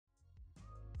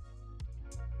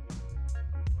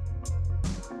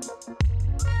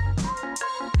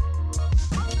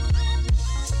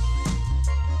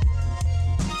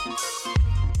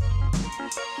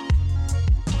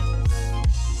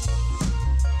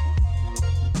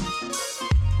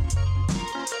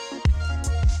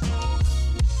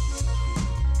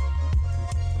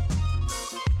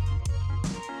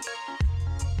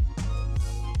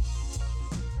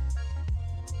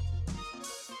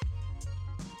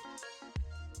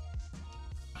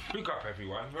Big up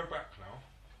everyone, we're back now.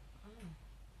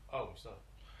 Oh, what's up?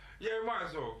 Yeah, we might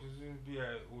as well, because we'll be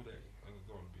here all day. I don't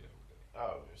want to be here all day.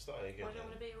 Oh, we're starting again. Why do you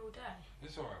want to be here all day?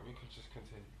 It's alright, we can just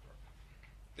continue, bro.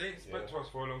 They ain't spoke to us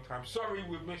for a long time. Sorry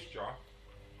we missed ya.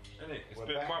 Innit? It's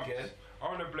We're been back months. again. I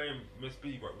want to blame Miss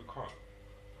B, but we can't.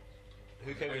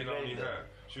 Who can we Ain't only blame her.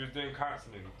 then? She was doing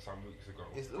counselling some weeks ago.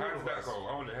 It's all How did of that us. go?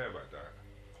 I want to hear about that.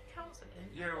 Counselling?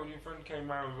 Yeah, when your friend came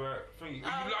round with a thing. You Oh,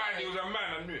 lied, right. it was a man,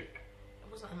 I knew it. It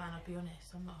wasn't a man, I'll be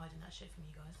honest. I'm not hiding that shit from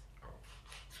you guys. Oh.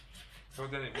 So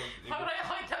then it was. Why would I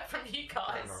hide that from you I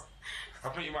guys? don't know. I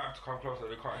think you might have to come closer,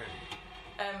 they can't hear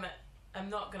you. I'm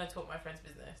not going to talk my friend's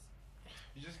business.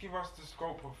 You just give us the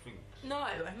scope of things. No,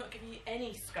 I'm not giving you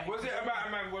any scope. Was it about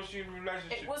a man? Was she in a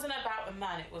relationship? It wasn't about a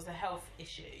man, it was a health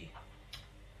issue.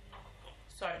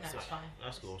 Sorry, no, it's fine.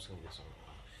 That's cool, I'm just gonna get some.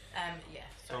 Yeah,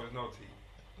 So sorry. there's no tea.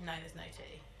 No, there's no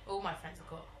tea. All my friends have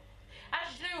got.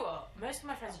 Actually, you know what? Most of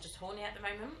my friends are just horny at the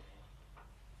moment.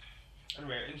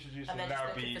 Anyway, introducing And they're just now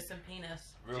looking be for some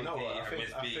penis. real Do you know D what? I and think-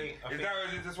 Miss I B. think- I Is think- that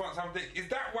why they just want some dick? Is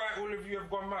that why all of you have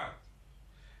gone mad?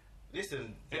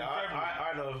 Listen, In yeah,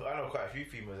 February. I know quite a few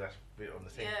females that's a bit on the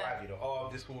same Yeah. vibe, you know. Oh,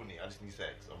 I'm just horny, I just need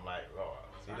sex. I'm like, right,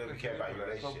 so you don't I care about your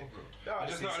can do that, relationship. it's No, I'm I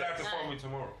just need not allowed sex. to phone me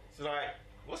tomorrow. So like,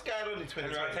 what's going on in 2020?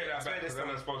 Anyway, I take that swear back there's because I'm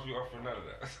not some- supposed to be offering none of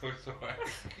that. So it's alright.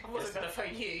 I wasn't going to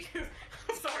phone you.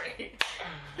 Sorry.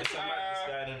 There's some madness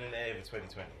going on in the air for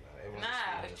 2020. Man. Everyone's just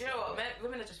Nah, feeling do you know what? themselves.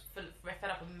 Women are just fed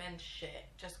up with men's shit.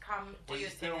 Just come, do But you your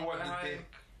thing still and want go the home.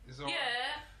 dick. It's all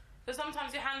Yeah, but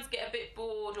sometimes your hands get a bit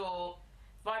bored or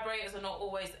vibrators are not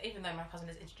always, even though my cousin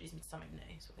has introduced me to something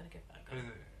new, so we're going to give that a go. Is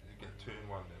it? You get 2 in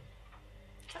 1 then.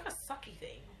 It's like a sucky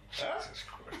thing. Huh? Jesus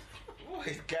Christ. What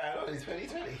is going on in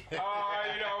 2020? Oh,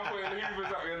 you know, I'm putting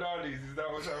hoovers up your nannies. Is that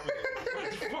what's happening?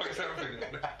 What the fuck's happening?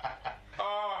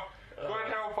 Oh, God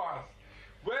help us.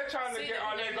 We're trying to See get that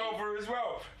our you leg don't over as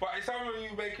well. But it's some of you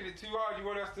making it too hard. You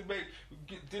want us to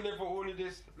deliver all of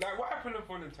this. Like, what happened on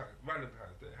Valentine's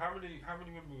Day? How many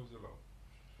women was alone?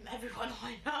 Everyone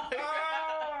I know.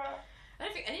 Ah! I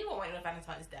don't think anyone went on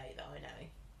Valentine's Day that I know.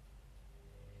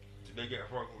 Did they get a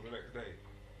phone call the next day?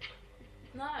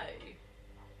 No.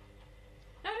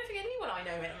 No, I don't think anyone I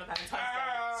know went on a Valentine's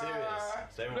Ah! Serious?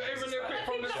 So Not even a Day. quick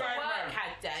from the People side at work man.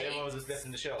 had So everyone was days. just left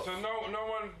in the shelf. So no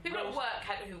one. People no- at work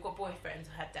who've got boyfriends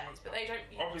had days, but they don't.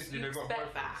 Obviously you they got expect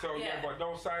boyfriends. that. So yeah, but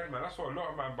no side man. That's what a lot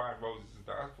of men buying roses is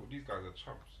that. I thought these guys are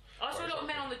chumps. I saw a But lot of it's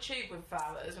men okay. on the tube with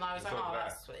flowers, and I was It's like, not oh, that.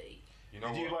 that's sweet. You know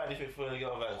Did you what? buy anything for the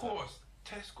girl Of Valentine? course,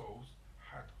 Tesco's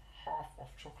had half off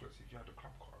chocolates if you had a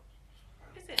club card.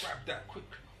 Is it? Grab that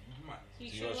quickly. You mad? You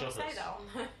So you sure you got want to say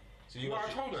chocolates? that on? So you No, got,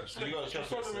 I told her. So you got I saw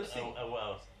chocolates the and, receipt. and what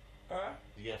else? Huh?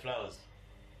 You get flowers?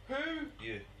 Who?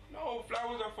 You. No,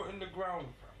 flowers are put in the ground,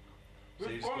 fam. So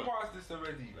you We've just gone got- past this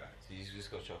already, like. So you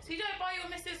just got chocolates? So you don't buy your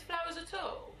missus flowers at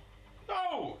all?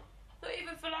 No! Not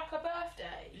even for like a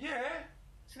birthday? Yeah.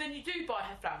 So then you do buy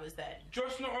her flowers then?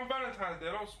 Just not on Valentine's Day.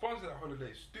 I don't sponsor that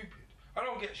holiday. Stupid. I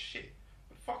don't get shit.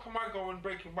 The fuck am I going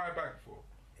breaking my bank for?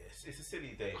 It's a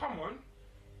silly day. Come on.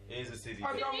 It is a silly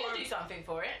I day. don't Didn't you want- do something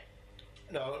for it?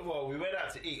 No, well, we went out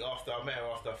to eat after I met her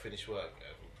after I finished work.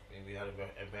 And we had a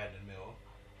random meal.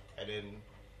 And then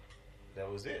that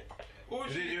was it. What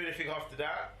was We didn't she, do anything after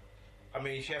that. I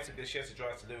mean, she had to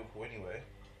drive to Liverpool anyway.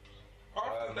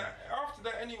 after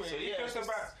that anyway, So, yeah,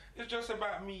 it's just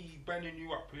about me bending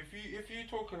you up. If you're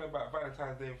talking about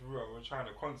Valentine's Day for real and trying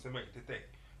to consummate the day,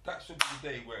 that should be the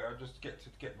day where I just get to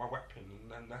get my weapon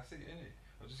and then that's it, innit?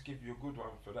 I'll just give you a good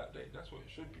one for that day. That's what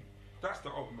it should be. That's the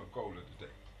ultimate goal of the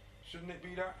day. Shouldn't it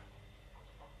be that?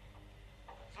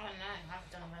 I don't know. I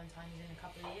haven't done Valentine's in a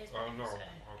couple of years. Oh no. so-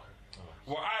 Okay.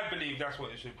 Well, I believe that's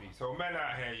what it should be. So men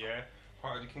out here, yeah,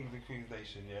 part of the Kings and Queens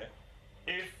Nation, yeah.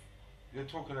 If you're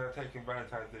talking about taking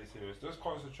Valentine's Day serious, just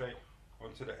concentrate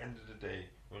onto the end of the day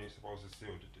when you're supposed to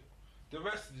seal the deal. The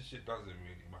rest of the shit doesn't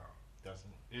really matter.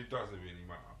 Doesn't. It doesn't really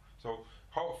matter. So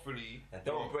hopefully, And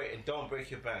don't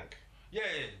break your bank. yeah,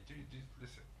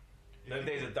 listen. Them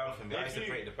days are done for me. I used to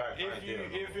break the bank. I ain't doing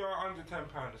it no If more. you're under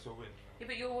 £10, it's a win. Yeah,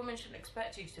 but your woman shouldn't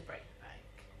expect you to break the bank.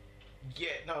 Yeah,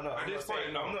 no. At this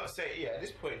point, no. I'm not saying. Yeah, at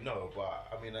this point, no.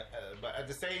 But I mean, but at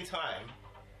the same time,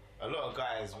 a lot of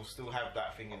guys will still have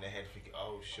that thing in their head, thinking,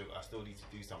 "Oh, shit, I still need to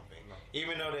do something." No.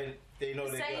 Even though they know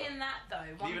they're saying that though,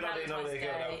 even though they know Valentine's they're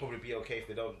girl, Day- that'll probably be okay if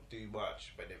they don't do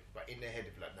much. But in their head,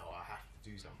 they're like, "No, I have to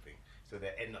do something." So they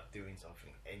end up doing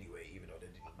something anyway, even though they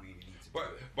didn't really need to do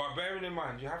it. But bearing in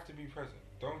mind, you have to be present.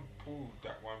 Don't pull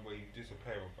that one where you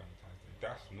disappear on Valentine's Day.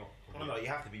 That's not. No, you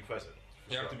have to be present.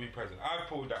 You have to be present. I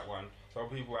pulled that one. Some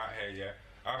people out here, yeah.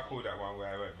 I pulled that one where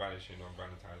I went vanishing on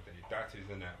Valentine's Day. That is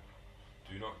an L.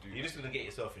 Do not do You're that. just gonna get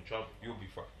yourself in trouble. You'll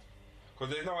be fucked.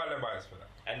 Because there's no alibis for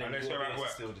that. And then unless you're you're at able to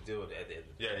work. still deal with it at the end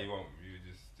of the Yeah, day. you won't. You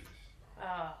just.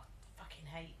 Oh, fucking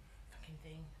hate fucking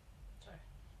thing. Sorry.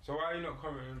 So why are you not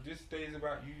commenting? This day is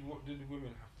about you. What do the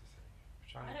women have to say? I'm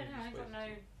trying I to don't give know. you I got space no.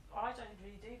 to- I don't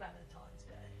really do Valentine's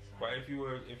Day. So But if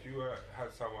you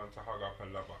had someone to hug up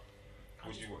and love up,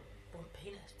 would you want? I want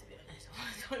penis, to be honest.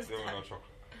 There were no chocolate.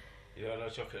 You don't know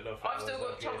chocolate love. I've still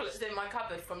got gifts. chocolates in my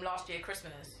cupboard from last year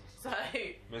Christmas. So,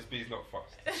 Miss B's not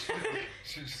fussed. Do you know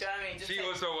what I mean? Just She take-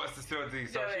 also wants to still do,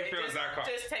 so do she it, feels just, like.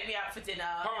 just take me out for dinner.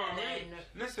 Come on, and man. then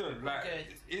Listen, like, good.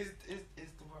 is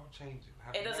the world changing?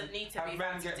 Have It doesn't need to have be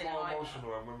men fancy get dinner more either. emotional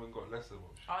and women got less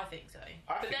emotional? I think so. I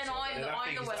But think then so. I'm And I the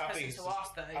think worst it's- I person think it's to just- ask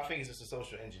though. I think it's just a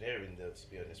social engineering, though, to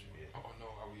be honest with you. Oh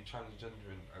no, are we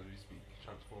transgendering as we speak?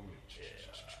 Transforming?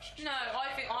 No,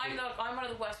 I think I'm one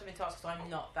of the worst women to ask because I'm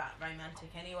not that romantic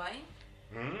anyway.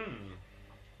 Mmm.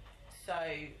 So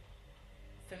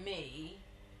for me,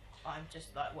 I'm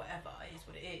just like whatever it is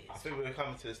what it is. I think we're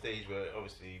coming to a stage where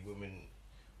obviously women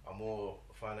are more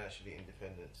financially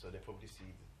independent, so they probably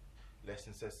see less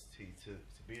necessity to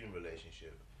be in a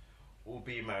relationship or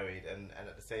be married, and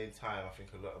at the same time, I think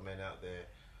a lot of men out there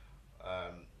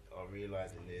are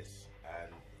realising this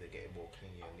and they're getting more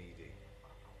clingy and needy.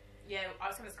 Yeah, I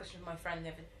was having a discussion with my friend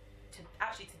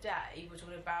actually today. We were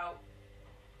talking about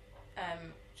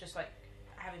just like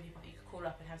having people that you could call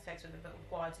up and have sex with them, but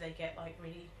why do they get like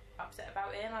really upset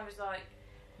about it? And I was like,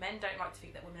 men don't like to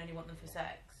think that women only want them for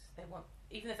sex. They want,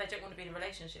 even if they don't want to be in a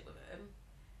relationship with them,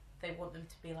 they want them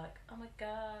to be like, oh my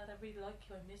god, I really like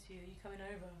you, I miss you, are you coming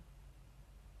over?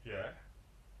 Yeah.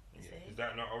 You Yeah. see? Is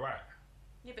that not alright?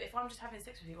 Yeah, but if I'm just having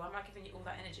sex with you, why am I giving you all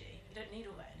that energy? You don't need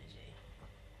all that energy.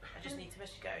 I just need to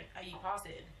message you going, are you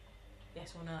passing?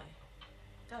 Yes or no?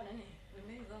 Done, innit? We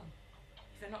move on.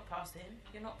 If you're not passing,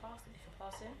 you're not passing. If you're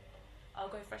passing, I'll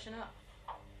go freshen up.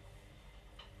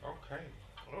 Okay.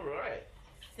 All right.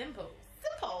 Simple.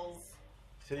 Simples.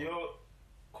 So you're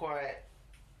quite.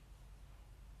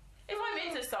 If I'm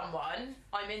into someone,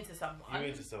 I'm into someone. You're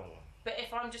into someone. But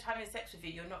if I'm just having sex with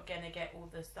you, you're not going to get all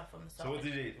the stuff on the side. So what do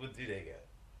they get?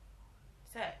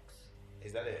 Sex.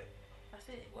 Is that it? That's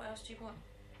it. What else do you want?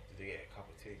 Do they get a cup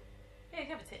of tea? Yeah,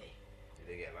 cup of tea.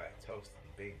 Do they get like toast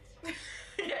and beans?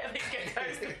 Yeah, they get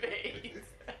toast and beans.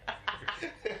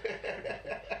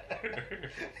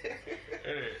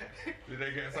 Did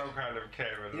they get some kind of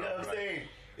care? And You know love, what I'm like, saying?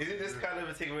 Is it this kind of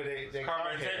a thing where they come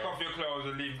and here, take off your clothes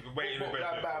and leave, wait in the walk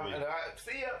bedroom bam, for me? and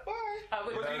see ya, bye. I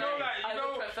would Because you prefer- know, like I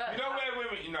would prefer you know that. where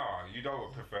women. No, you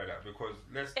don't prefer that because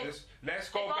let's go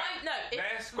If back.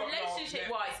 if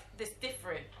relationship wise, this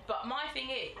different. But my thing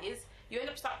is, you end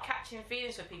up start catching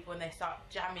feelings for people when they start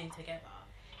jamming together.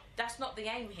 That's not the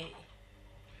aim here.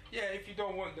 Yeah, if you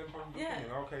don't want them from the Yeah.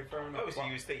 beginning, okay, fair enough. Obviously,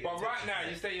 you state your But right intentions now,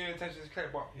 clear. you state your intentions clear.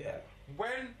 But Yeah.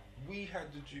 when we had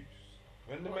the juice,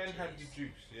 when the What men had the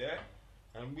juice? juice, yeah,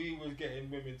 and we was getting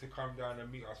women to come down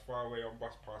and meet us far away on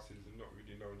bus passes and not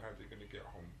really knowing how they're gonna get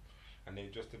home, and they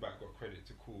just about got credit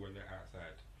to call when they're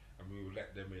outside, and we would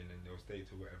let them in and they'll stay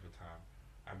to whatever time,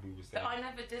 and we would say. But I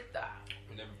never did that.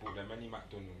 We never bought them any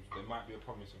McDonald's. There might be a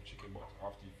promise of chicken box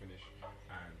after you finish,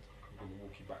 and we're gonna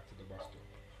walk you back to the bus stop.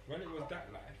 When it was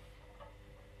that life,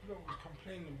 you lot was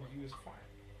complaining, but you was fine.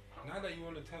 Now that you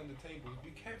want to turn the tables,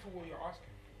 be careful what you're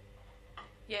asking for.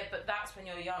 Yeah, but that's when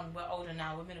you're young. We're older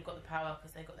now. Women have got the power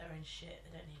because they got their own shit.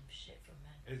 They don't need shit from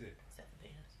men, Is it? except for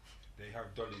penis. They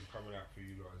have dollies coming out for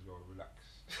you lot as well. Relax.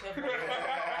 They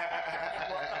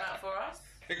have what come out for us?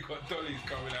 They got dollies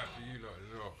coming out for you lot as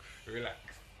well. Relax.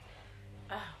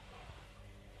 Oh,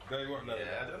 They want that.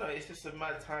 Yeah, I don't know. It's just a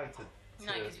mad time to.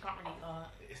 no, because you can't really.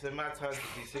 It's a mad time to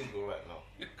be single right now.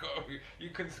 You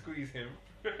can squeeze him.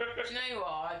 Do you know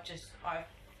what? I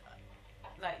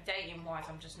like dating wise,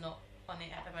 I'm just not on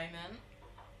it at the moment.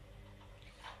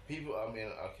 People, I mean,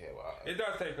 okay, well, It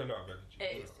does take a lot of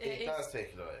energy. it does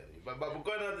take a lot of energy. But we're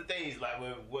going on the days like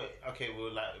we're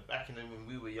like back in the, when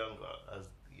we were younger as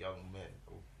young men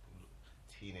or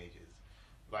teenagers.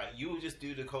 Like you would just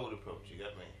do the cold approach. You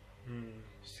get me?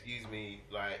 Excuse me,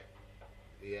 like,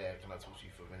 yeah, can I talk to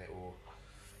you for a minute or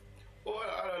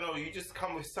I don't know. You just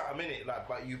come with something in it, like,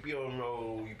 but you be on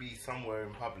roll, you be somewhere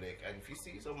in public, and if you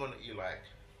see someone that you like,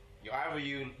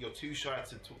 you're too shy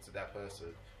to talk to that person,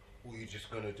 or you're just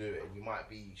gonna do it, and you might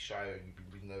be shy or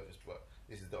you'd be nervous, but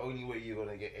this is the only way you're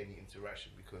gonna get any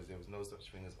interaction because there was no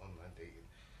such thing as online dating.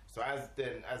 So as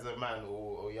a man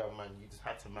or young man, you just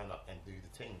had to man up and do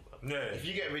the thing. Bro. Yeah. If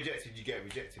you get rejected, you get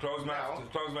rejected. Close mouth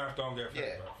don't get fed,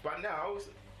 Yeah, bro. but now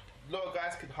a lot of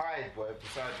guys could hide, boy,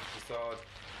 beside the facade.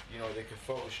 You know, they could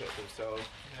Photoshop themselves.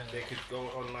 They could go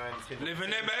online, living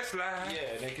their best life.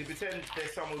 Yeah, they could pretend they're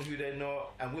someone who they're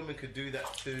not, and women could do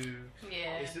that too.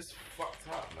 Yeah. It's just fucked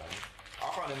up, man. I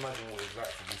can't imagine what it's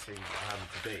like to be single and having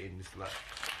to date in this like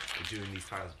during these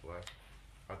times, boy.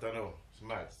 I don't know. It's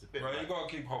mad. It's a bit. Bro, mad. you gotta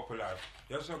keep hope alive.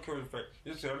 You have to kill the faith.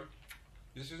 Listen,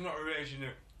 this is not a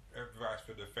relationship advice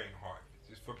for the faint-hearted.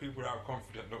 It's for people that are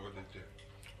confident, know what they do.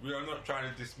 We are not trying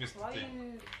to dismiss the Why are thing.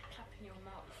 you clapping your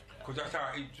mouth? Because that's how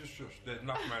I eat. Just there's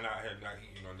enough man out here that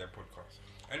eating on their podcast.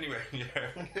 Anyway, yeah.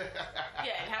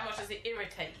 Yeah, and how much does it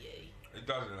irritate you? It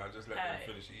doesn't. I just let them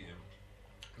finish eating.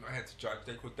 I'm not here to judge.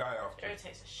 They could die after. It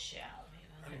irritates the shit out of me.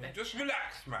 Anyway, just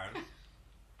relax, man.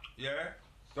 Yeah.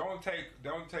 Don't take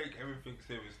everything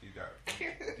seriously that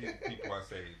these people are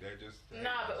saying. They're just. No,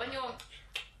 but when you're.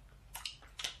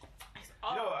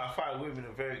 You know what? I find women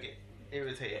are very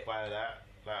irritated by that.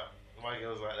 Like my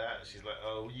girl's like that. She's like,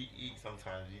 "Oh, you eat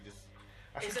sometimes. You just."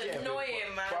 It's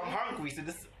annoying, man. But I'm hungry, so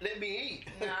just let me eat.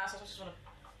 Nah, so I just want to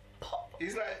pop.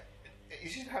 It's like you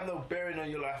should have no bearing on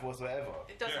your life whatsoever.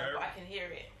 It doesn't, but I can hear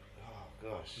it. Oh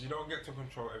gosh. You don't get to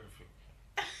control everything.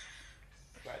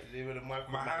 Like living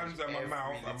My hands and my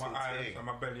mouth and my eyes and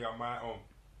my belly are my own.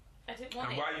 I didn't want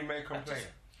And it. why you may complain?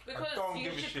 Because don't you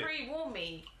give a should shit. pre-warn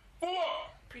me. For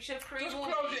what? You should Just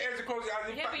pre-warn close me. your ears and close your eyes.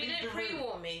 Yeah, but you leave didn't the room.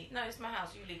 pre-warn me. No, it's my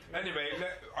house. You leave the room. Anyway,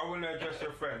 I want to address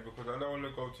your friend because I don't want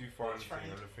to go too far on Which the thing.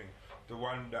 friend? On the thing. The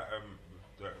one that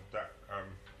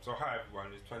so hi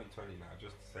everyone, it's 2020 now.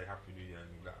 Just to say Happy New Year and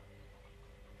all that.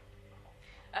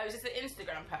 Oh, is this the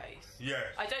Instagram post?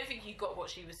 Yes. I don't think you got what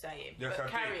she was saying. Yes, but I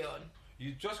carry did. on.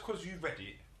 You just because you read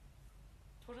it,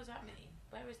 What does that mean?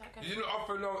 Where is that going? you didn't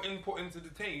offer no input into the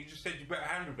thing. You just said you better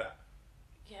handle that.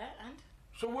 Yeah, and?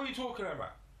 So what are you talking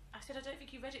about? I said I don't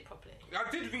think you read it properly.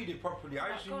 I did read it properly. I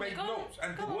actually made go on, notes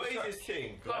and go did on. What is research. this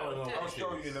thing? Go on, I don't know do it. what I'll this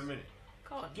show is. you in a minute.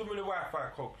 Go on. Give me the Wi-Fi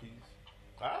code, please.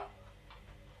 Huh?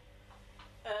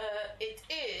 It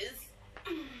is.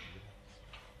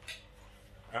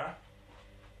 Huh?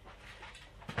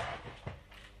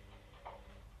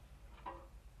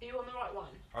 Are you on the right one?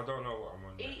 I don't know what I'm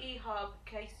on. There. EE Hub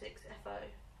K6FO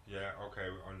Yeah, okay,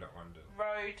 we're on that one then.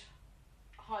 Road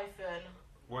hyphen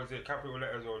Was it capital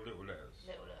letters or little letters?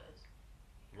 little letters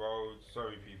Road,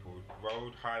 sorry people.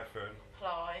 Road hyphen.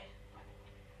 Ply.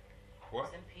 What?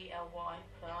 As in PLY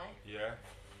Ply Yeah,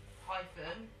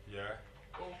 hyphen yeah,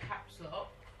 all caps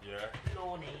lock yeah.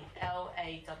 Lawny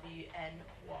LAWNY.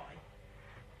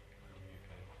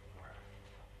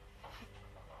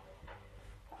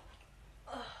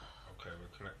 Okay,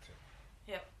 we're connecting.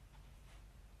 Yep.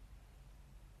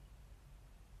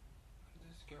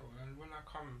 This girl, and when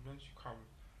she come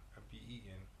and be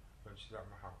eating when she's at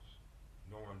my house,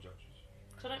 no one judges.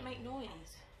 Because I don't make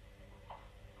noise.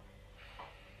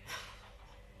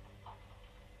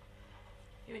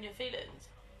 You in your feelings?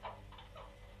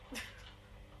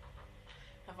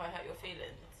 Have I hurt your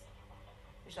feelings?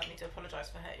 Would you like me to apologise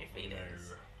for hurting your feelings?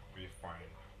 No, we're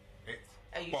fine. It's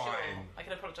Are you fine. sure? I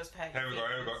can apologise for hurting Here your we go,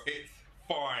 here we go. feelings. It's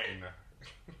fine.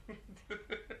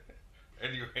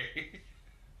 Anyway.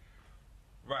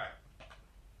 Right.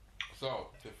 So,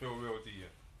 to feel real dear,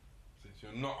 since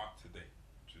you're not up to date,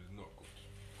 which is not good,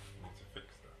 you need to fix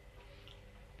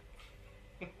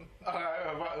that.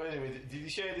 Alright, anyway, did you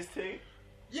share this thing?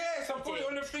 Yes, I put it did.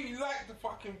 on the thing. You like the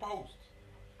fucking post.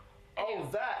 Oh,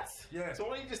 that! Yeah. So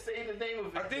why don't you just say the name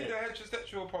of it? I did the then?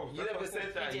 heterosexual post. You That's never what I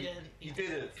said that. You didn't. You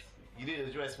didn't. You didn't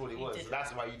address what it You was. didn't.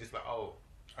 That's why you just like, oh.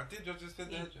 I did, I just said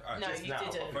the You- heterosexual. no, just you now.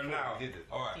 didn't. For now. You didn't.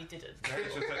 Alright. You didn't. The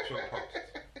heterosexual post.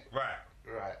 Right.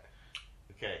 Right.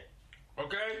 Okay.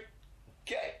 Okay?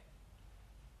 Okay.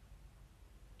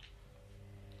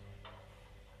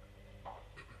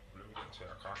 Let me get to it.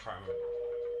 I can't remember.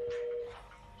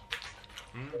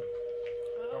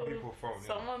 Some people phone. innit?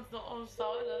 Someone's not on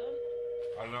silent.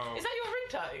 I know. Is that your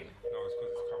ringtone? No, it's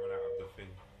because it's coming out of the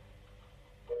thing.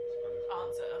 It's 'cause it's-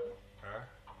 Answer. Huh?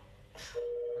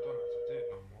 I don't have to do it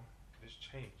no more. It's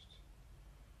changed.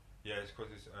 Yeah, it's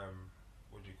because it's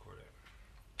what do you call it?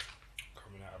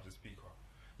 Coming out of the speaker.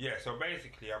 Yeah, so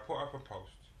basically I put up a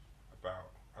post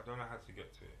about I don't know how to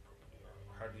get to it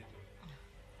properly. How do you do it?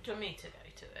 Do you want me to go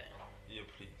to it? Yeah,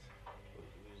 please.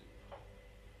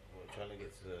 We're trying to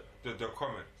get to the. The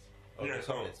comments. Oh, yeah, the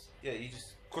so comments. Yeah, you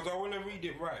just. because I want to read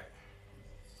it right.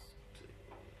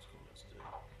 Let's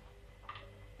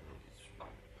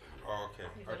Oh, okay.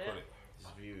 You I got got it? it. This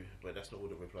view, but that's not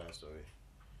all the reply story.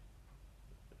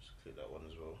 Just click that one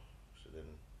as well. So then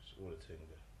it's all the thing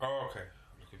there. Oh, okay.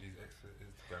 Look at these extra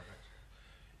Instagram extras.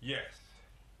 Yes.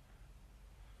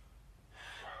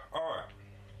 Alright.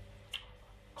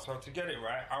 So to get it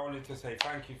right, I wanted to say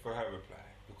thank you for her reply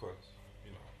because,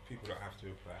 you know, people don't have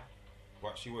to reply.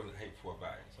 But she wasn't hateful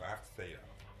about it, so I have to say that.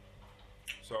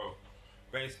 So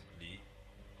basically,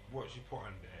 what she put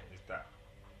on there is that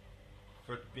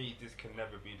for me, this can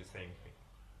never be the same thing.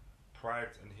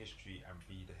 Pride and history and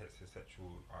be the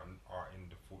heterosexual are in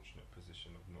the fortunate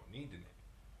position of not needing it.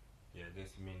 Yeah,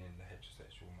 this meaning the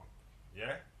heterosexual month.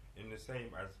 Yeah? In the same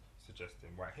as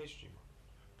suggesting White History Month.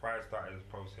 Pride started as a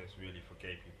process really for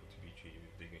gay people to be treated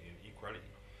with dignity and equality.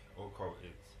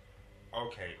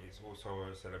 It's also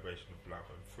a celebration of love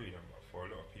and freedom, but for a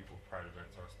lot of people, Pride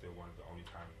events are still one of the only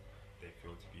times they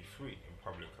feel to be free in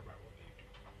public about what they do.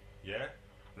 Yeah?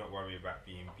 Not worry about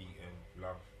being beaten,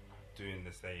 love doing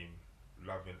the same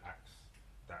loving acts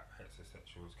that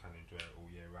heterosexuals can enjoy all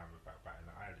year round without batting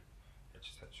an eyelid.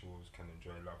 Heterosexuals can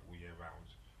enjoy love all year round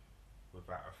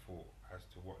without a thought as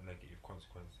to what negative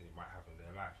consequences it might have in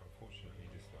their life. Unfortunately,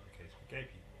 this is not the case for gay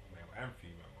people, male and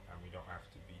female, and we don't have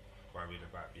to be worried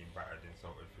about being battered,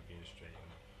 insulted for being straight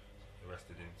and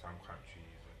arrested in some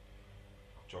countries, and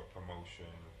job promotion,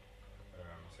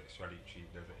 sexuality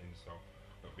treated as an insult,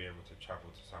 but be able to travel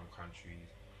to some countries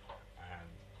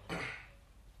and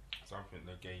something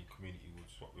the gay community would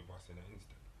swap with us in an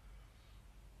instant.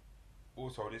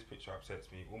 Also, this picture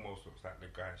upsets me. It almost looks like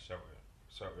the guy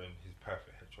sheltering his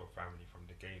perfect hetero family from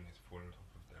the gayness falling on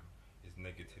top of them is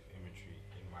negative imagery,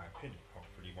 in my opinion.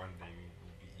 Hopefully one day we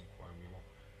will be equal and we won't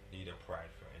need a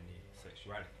pride for any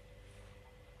sexuality.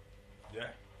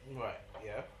 Yeah? Right,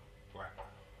 yeah. Right.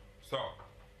 So,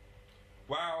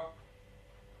 while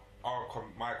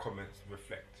my comments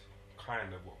reflect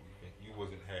kind of what we think, you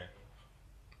wasn't here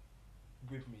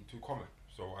with me to comment,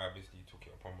 so I obviously took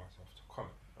it upon myself to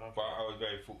comment. Okay. But I was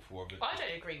very thoughtful of it. I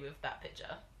don't agree with that picture.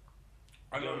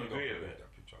 I know you don't agree agree with with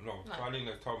that picture. No, No. Charlene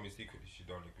has told me secretly she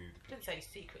don't agree with the I didn't picture.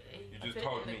 say secretly. You I just put it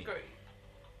told in the me. group.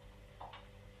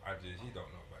 He don't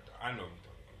know about that. I know you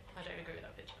don't agree. I don't agree with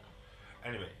that picture.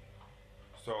 Anyway,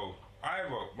 so I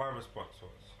wrote, my response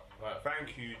was, Right.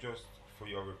 thank you just for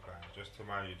your reply. Just to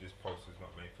remind you, this post is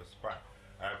not made for spite.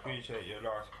 I appreciate your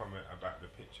last comment about the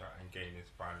picture and gayness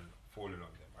falling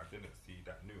on them. I didn't see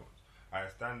that nuance. I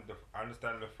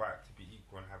understand the fact to be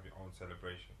equal and have your own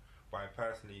celebration, but I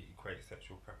personally equate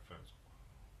sexual preference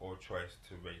or choice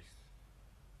to race,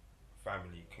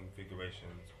 family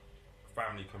configurations,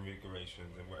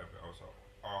 and whatever else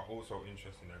are also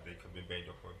interesting as they can be made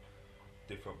up of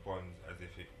different bonds, as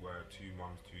if it were two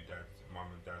mums, two dads,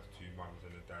 mum and dads, two mums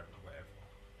and a dad, whatever,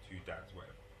 two dads,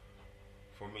 whatever.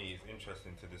 For me, it's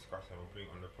interesting to discuss, and we'll bring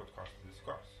it on the podcast to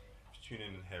discuss. Just tune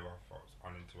in and hear our thoughts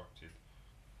uninterrupted,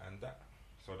 and that.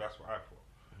 So that's what I put.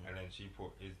 And then she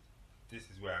put, this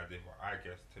is where I did what I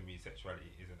guess to me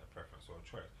sexuality isn't a preference or a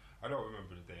choice. I don't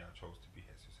remember the day I chose to be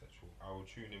heterosexual. I will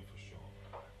tune in for sure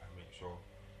and make sure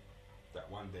that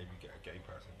one day we get a gay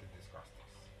person to discuss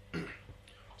this.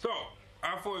 So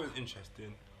I thought it was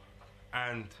interesting,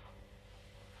 and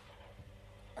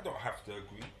I don't have to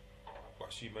agree,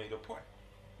 but she made a point.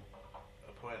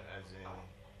 A point as in.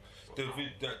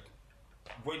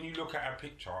 When you look at a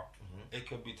picture, it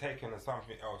can be taken as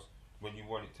something else when you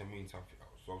want it to mean something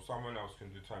else. So someone else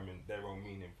can determine their own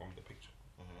meaning from the picture.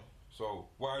 So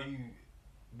while you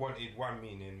wanted one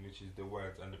meaning, which is the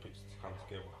words and the pictures to come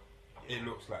together, it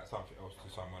looks like something else to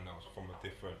someone else from a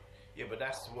different. Yeah, but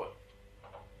that's what.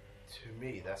 To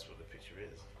me, that's what the picture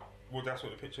is. Well, that's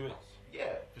what the picture is.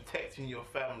 Yeah, protecting your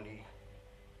family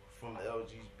from the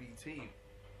LGBT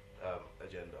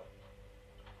agenda.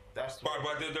 That's. But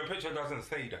the picture doesn't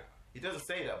say that. It doesn't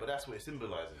say that, but that's what it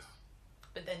symbolizes.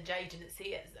 But then Jay didn't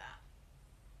see it as that.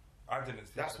 I didn't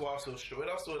see That's that. what I saw straight. When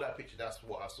I saw that picture, that's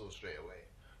what I saw straight away.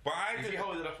 But If you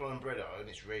hold it up on an umbrella and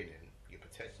it's raining, you're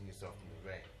protecting yourself from the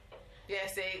rain. Yeah,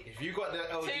 see, If you got the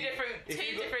two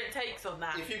different takes on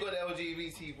that. If you got the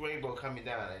LGBT rainbow coming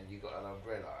down and you got an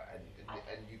umbrella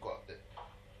and you got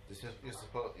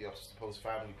your supposed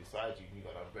family beside you and you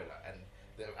got an umbrella and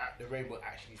the rainbow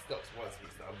actually stops once it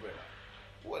hits the umbrella,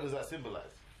 what does that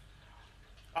symbolize?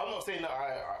 I'm not saying that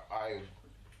I've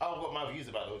got my views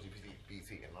about LGBT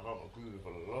and I don't agree with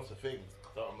a lot of things.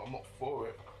 So I'm not for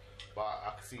it, but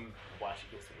I can see why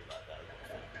she looks at it like that.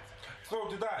 So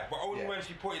did I, but only when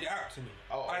she pointed it out to me.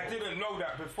 I didn't know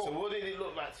that before. So what did it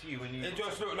look like to you when you? It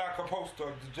just looked like a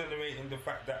poster generating the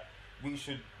fact that we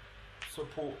should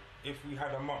support if we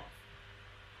had a month.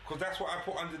 Because that's what I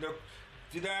put under the.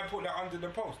 Did I put that under the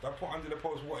post? I put under the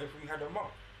post, what if we had a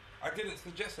month? I didn't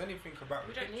suggest anything about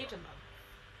We the don't need picture. a month.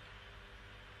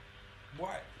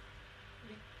 Why?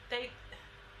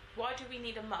 Why do we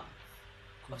need a month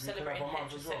of 'Cause we can have celebrating a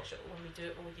month as well. heterosexual when we do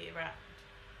it all year round?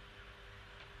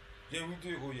 Yeah, we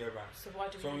do it all year round. So why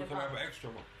do we So need we a can have month? an extra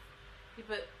month. Yeah,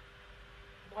 but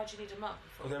why do you need a month?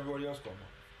 Because everybody else got a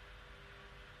month.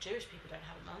 Jewish people don't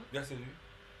have a month. Yes, they do.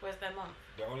 Where's their month?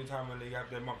 The only time when they have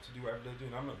their month to do whatever they're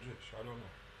doing. I'm not Jewish. I don't know.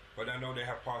 But I know they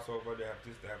have Passover, they have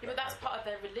this, they have Yeah, that. but that's they have part of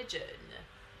their religion.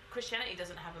 Christianity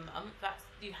doesn't have a month. That's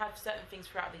you have certain things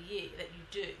throughout the year that you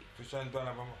do. that. Christians don't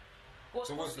have a month.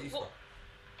 So what's Easter?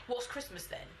 What's Christmas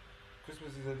then?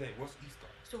 Christmas is a day. What's Easter?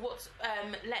 So what's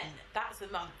Lent? That's a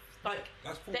month. Like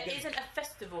That's 4 there days. isn't a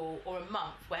festival or a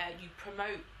month where you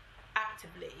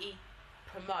actively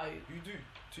promote. You do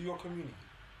to your community,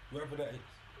 wherever that is.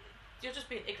 You're just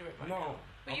being ignorant right No, now.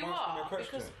 But I'm you asking are a question.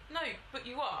 because no, but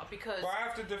you are because But I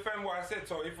have to defend what I said.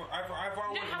 So if I you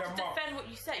wanted don't have a to month, defend what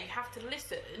you say. You have to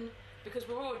listen because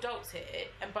we're all adults here,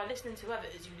 and by listening to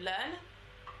others, you learn.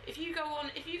 If you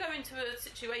go into a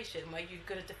situation where you've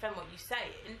got to defend what you're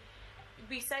saying,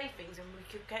 we say things and we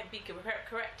could be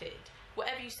corrected.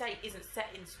 Whatever you say isn't set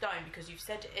in stone because you've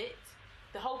said it.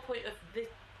 The whole point of this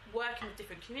working with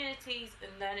different communities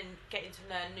and getting to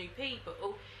learn new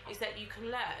people is that you can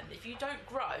learn. If you don't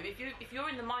grow, if you're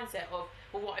in the mindset of,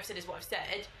 well, what I've said is what I've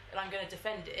said and I'm going to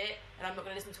defend it and I'm not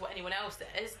going to listen to what anyone else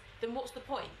says, then what's the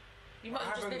point? You might as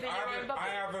well just live in your own bubble.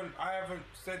 I haven't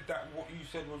said that what you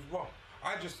said was wrong.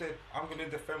 I just said I'm going to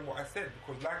defend what I said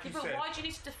because, like you but said, why do you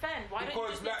need to defend? Why don't you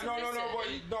because just need to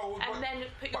listen and then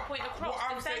put your point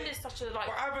across? Defend is such a like.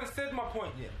 But I haven't said my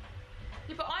point yet.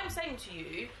 Yeah, but I'm saying to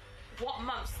you, what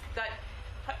months like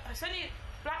it's only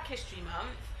Black History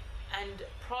Month and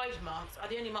Pride Month are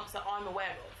the only months that I'm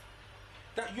aware of.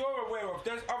 That you're aware of.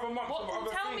 There's other months of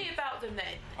other Tell things. me about them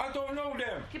then. I don't know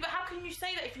them. Yeah, but how can you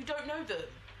say that if you don't know them?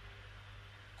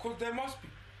 Because there must be.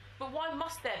 But why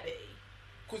must there be?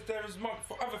 Because there is month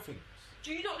for other things.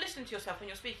 Do you not listen to yourself when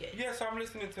you're speaking? Yes, I'm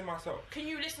listening to myself. Can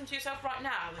you listen to yourself right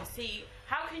now and see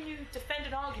how can you defend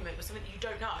an argument with something that you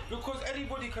don't know? Because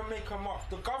anybody can make a month.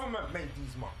 The government made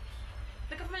these months.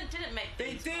 The government didn't make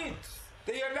They these did. months.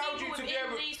 They allowed People you to be within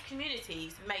able. these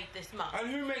communities made this month. And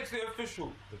who makes it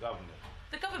official? The government.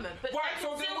 The government, but Right, they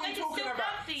so can then still, what are they you can talking still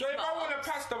about? have these So if I want a months.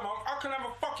 pasta month, I can have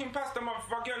a fucking pasta month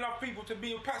if I get enough people to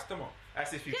be a pasta month.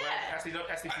 That's if you Yeah.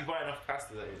 that's if you buy enough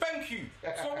pasta. That is. Thank you.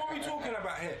 So what are we talking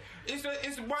about here?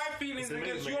 It's my feelings It's a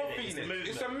against movement, your innit? feelings.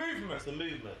 It's a movement. It's a movement. It's a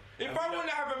movement. If And I we want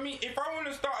to don't- have if I want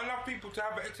to start enough people to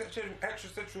have an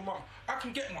heterosexual month, I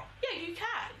can get one. Yeah, you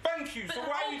can. Thank you. But So the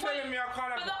why are whole you telling point- me I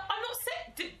can't have But one? I'm not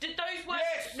saying. Did those words?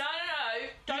 Yes. No.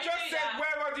 Don't You just do said that.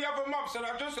 where are the other months, and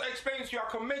I just explained to you I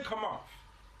can make a month,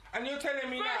 and you're telling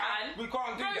me now we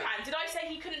can't do Rohan, that. did I say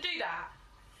he couldn't do that?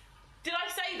 Did I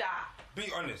say that?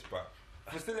 Be honest, but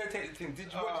facilitate the thing. What did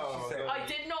she say? God. I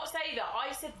did not say that.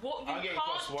 I said what you I'm getting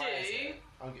cross can't why I do.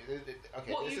 said.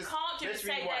 Okay, What you can't do let's is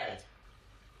say rewind. that-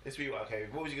 Let's rewind. Okay,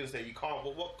 what was you gonna say? You can't.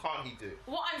 What can't he do?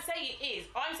 What I'm saying is,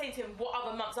 I'm saying to him, what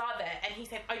other months are there? And he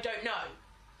said, I don't know.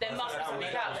 There must be That's something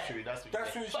true. out That's there. true. That's what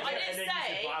That's you what said. she But I said. didn't And then you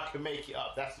say- said, but I can make it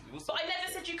up. That's also But I never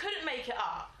said you couldn't make it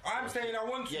up. I'm saying I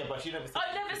want to. Yeah, but she never said.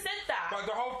 I never said that. But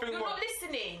the whole thing You're was. not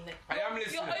listening. I am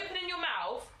listening. You're opening your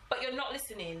mouth, but you're not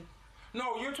listening.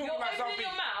 No, you're talking You're about opening something.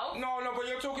 your mouth, No, but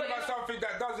you're talking but about you're- something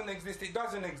that doesn't exist. It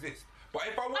doesn't exist. But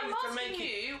if I wanted I'm to asking make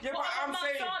you, it, yeah, what but other I'm months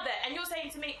saying. are there? And you're saying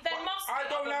to me, there but must be I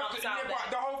don't other have months to. out Yeah, there.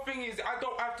 but the whole thing is, I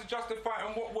don't have to justify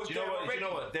on what was Do you there know what? already. Do you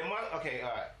know what? There might. Okay, all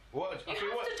right. What? You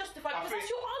have to justify because that's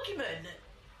your argument.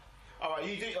 All right,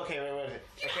 you do. Okay, wait.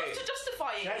 You Okay. have to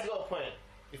justify She has it. got a point.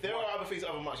 If there are other things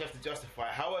other much, you have to justify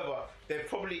it. However, there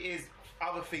probably is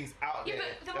other things out Yeah, there.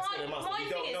 but the that's what there must be. my You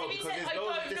thing don't is, know if he because said, there's I loads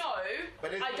of don't dis- know,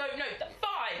 but there's- I don't know,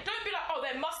 fine. Don't be like, oh,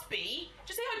 there must be.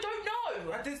 Just say, I don't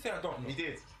know. I did say I don't know. You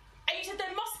did. And you said,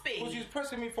 there must be. Because you was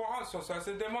pressing me for answers, so I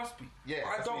said there must be. Yeah,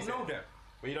 I that's what don't you know said. them.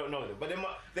 But you don't know them. But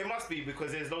there must be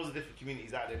because there's loads of different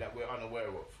communities out there that we're unaware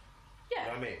of. Yeah. You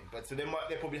know what I mean? But so they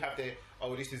probably have their,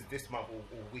 this is this month or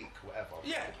week, whatever.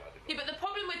 Yeah. Yeah, but the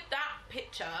problem with that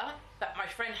picture that my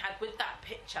friend had with that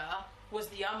picture was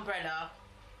the umbrella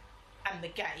and the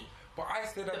gay, But I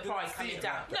said I the didn't pride see coming it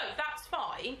down. like No, that. that's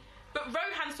fine. But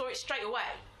Rohan saw it straight away.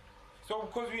 So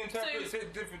because we interpret So-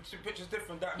 it different, two pictures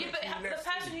different, that Yeah, makes but me the less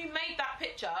person see. who made that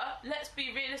picture, let's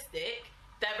be realistic,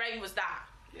 their aim was that.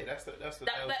 Yeah, that's the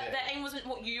Their aim wasn't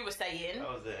what you were saying. That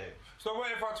was the aim. So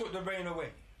what if I took the rain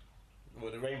away?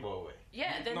 Well, the rainbow away.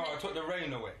 Yeah, then No, I took the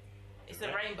rain away. It's a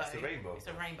rainbow. It's a rainbow. It's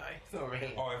a rainbow. It's not a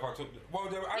rainbow. Oh, if I took... Well,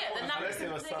 there, Unless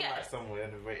there was sunlight somewhere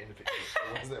in the picture.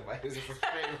 It wasn't, but it was a straight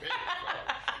rainbow.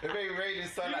 If it rained in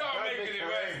sunlight, you know I'm making it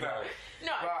worse now.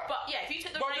 No, but yeah, if you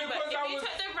took the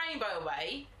rainbow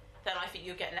away, then I think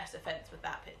you'll get less offence with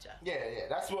that picture. Yeah.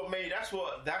 That's why the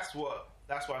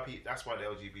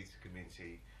LGBT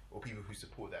community or people who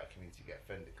support that community get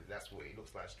offended, because that's what it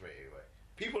looks like straight away.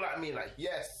 People like me, like,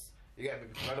 yes, you get me,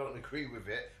 because I don't agree with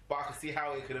it, but I can see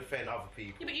how it could offend other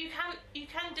people. Yeah, but you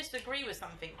can disagree with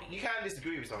something, but you can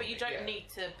disagree with something, but you don't need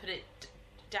to put it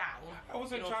down. I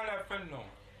wasn't trying to offend no.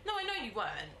 No, I know you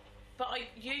weren't, but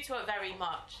you two are very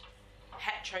much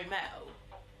hetero male,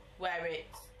 where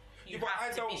it's you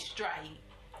have to be straight.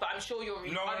 But I'm sure you're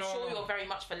you're very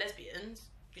much for lesbians.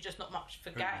 You're just not much for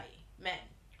gay men.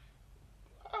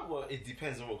 Well, it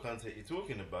depends on what content you're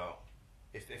talking about.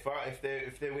 If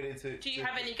they're willing to. Do you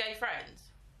have any gay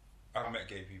friends? I've met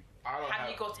gay people. Have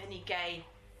you got any gay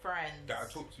friends that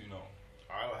I talk to? No.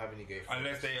 I don't have any gay friends.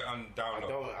 Unless they down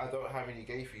low. I don't have any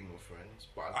gay female friends,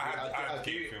 but I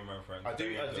do female friends. I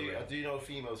do know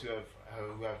females who have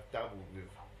dabbled with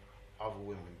other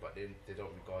women, but they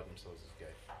don't regard themselves as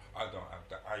gay. I don't have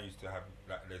that. I used to have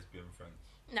like lesbian friends.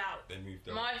 Now, they moved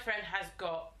on. My friend has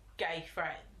got gay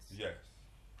friends. Yes.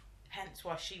 Hence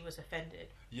why she was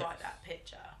offended by that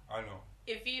picture. I know.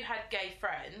 If you had gay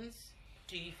friends,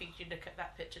 do you think you'd look at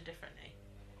that picture differently?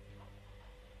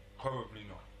 Probably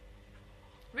not.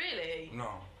 Really?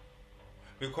 No.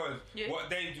 Because what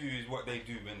they do is what they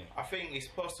do, innit? I think it's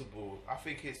possible. I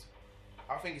think it's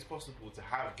possible to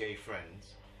have gay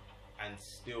friends and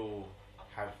still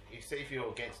have. Say if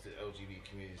you're against the LGBT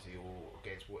community or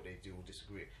against what they do or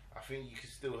disagree, I think you can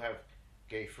still have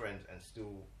gay friends and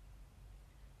still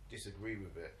disagree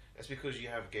with it. That's because you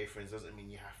have gay friends doesn't mean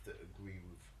you have to agree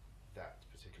with that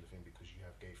particular thing because you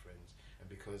have gay friends and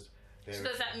because. So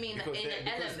does that mean that in an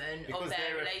element of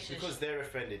their relationship? Because they're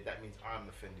offended, that means I'm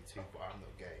offended too, but I'm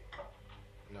not gay.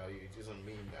 No, it doesn't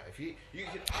mean that. If you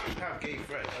can have gay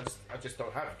friends, I just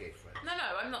don't have gay friends. No,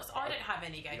 I'm not. I don't have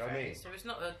any gay friends, I mean? So it's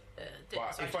not a.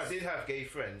 But if I did have gay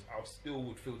friends, I still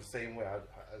would feel the same way as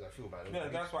I feel about them. Yeah,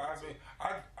 that's why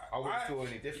I wouldn't feel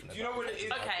any different. Do you know what it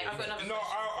is? Okay, I've got another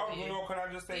question. No, can I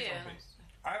just say something?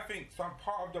 I think some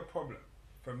part of the problem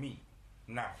for me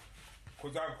now.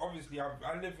 Because I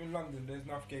live in London, there's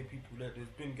enough gay people there.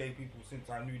 There's been gay people since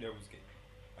I knew there was gay.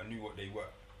 I knew what they were.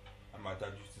 And my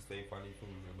dad used to say funny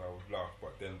things and I would laugh,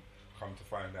 but then come to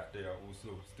find that they are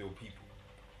also still people.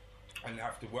 And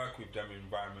have to work with them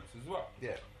environments as well.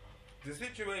 Yeah. The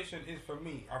situation is, for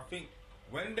me, I think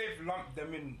when they've lumped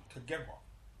them in together,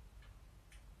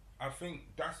 I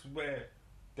think that's where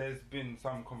there's been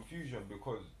some confusion,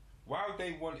 because while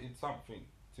they wanted something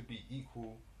to be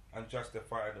equal and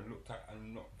justified and looked at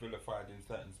and not vilified in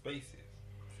certain spaces.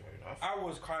 Fair enough. I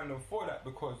was kind of for that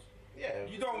because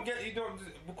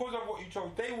because of what you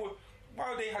chose. They were,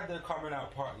 while they had their coming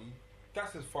out party,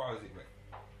 that's as far as it went.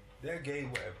 They're gay,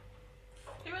 whatever.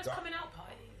 Who has coming out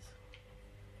parties?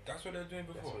 That's what they're doing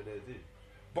before. That's what they do.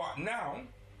 But now,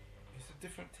 it's a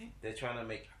different thing. They're trying to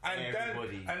make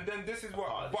everybody. And then this is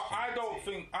what. But I don't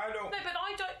think. No, but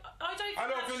I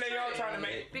don't think they are trying to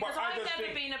make. Because I've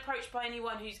never been approached by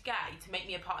anyone who's gay to make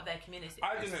me a part of their community.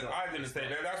 I didn't say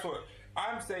that. That's what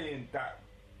I'm saying. That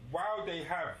while they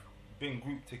have been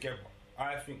grouped together,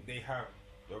 I think they have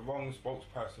the wrong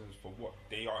spokespersons for what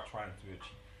they are trying to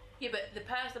achieve. Yeah, but the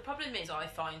problem is, I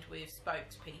find with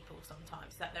spokespeople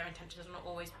sometimes that their intentions are not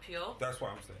always pure. That's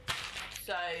what I'm saying.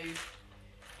 So.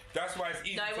 That's why it's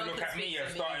easy to look at me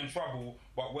and start in trouble,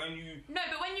 but when you... No,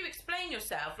 but when you explain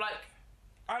yourself, like...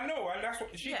 I know, and that's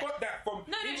what... She got that from...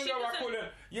 Even though I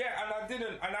couldn't... Yeah, and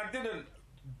I didn't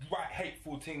write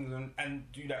hateful things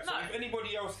and do that. So if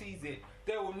anybody else sees it,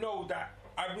 they will know that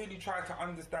I really tried to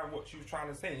understand what she was trying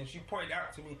to say, and she pointed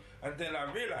out to me, and then I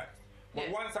realised. But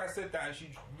once I said that and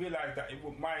she realised that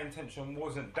my intention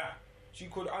wasn't that, she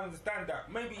could understand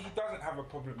that. Maybe he doesn't have a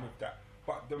problem with that,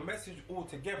 but the message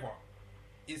altogether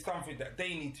is something that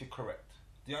they need to correct.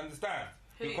 Do you understand?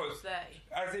 Because they?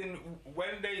 As in,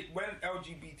 when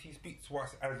LGBT speak to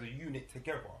us as a unit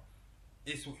together,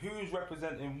 it's who's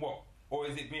representing what, or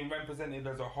is it being represented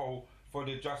as a whole for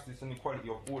the justice and equality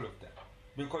of all of them?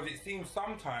 Because it seems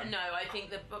sometimes... No, I think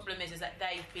the problem is that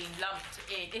they've been lumped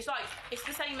in. It's like, it's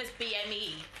the same as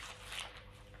BME.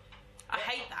 I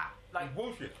hate that. Like,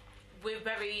 bullshit. With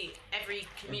every community...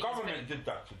 The government did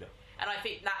that to them. And I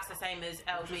think that's the same as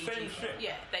LGBT.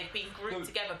 Yeah, they've been grouped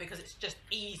together because it's just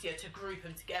easier to group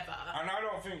them together. And I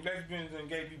don't think lesbians and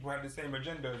gay people had the same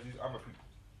agenda as these other people.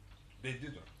 They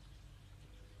didn't.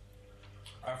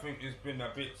 I think it's been a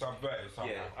bit subverted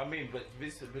somehow. Yeah, I mean, but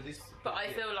I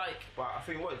feel like. But I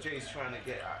think what Jay's trying to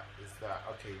get at is that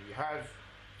okay, you have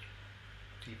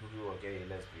people who are gay and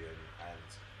lesbian, and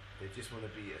they just want to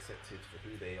be accepted for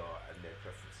who they are and their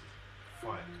preferences.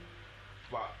 Fine.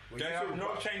 But when They you have talk no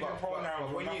about- change in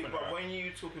pronouns or when you nothing like that. when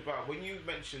you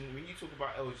talk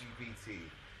about LGBT,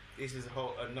 this is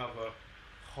another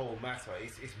whole matter.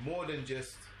 It's more than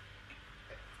just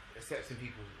accepting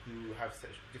people who have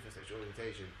different sexual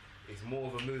orientation. It's more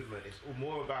of a movement. It's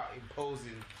more about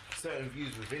imposing certain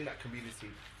views within that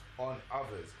community on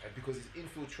others, and because it's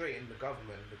infiltrating the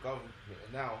government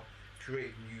are now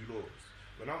creating new laws.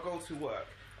 When I go to work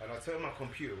and I turn my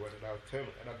computer on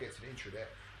and I get to the intranet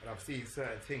and I'm seeing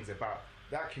certain things about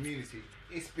that community,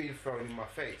 it's being thrown in my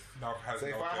face. Now has So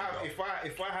no if I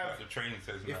have like the train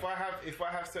says if now. I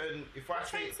have certain What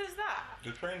train says that?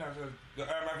 The train has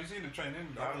have you seen the train?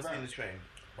 I haven't seen the train.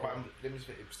 But let me just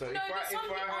finish. So No, but if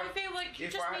something I have, I feel like you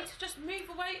if just I need to just move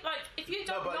away. Like if you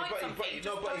don't but like something, just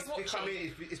don't watch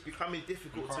it. it's becoming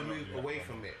difficult You to can't move do that, away man.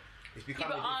 from it. It's Yeah,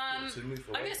 becoming but, difficult to move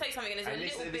away. I'm going to say something, and it's And a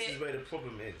this little is bit. where the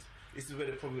problem is. This is where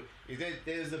the problem is.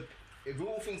 There's a with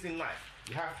all things in life,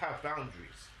 you have to have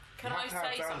boundaries. Can You I have to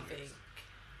have say boundaries. something?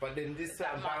 But then this That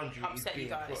certain might boundary is upset you being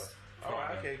guys. crossed. Go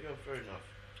Alright, on, okay, go, fair enough.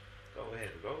 Go ahead,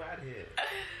 go right here.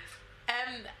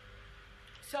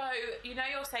 So you know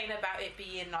you're saying about it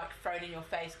being like thrown in your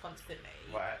face constantly,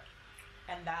 Right.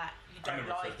 and that you I don't never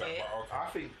like said that, it. but okay.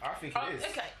 I think Oh, it is.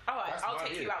 okay, all right. That's I'll my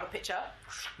take view. you out of the picture.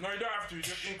 No, you don't have to.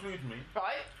 Just include me.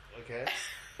 Right? Okay.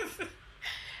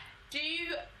 Do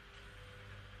you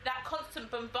that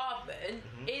constant bombardment?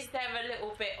 Is there a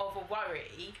little bit of a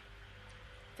worry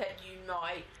that you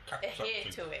might Catch adhere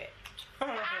something. to it?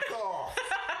 Oh.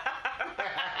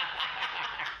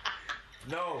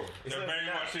 No. It's They're not very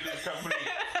that. much in this company.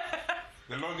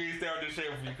 The longer you stay on the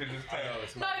shelf, you can just I tell. know,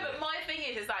 it's No, not but good. my thing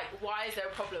is like, why is there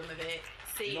a problem with it?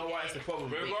 You know why it's a problem?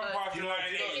 We're Because- going past the line.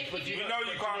 if We you- know you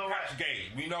but you can't know catch what?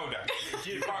 gay. We know that. Do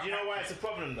you can't know why catch it's a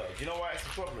problem though? Do you know why it's a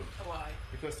problem? Why?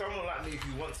 Because someone like me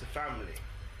who wants a family,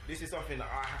 this is something that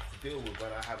I have to deal with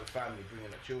when I have a family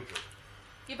bringing up children.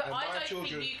 Yeah, but And I my don't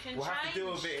children think you can will change. have to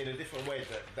deal with it in a different way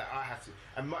that I have to.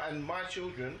 And my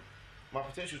children, my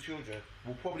potential children,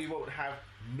 will probably won't have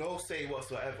no say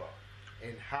whatsoever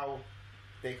in how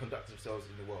they conduct themselves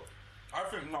in the world. I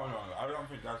think no. I don't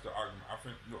think that's the argument. I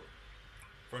think look,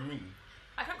 for me,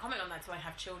 I can't comment on that until I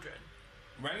have children.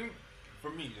 for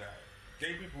me,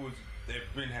 gay people they've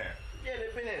been here. Yeah,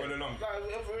 they've been here. For the longest.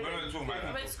 We're not talking about I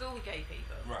that. went to school with gay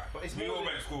people. Right. But it's we more all than-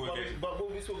 went to school with gay. But what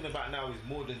we're talking about now is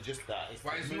more than just that.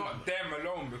 But it's not them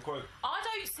alone because I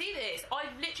don't see this. I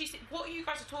literally see what you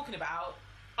guys are talking about.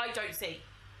 I don't see.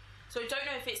 So I don't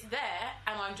know if it's there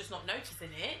and I'm just not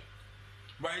noticing it.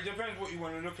 But it depends what you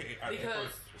want to look at it as.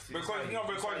 Because- it's Do you know what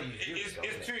I mean?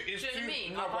 too. It's what I too.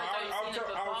 mean? No, Like, but I don't I'll see the tell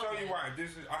you bombardment.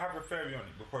 why. I have a theory on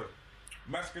it because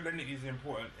masculinity is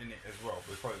important in it as well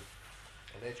because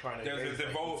And they're trying to. There's a raise them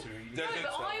devolve- into- there's No, a-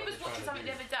 but what I they're was trying watching to something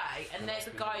do. the other day and there's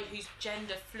a guy who's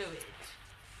gender fluid.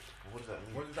 What does that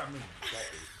mean? what does that mean? That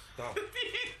is dumb.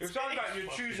 It sounds like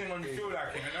you're choosing when you feel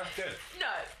like it, and that's dead. No,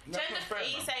 That's gender not fair,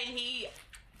 he's man. saying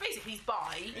basically he's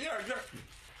bi. Yeah, exactly.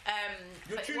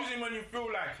 You're But choosing when you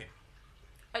feel like it.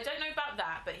 I don't know about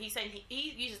that, but he's saying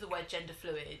he uses the word gender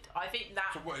fluid. I think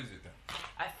that So what is it then?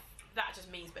 that just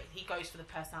means that he goes for the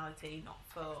personality, not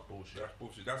for. Bullshit. That's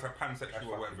bullshit. That's a pansexual That's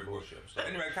or whatever it fucking was. bullshit, I'm sorry.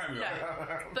 Anyway, carry No,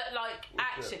 on. but like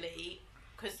Bullshit. actually,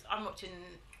 because I'm watching.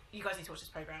 You guys need to watch this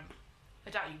program. I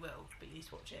doubt you will, but you need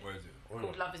to watch it. What is it?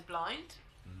 Called Love Is Blind.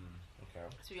 Okay.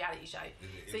 It's a reality show.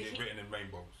 Is So it he- written in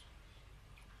rainbows?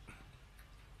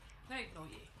 No, ignore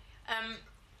you.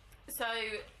 So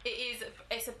it is.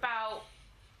 It's about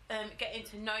getting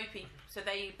to know people. So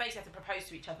they basically have to propose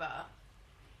to each other,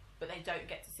 but they don't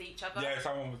get to see each other. Yeah,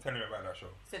 someone was telling me about that show.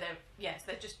 So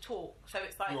they just talk. So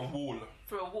it's like Through a wall.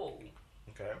 through a wall,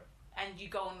 Okay. and you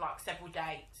go on like several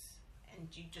dates, and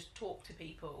you just talk to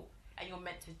people, and you're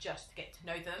meant to just get to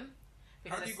know them.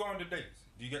 How do you it's- go on the dates?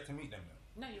 Do you get to meet them then?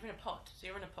 No, you're in a pod. So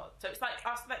you're in a pod. So it's like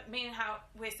us, like me and how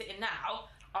we're sitting now.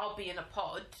 I'll be in a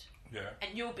pod, Yeah.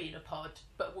 and you'll be in a pod,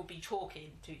 but we'll be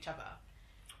talking to each other.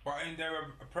 But ain't there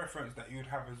a preference that you'd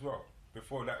have as well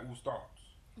before that all starts?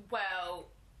 Well,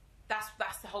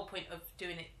 that's the whole point of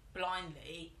doing it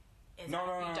blindly. Is No, that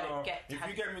no, you no, don't no. get to If have-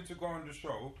 you get me to go on the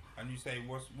show and you say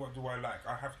what do I like,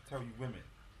 I have to tell you women,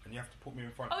 and you have to put me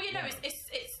in front. Oh, of you know, women.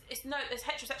 it's no, it's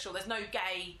heterosexual. There's no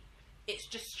gay. It's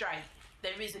just straight.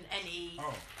 There isn't any.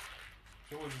 Oh,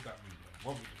 so what does that mean then?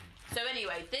 What would it mean? So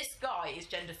anyway, this guy is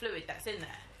gender fluid. That's in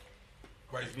there.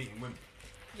 But he's meeting women.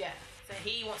 Yeah. So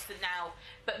he wants to now.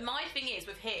 But my thing is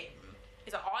with him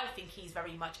is that I think he's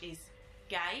very much is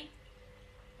gay,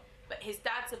 but his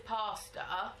dad's a pastor,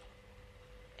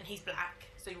 and he's black.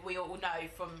 So we all know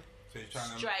from So he's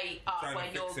trying straight to, up trying when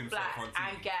to you're fix himself black on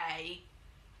TV. and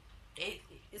gay,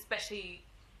 especially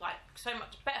like so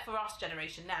much better for us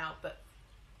generation now, but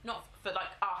not for like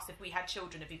us. If we had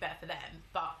children, it'd be better for them.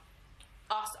 But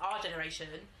us, our generation,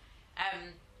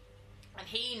 and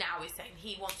he now is saying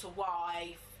he wants a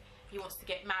wife, he wants to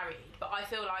get married. But I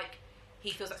feel like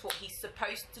he feels that's what he's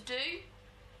supposed to do,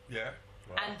 Yeah,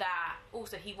 and that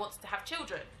also he wants to have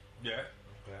children. yeah.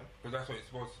 Okay. Because that's what it's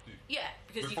supposed to do. Yeah,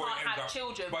 because Before you it can't ends have up-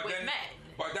 children but with then-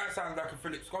 men. But that sounds like a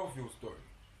Philip Schofield story.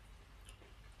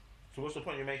 So what's the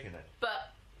point you're making then?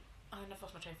 But I've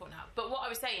lost my train of thought now. But what I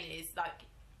was saying is like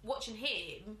watching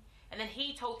him, and then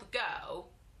he told the girl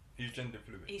He's gender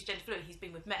fluid. he's gender fluid, he's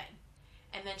been with men,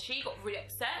 and then she got really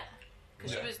upset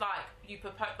because Yeah. she was like, "You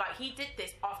proposed like he did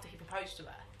this after he proposed to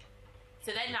her."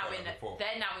 So they're now Before.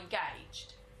 they're now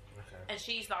engaged, Okay. and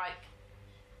she's like,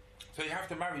 So you have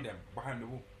to marry them behind the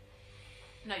wall.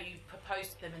 "No, you propose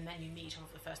to them and then you meet each other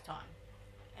for the first time,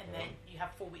 and then you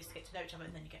have 4 weeks to get to know each other,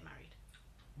 and then you get married."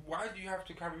 Why do you have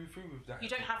to carry through with that? You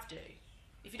don't have to.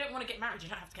 If you don't want to get married, you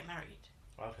don't have to get married.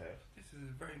 Okay. This is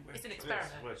a very weird. It's an Yes,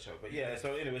 experiment. word show. But yeah,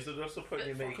 so anyway, so that's the point But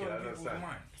you're making. I understand.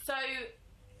 So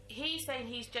he's saying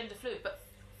he's gender fluid, but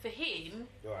for him,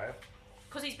 Right.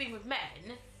 because he's been with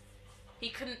men, he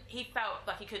felt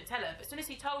like he couldn't tell her. But as soon as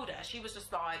he told her, she was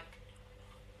just like,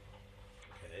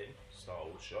 Okay.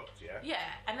 Startled, shocked, yeah.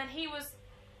 yeah. And then he was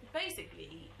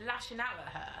basically lashing out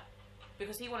at her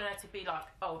because he wanted her to be like,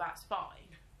 oh, that's fine.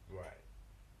 Right.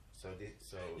 So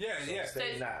Yeah, yeah.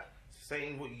 saying So- that,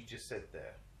 saying what you just said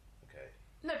there. Okay.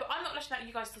 No, but I'm not lashing out at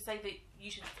you guys to say that you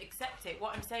should accept it.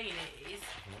 What I'm saying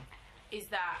is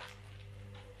that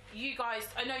you guys,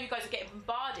 I know you guys are getting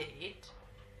bombarded,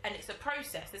 and it's a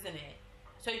process, isn't it?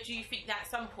 So do you think that at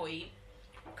some point,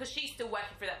 because she's still working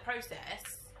through that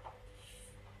process,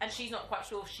 and she's not quite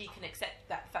sure if she can accept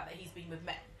that fact that he's been with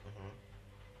men.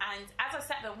 And as I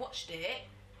sat there and watched it,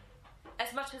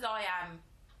 as much as I am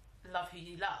love who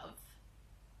you love,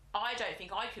 I don't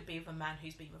think I could be with a man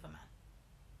who's been with a man.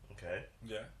 Okay.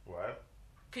 Yeah. Right.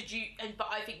 Could you? But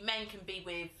I think men can be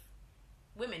with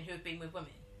women who have been with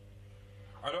women.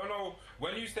 I don't know.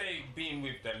 When you say being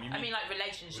with them, you mean? I mean, like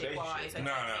relationship wise. Relationship.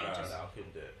 No, I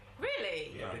couldn't do it.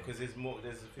 Really? Yeah, No. because there's more.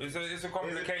 It's a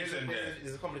complication there.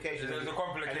 There's a complication. There's a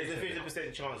complication. And there's a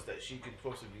 50% chance that she could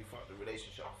possibly fuck the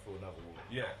relationship for another woman.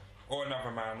 Yeah. Or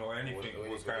another man, or anything Or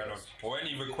what's anything going on, else. or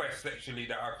any request sexually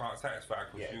that I can't satisfy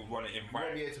because Yeah. she would want to You won't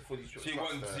invite. be able to fully trust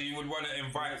her. She would want to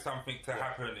invite something to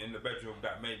happen in the bedroom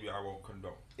that maybe I won't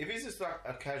condone. If it's just like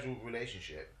a casual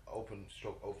relationship, open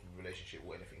relationship,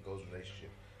 or anything goes relationship,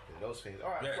 then those things,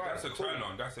 alright, Yeah, fine, that's a cool. turn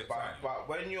on. That's exciting. But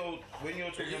when you're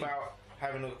talking is. about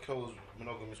having a close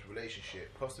monogamous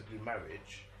relationship, possibly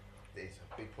marriage, there's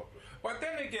a big problem. But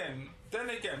then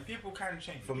again, people can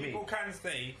change. For me. People can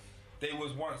say they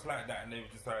was once like that and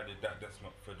they've decided that that's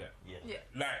not for them. Yeah.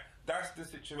 Like that's the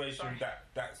situation Sorry.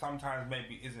 that sometimes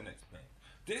maybe isn't explained.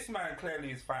 This man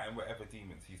clearly is fighting whatever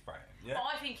demons he's fighting. Yeah.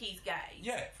 I think he's gay.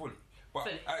 Yeah, fully. But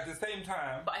Fully. at the same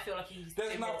time, But I feel like he's. there's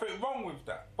doing more- nothing wrong with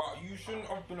that. But you shouldn't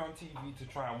have been on TV to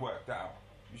try and work that out.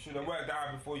 You should have worked that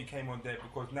out before you came on there,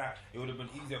 because now it would have been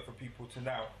easier for people to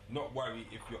now not worry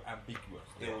if you're ambiguous.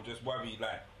 They will just worry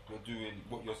like you're doing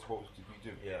what you're supposed to be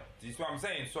doing. Yeah. Do you see what I'm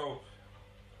saying? So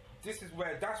this is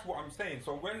where that's what I'm saying.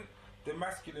 So when the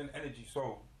masculine energy,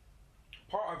 so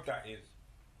part of that is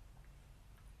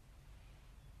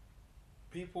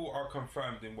people are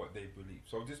confirmed in what they believe.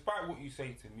 So despite what you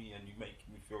say to me and you make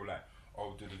me feel like,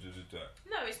 oh,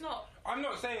 No, it's not. I'm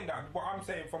not saying that, but I'm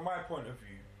saying from my point of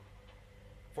view,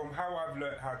 from how I've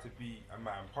learned how to be a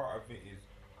man, part of it is,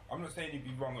 I'm not saying you'd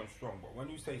be wrong and strong, but when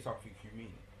you say something, you mean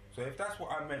it. So if that's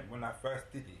what I meant when I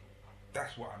first did it,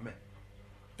 that's what I meant.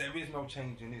 There is no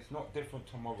change in it. It's not different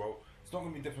tomorrow. It's not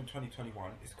going to be different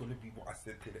 2021. It's going to be what I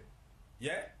said today.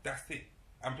 Yeah, that's it.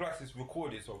 And plus it's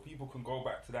recorded, so people can go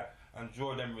back to that and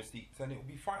draw them receipts and it'll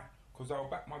be fine, because I'll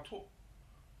back my talk.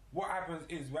 What happens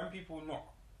is when people are not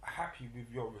happy with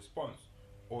your response,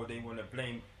 or they want to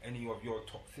blame any of your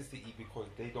toxicity because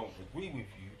they don't agree with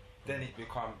you, then it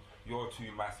becomes you're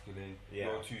too masculine, Yeah.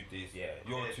 you're too this, Yeah.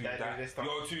 you're Yeah, too they that, start-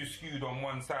 you're too skewed on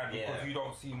one side because Yeah. you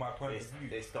don't see my point They- of view.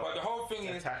 they start But the whole thing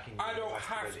is, attacking I you, don't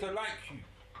have to masculinity. like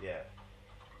you. Yeah.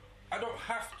 I don't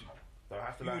have to. Don't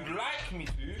have to You'd like me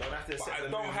to, Don't have to but accept I the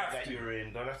don't mood have that to. you're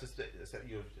in. Don't have to accept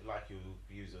your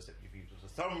views or accept your views. For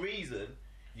some reason,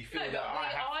 you feel No, that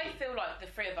but I feel like the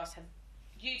three of us have.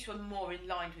 You two are more in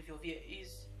line with your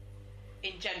views,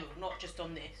 in general, not just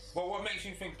on this. But what makes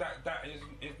you think that is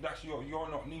that's you're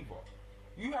not neither?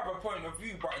 you have a point of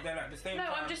view, but then at the same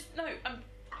time... It's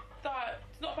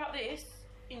not about this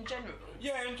in general.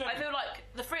 Yeah, in general. I feel like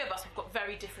the three of us have got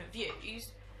very different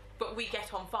views, but we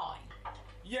get on fine.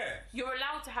 Yeah. You're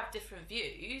allowed to have different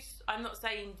views. I'm not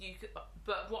saying you could,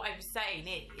 but what I'm saying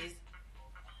is...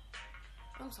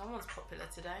 Oh, someone's popular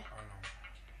today.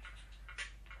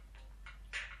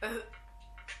 I know.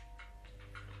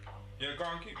 Yeah, go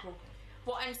on, keep talking.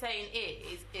 What I'm saying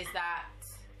is that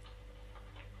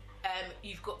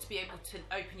you've got to be able to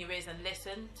open your ears and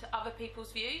listen to other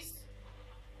people's views.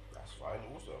 That's fine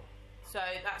also. So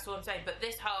that's what I'm saying. But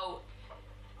this whole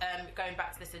going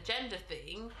back to this agenda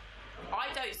thing,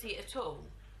 I don't see it at all.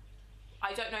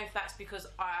 I don't know if that's because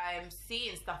I'm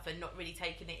seeing stuff and not really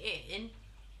taking it in,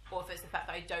 or if it's the fact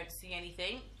that I don't see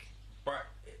anything. But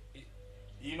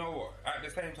you know what? At the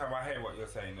same time, I hear what you're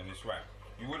saying, and it's right.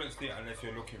 You wouldn't see it unless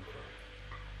you're looking for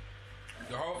it.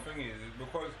 The whole thing is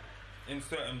because in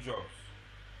certain jobs,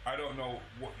 I don't know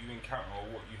what you encounter or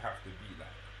what you have to be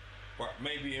like. But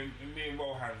maybe in me and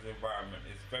Rohan's environment,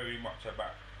 it's very much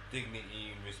about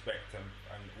dignity and respect and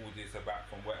all this about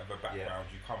from whatever background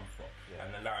you come from,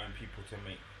 and allowing people to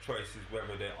make choices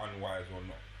whether they're unwise or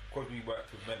not. Because we work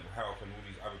with mental health and all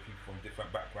these other people from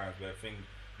different backgrounds where things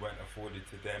weren't afforded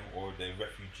to them, or they're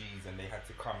refugees and they had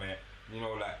to come here, you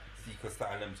know, like seek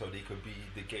asylum so they could be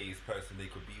the gayest person they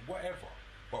could be, whatever.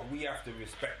 But we have to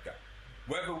respect that,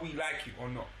 whether we like it or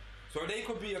not. So they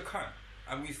could be a cunt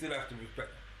and we still have to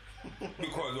respect them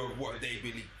because of what they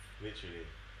believe. Literally.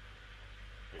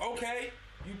 Okay,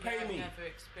 you pay me. I've never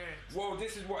experienced. Well,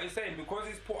 this is what it's saying, because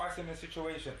it's put us in a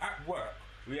situation at work,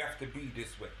 we have to be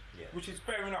this way. Which is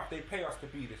fair enough, they pay us to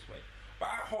be this way. But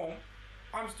at home,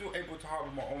 I'm still able to harbour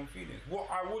my own feelings.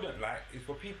 What I wouldn't like is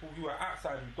for people who are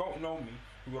outside, who don't know me,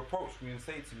 who approach me and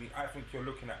say to me, I think you're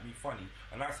looking at me funny.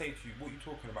 And I say to you, what are you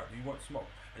talking about? Do you want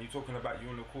smoke? And you're talking about you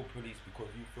want to call police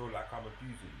because you feel like I'm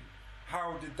abusing you.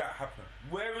 How did that happen?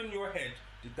 Where in your head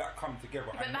did that come together?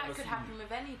 But that could happen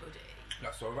with anybody.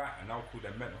 That's alright, and I'll call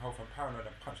them mental health and paranoid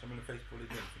and punch them in the face before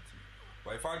they do anything to me.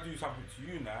 But if I do something to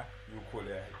you now, you'll call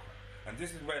it a hate crime. And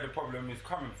this is where the problem is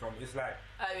coming from. It's like...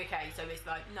 Oh, okay, so it's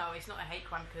like, no, it's not a hate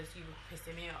crime because you were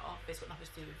pissing me off. It's got nothing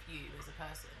to do with you as a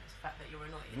person. It's the fact that you're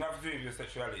annoying. It's nothing to do with your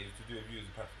sexuality, it's to do with you as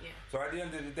a person. Yeah. So at the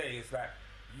end of the day, it's like,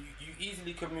 you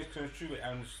easily can misconstrue it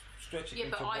and stretch it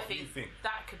into what you think.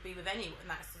 That could be with anyone.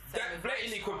 That's the same that with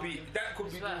blatantly could be. That could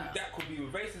be. well. That could be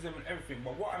with racism and everything.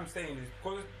 But what I'm saying is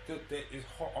because there is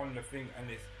hot on the thing and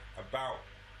it's about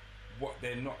what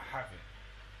they're not having.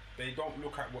 They don't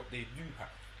look at what they do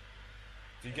have.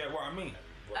 Do you get what I mean?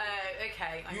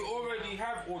 Okay. You already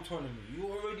have autonomy. You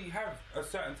already have a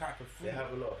certain type of freedom. They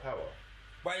have a lot of power.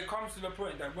 But it comes to the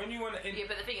point that when you want to... Yeah,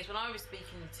 but the thing is, when I was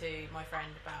speaking to my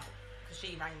friend about... Because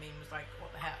she rang me and was like,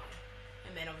 what the hell?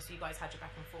 And then obviously you guys had your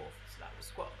back and forth, so that was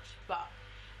squashed. But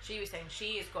she was saying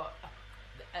she has got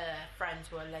friends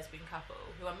who are a lesbian couple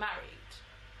who are married.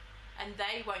 And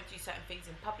they won't do certain things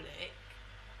in public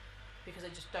because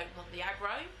they just don't want the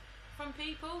aggro from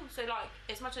people. So like,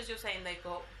 as much as you're saying they've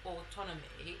got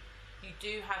autonomy, you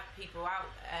do have people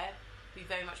out there who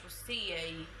very much will see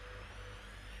a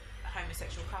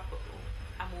homosexual couple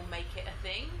and will make it a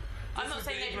thing. I'm not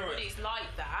saying everybody's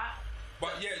like that,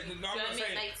 but yeah, no, I'm not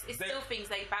saying it's still things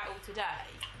they battle today.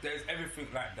 There's everything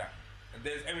like that.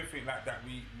 There's everything like that.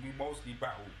 We mostly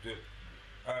battled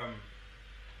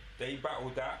they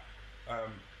battled that.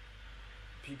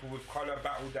 People with colour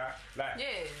battled that. Like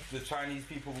the Chinese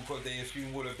people, because they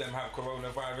assume all of them have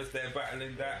coronavirus, they're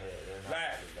battling that.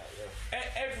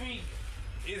 Every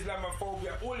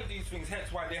Islamophobia, all of these things,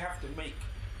 hence why they have to make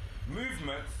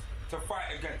movements to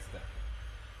fight against them.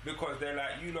 Because they're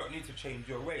like, you lot need to change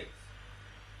your ways.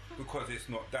 Because it's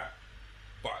not that.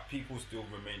 But people still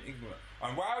remain ignorant.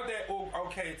 And while they're all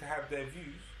okay to have their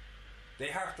views, they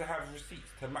have to have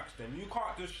receipts to match them. You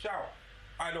can't just shout,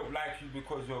 I don't like you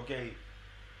because you're gay.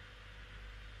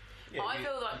 Yeah, I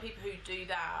feel like people who do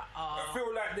that are... I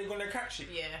feel like they're going to catch it.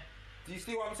 Yeah. Do you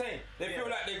see what I'm saying? They feel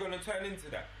like they're going to turn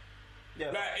into that.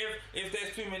 Yeah. Like if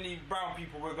there's too many brown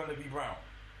people, we're going to be brown.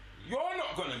 You're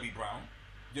not going to be brown.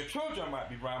 Your children might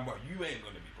be brown, but you ain't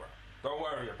going to be brown. Don't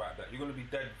worry about that. You're going to be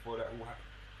dead before that all happens.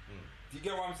 Do you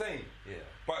get what I'm saying? Yeah.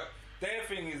 But their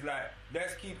thing is like,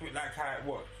 let's keep it like how it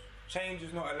was. Change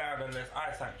is not allowed unless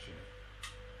I sanction it.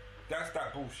 That's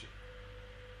that bullshit.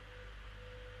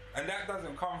 And that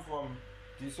doesn't come from,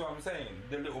 do you see what I'm saying?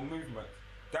 The little movements.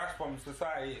 That's from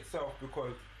society itself,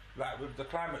 because like with the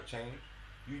climate change,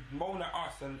 you moan at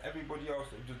us and everybody else,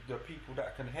 the people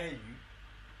that can hear you,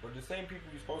 but the same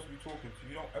people you're supposed to be talking to,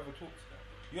 you don't ever talk to them.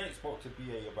 You ain't spoke to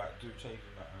BA about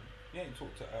changing that. You ain't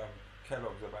talked to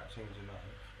Kellogg's about changing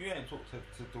nothing. You ain't talk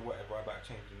to whatever about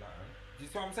changing nothing. Do you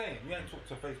see what I'm saying? You ain't talk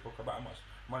to Facebook about how much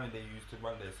money they use to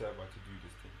run their server to do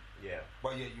this thing. Yeah.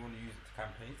 But yet you want to use it to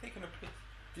campaign. You're taking a piss.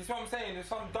 Do you see what I'm saying? There's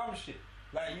some dumb shit.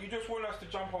 Like, you just want us to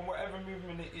jump on whatever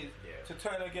movement it is to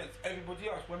turn against everybody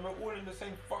else when we're all in the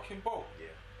same fucking boat.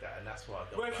 Yeah. And that's what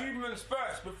I don't We're like. humans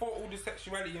first before all the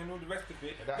sexuality and all the rest of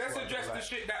it. Let's address the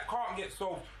shit that can't get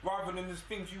solved rather than the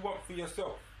things you want for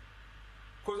yourself.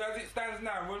 Because as it stands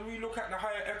now, when we look at the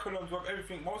higher echelons of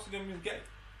everything, most of them is gay.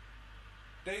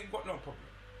 They ain't got no problem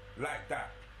like that.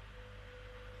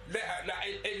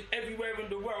 Like everywhere in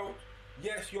the world,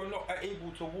 yes, you're not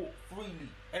able to walk freely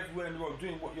everywhere in the world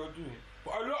doing what you're doing.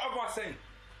 But a lot of us ain't.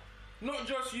 Not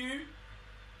just you.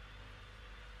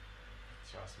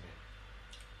 Trust me.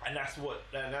 And that's what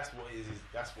I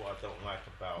don't like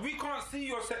about. We can't see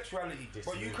your sexuality,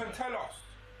 but you can tell us.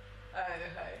 Oh,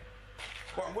 okay.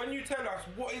 But when you tell us,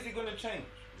 what is it going to change?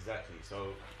 Exactly.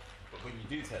 So, but when you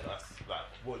do tell us, like,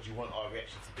 what do you want our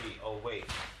reaction to be? Oh wait,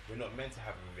 we're not meant to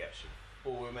have a reaction,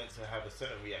 or we're meant to have a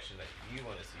certain reaction that you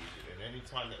want to see you do. And any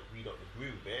time that we don't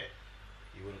agree with it,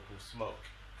 you want to call smoke.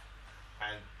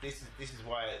 And this is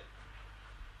why,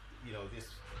 you know, this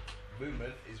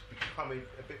movement is becoming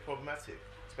a bit problematic,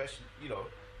 especially, you know.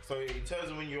 So in terms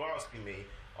of when you're asking me,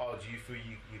 oh, do you feel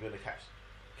you're gonna catch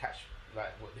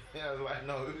like what? I was like,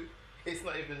 no, it's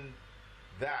not even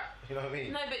that. You know what I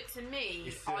mean? No, but to me,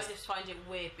 It's I just find it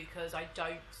weird because I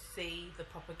don't see the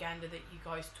propaganda that you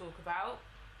guys talk about.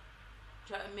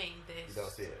 Do you know what I mean? You don't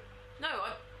see it. No,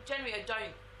 generally I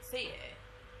don't see it.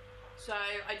 So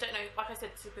I don't know. Like I said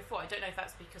before, I don't know if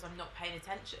that's because I'm not paying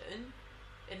attention,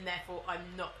 and therefore I'm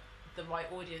not the right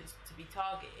audience to be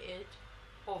targeted,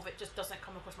 or if it just doesn't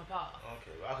come across my path.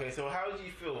 Okay. So how do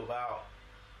you feel about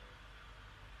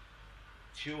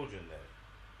children then?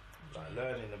 Like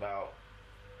learning about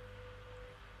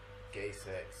gay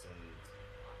sex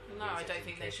and No, I sex don't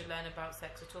think they should education. learn about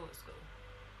sex at all at school,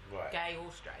 Right. gay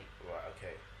or straight. Right.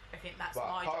 Okay. I think that's But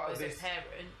my part job of as a this-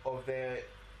 parent. Of this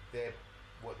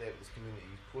community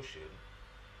is pushing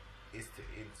is to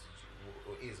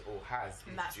has.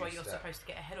 And that's why you're introduced that. supposed to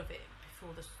get ahead of it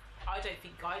before the. I don't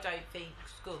think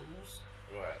schools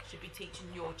Right. should be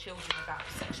teaching your children about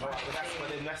Alright, sexuality.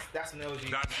 but that's an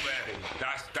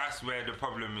LGBT. That's where the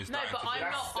problem is. No, but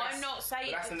That's- I'm not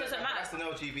saying That's it doesn't matter. That's an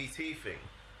LGBT thing.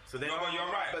 So then, No, but you're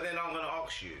right. But then I'm going to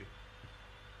ask you.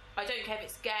 I don't care if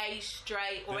it's gay,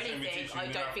 straight, or They shouldn't be anything. teaching I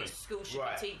you don't nothing. think schools should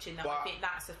Right. be teaching that. But- I think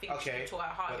that's a thing you should be taught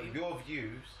at home. But your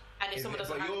views. And if someone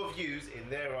doesn't have your views in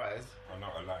their eyes I'm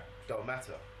not alive. don't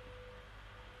matter.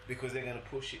 Because they're going to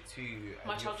push it to you.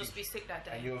 my and child your just be future- sick that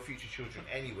day. And your future children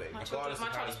anyway. My regardless child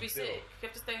of how just be you feel. sick. You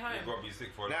have to stay home. You've got to be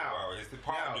sick for a Now- while. It's the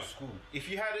part now, of the school. If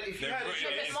you had a They've choice, put it No, but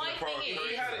into my the thing priority.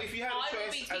 is, if you had a I will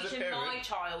choice be as a teaching parent- my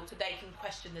child so they can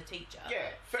question the teacher.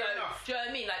 Yeah, fair so, enough. Do you know what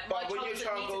I mean? Like, But my when child your doesn't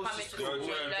child need to goes come to into school, school and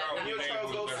learn when when your that.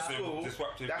 child goes to That's a school,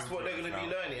 disruptive that's what they're going to be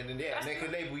influence now. learning, and then and they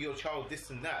can label your child this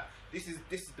and that. This is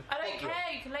the I don't problem.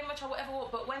 care. You can name my child whatever you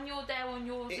want, but when you're there on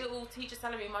your little teacher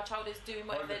salary, and my child is doing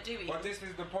whatever they're doing. But this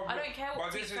is the problem. I don't care what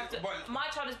But this teachers have is, to. but, My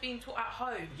child is being taught at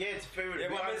home. Yeah, it's very. yeah,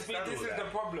 we but understand this all is that. the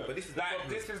problem. But this is the like, problem.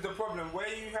 This is the problem. Where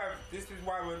you have, this is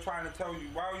why we're trying to tell you,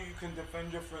 while you can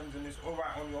defend your friends and it's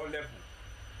alright on your level,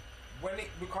 when it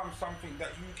becomes something that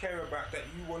you care about, that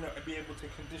you want to be able to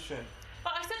condition.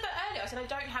 But I said that earlier. I said I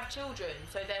don't have children,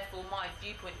 so therefore my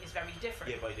viewpoint is very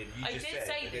different. Yeah, but then you I just did said.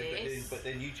 say but then- this. But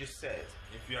then you just said,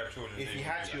 If you had children, if they you would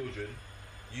had do that. children,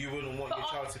 you wouldn't want But your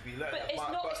I- child to be learning. But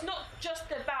it's not just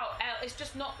about. It's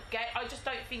just not gay. I just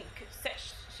don't think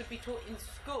sex should be taught in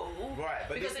school. Right,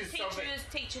 but because this a is teacher something- is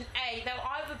teaching they'll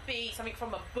either be something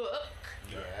from a book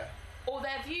Yeah. or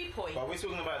their viewpoint. But we're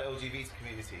talking about the LGBT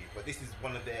community, but this is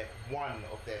one of their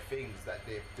things that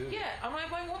they're doing. Yeah, and I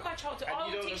won't want my child to. And I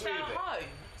you will don't teach agree that at with it? home.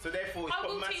 So therefore, it's I will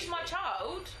problematic. teach my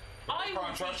child. But they I will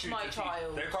can't trust teach you my to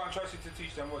child. They can't trust you to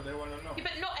teach them what they want to know. Yeah,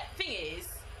 but not. Thing is,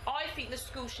 I think the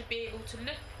school should be able to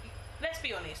look. Let's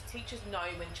be honest. Teachers know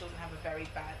when children have a very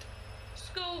bad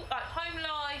school, like home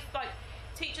life. Like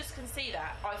teachers can see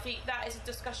that. I think that is a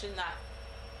discussion that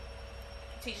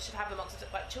teachers should have amongst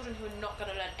like children who are not going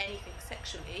to learn anything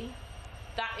sexually.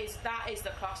 That is the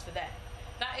class for them.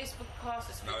 That is for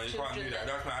classes for No, you children. can't do that.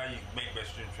 That's not how you make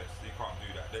best interest. You can't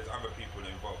do that. There's other people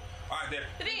involved.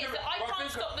 The thing is that I can't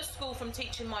stop the school from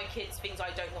teaching my kids things I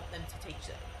don't want them to teach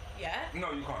them. Yeah?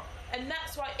 No, you can't. And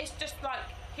that's why it's just like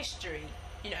history.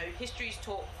 You know, history's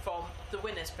taught from the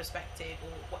winner's perspective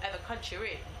or whatever country you're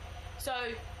in. So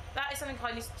that is something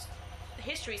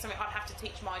history is something I'd have to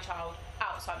teach my child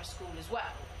outside of school as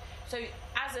well. So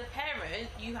as a parent,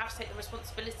 you have to take the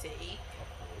responsibility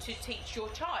to teach your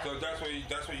child. So that's what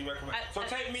you recommend. So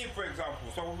take me for example.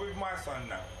 So with my son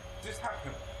now, this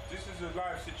happened. This is a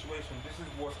live situation. This is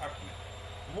what's happening.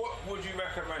 What would you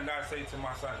recommend I say to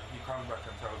my son if he comes back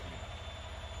and tells me?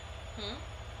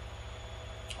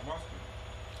 I'm asking.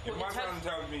 If my son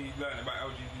tells me he learned about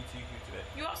LGBTQ today,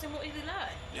 you ask him what did he learn?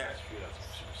 yeah,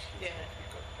 Yeah.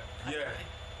 yeah.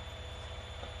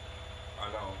 I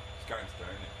know it's gangster,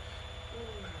 isn't it?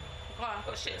 Well, I've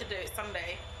got shit to do. It's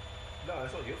Sunday. No,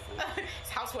 it's not your fault. It's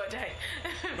housework day.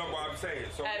 No, but I'm saying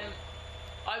so.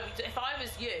 If I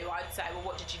was you, I'd say, well,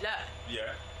 what did you learn?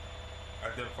 Yeah.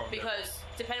 And then from because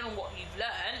depending on what you've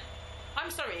learned, I'm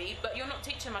sorry, but you're not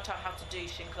teaching my child how to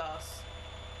douche in class.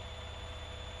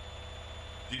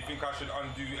 Do you think I should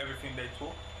undo everything they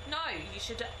taught? No, you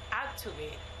should add to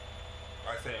it.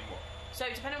 I say in what? So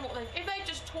depending on what if they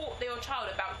just taught your child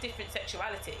about different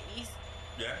sexualities,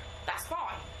 yeah, that's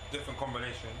fine. Different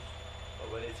combinations.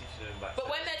 But when they're teaching them about but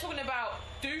when they're talking about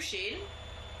douching,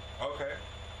 okay,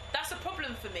 that's a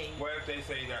problem for me. What if they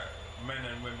say that men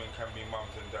and women can be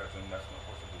mums and dads and that's not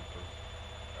possible?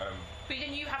 But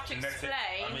then you have to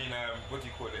explain. What do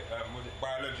you call it?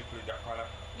 Biologically, that kind of.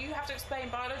 You have to explain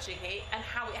biologically and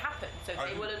how it happened, so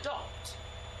they will adopt.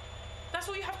 That's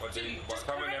all you have to do. But just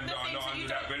some of them correct the are things not that you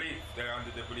under that don't. belief. They're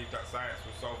under the belief that science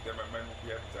will solve them and men will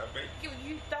be able to have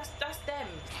babies. That's them.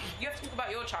 You have to talk about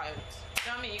your child.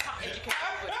 You know what I mean? You can't educate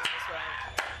everybody in this way.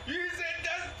 You said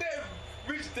that's them.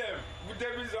 Which them? With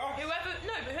them is us.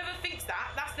 Whoever thinks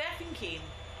that, that's their thinking.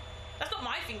 That's not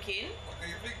my thinking. What do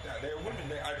you think that? They're women.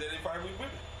 They identify with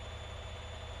women.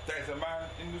 There's a man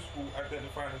in the school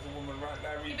identifying as a woman right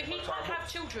now. Yeah, but he can't have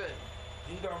children.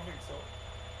 He don't think so.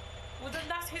 Well, then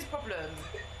that's his problem.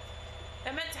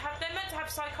 They're meant to have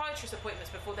psychiatrist appointments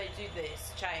before they do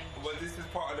this change. Well, this is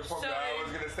part of the problem. So, I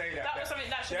was going to say that. That was something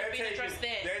that should have been addressed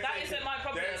then. That isn't my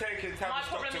problem. They're taking My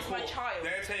problem is my child.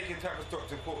 They're taking Tavistock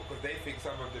to court because they think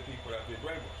some of the people have been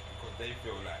brainwashed because they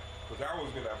feel like. Because I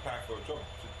was going to apply for a job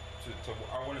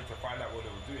I wanted to find out what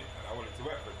they were doing and I wanted to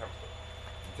work for Tavistock.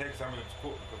 To take some of them to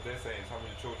court because they're saying some of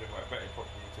the children weren't vetted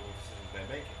properly to the decisions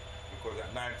they're making. Because at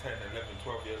 9, 10, 11,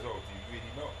 12 years old, do you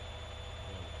really know?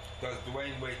 Does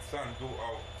Dwayne Wade's son,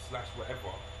 daughter, /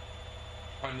 whatever,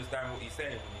 understand what he's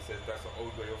saying when he says that's an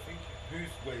old way of thinking? Whose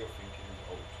way of thinking is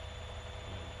old?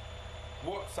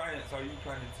 What science are you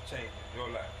planning to change in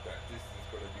your life that this is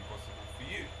going to be possible for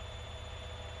you?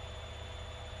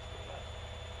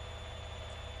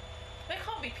 There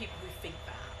can't be people who think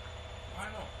that. Why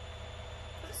not?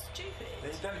 That's stupid. They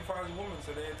identify as a woman,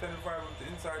 so they identify with the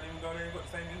inside even though they ain't got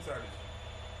the same inside as you.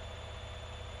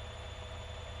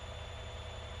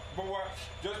 But what?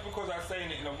 Just because I'm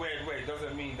saying it in a weird way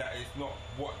doesn't mean that it's not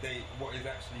what is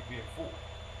actually being thought.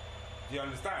 Do you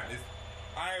understand?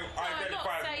 I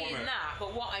identify as a woman. I'm not saying that,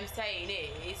 but what I'm saying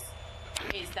is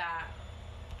that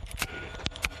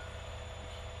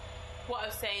what I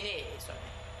was saying is sorry,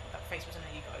 that face wasn't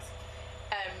at you guys.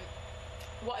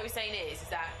 What I was saying is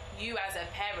that you as a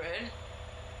parent,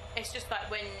 it's just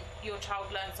like when your child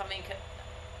learns something,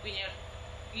 when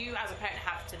you as a parent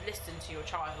have to listen to your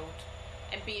child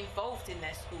and be involved in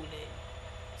their schooling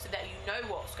so that you know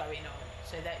what's going on,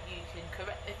 so that you can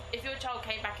correct. If your child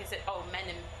came back and said, oh,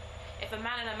 if a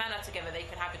man and a man are together, they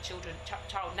can have a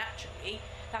child naturally,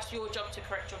 that's your job to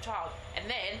correct your child. And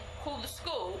then call the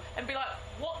school and be like,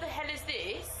 what the hell is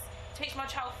this? Teach my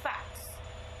child facts.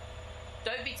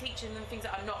 Don't be teaching them things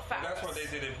that are not facts. Well, that's what they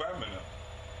did in Birmingham.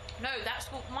 No, that's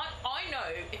school. I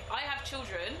know if I have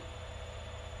children,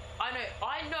 I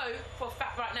know for a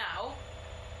fact right now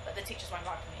that the teachers won't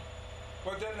like me.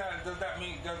 Well, then does that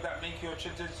make you a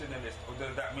traditionalist, or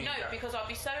does that mean no? that? Because I'll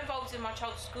be so involved in my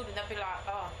child's school, and they'll be like,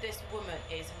 "Oh, this woman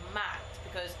is mad."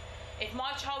 Because if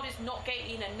my child is not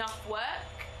getting enough work,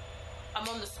 I'm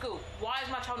on the school. Why is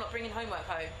my child not bringing homework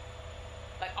home?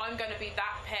 Like, I'm going to be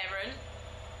that parent.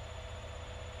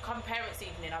 Come parents'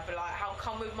 evening, I'll be like, "How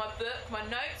come with my book, my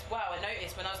notes?" Wow, I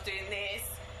noticed when I was doing this,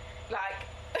 like.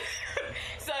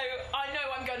 So I know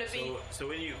I'm going to be. So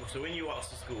when you ask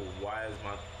the school, why is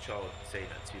my child saying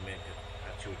that two men can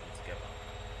have children together?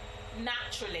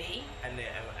 Naturally. And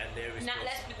their response.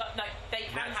 They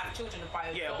can have children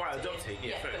by adopting. Yeah, by adopting.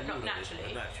 Yeah, but not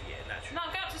naturally. Naturally. No,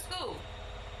 I'm going to school.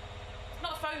 It's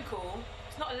not a phone call.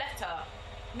 It's not a letter.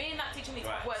 Me and that teacher need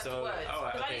to have words to words.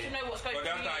 Because I need to know what's going on.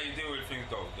 But that's not how you deal with things,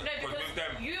 though. No, because with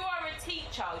them, you are a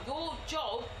teacher. Your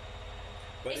job.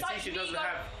 But the teacher doesn't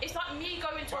have. It's like me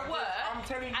going to work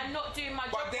and not doing my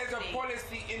job. But there's a properly.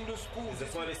 policy in the schools.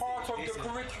 It's policy. part of the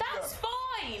curriculum. That's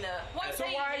fine. So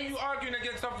why are you arguing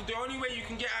against something? The only way you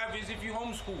can get out of it is if you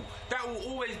homeschool. That will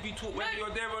always be taught whether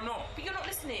you're there or not. But you're not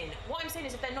listening. What I'm saying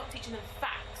is if they're not teaching them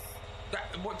facts,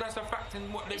 That's a fact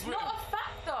in what they've It's written. not a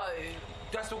fact though.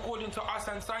 That's according to us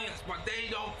and science, but they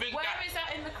don't think Where that. is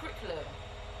that in the curriculum?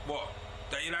 What?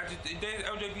 That you're allowed to, there's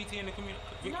LGBT in the community.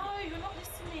 No, you're not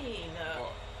listening.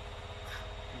 What?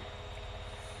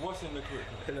 What's in the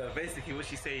curriculum? No, basically what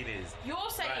she's saying is... You're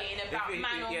saying about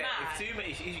man on man.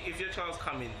 If your child's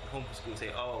coming home from school and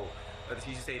say, oh, the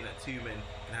teacher's saying that two men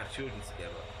can have children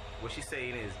together, what she's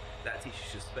saying is that teacher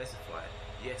should specify,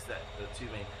 yes, that the two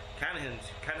men can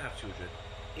have children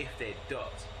if they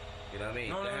dot. You know what I mean?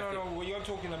 No. What you're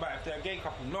talking about, if they're a gay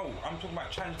couple, no. I'm talking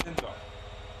about transgender.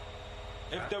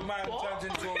 If the man turns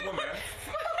into a woman...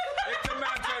 if the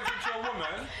man turns into a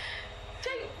woman...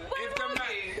 Where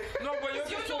are you? No, but you're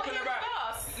just talking about...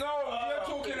 No, you're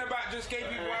talking about just gay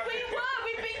people.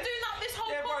 We've been doing that this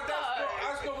whole but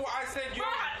that's not what I said. You're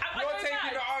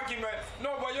taking the argument.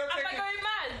 No, but you're taking... Am I going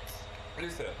mad?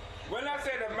 Listen, when I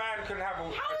said a man can have a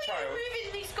child... How are you moving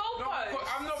these goalposts? No,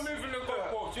 I'm not moving the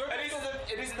goalposts. And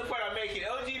this is the point I'm making.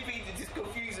 LGBT just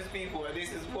confuses people, and this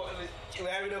is what we're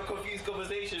having a confused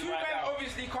conversation Two right men now.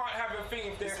 obviously can't have a thing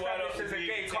if they're That's why I established as don't a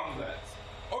gay agree with couple. that.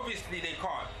 Obviously they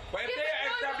can't. But if Yeah, they're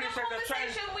but established the as a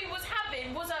trans... conversation we was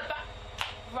having was about...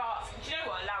 Right, do you know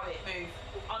what? Allow it, move.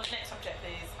 On the next subject,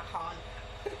 please. I can't.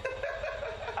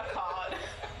 I can't.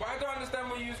 But I don't understand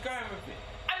where you was going with it.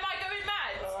 Am I going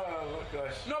mad? Oh my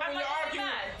gosh. No, but Am I going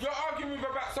mad? you're arguing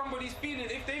about somebody's feeling.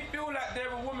 If they feel like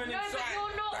they're a woman No, but inside,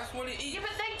 you're not. that's what it is. Yeah,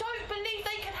 but they don't believe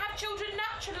they can have children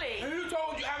naturally. Who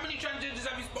told you? How many transgenders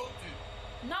have you spoke to?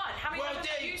 None. How many times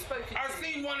have you spoken I've to?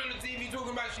 seen one on the TV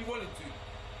talking about she wanted to.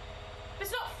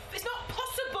 It's not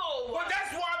possible. But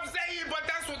that's what I'm saying, but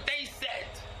that's what they said.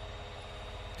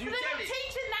 Do you But they're get not it?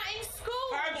 teaching that in school.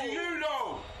 How do you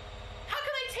know? How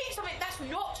can they teach something that's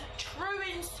not true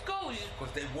in schools?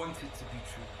 Because they want it to be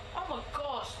true. Oh my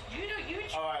gosh. You know,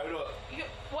 Alright, look.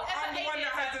 whatever I'm the one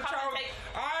that has a idiots have child. come and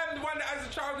take- I'm the one that has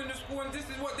a child in the school, and this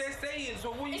is what they're saying.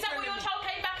 So what are you Is that what telling your me? child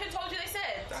came back and told you they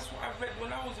said? That's what I read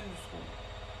when I was in the school.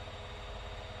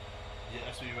 Yeah,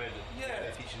 that's what you read. Yeah.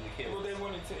 They're teaching the kids. Well, they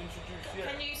wanted to introduce.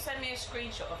 Yeah. Can you send me a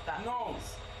screenshot of that? No.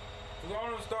 please? Because I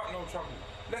don't want to start no trouble.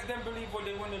 Let them believe what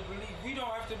they want to believe. We don't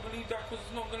have to believe that because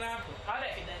it's not going to happen. I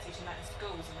don't think they're teaching that in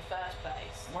schools in the first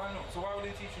place. Why not? So why were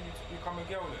they teaching you to become a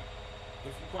girl then?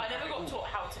 If you I couldn't never have got it all? taught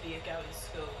how to be a girl in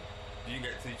school. We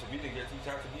didn't get teach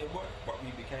how to be a boy, but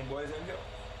we became boys and girls.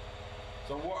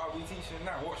 So what are we teaching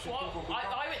now? What should people become?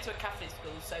 I went to a Catholic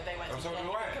school, so they weren't Oh, so teaching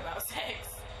do I. anything about sex.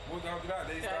 What the hell did that?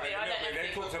 They Yeah, I mean, I don't know they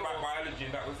if talked people about thought- biology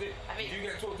and that was it. I mean- Did you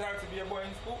get taught how to be a boy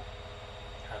in school?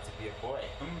 How to be a boy.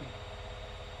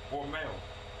 Or male?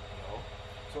 No.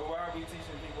 So why are we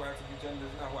teaching people how to be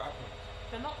genders now? What happened?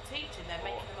 They're not teaching, they're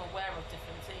making them aware of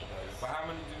different things. But how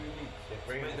many do we need to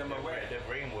make them aware? They're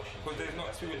brainwashing. Because there's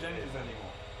not two genders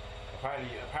anymore.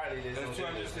 Apparently there's no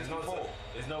genders. 264.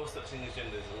 There's no such thing as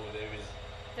genders, or there is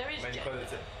There is many gender.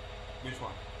 colours. Which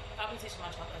one? I'll be teaching my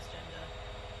child as gender.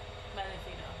 Male and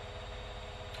female.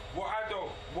 What I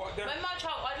don't. What them. I'd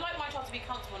like my child to be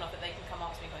comfortable enough that they can come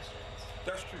ask me questions.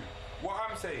 That's true. What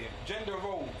I'm saying, gender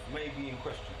roles may be in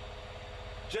question.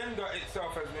 Gender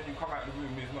itself, as when you come out of the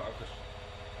room, is not a question.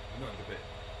 It's not a debate.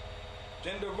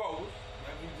 Gender roles,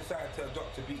 when you decide to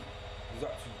adopt to be, is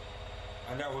up to you.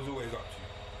 And that was always up to you.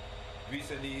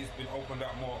 Recently, it's been opened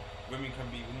up more. Women can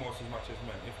be almost as much as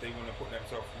men if they want to put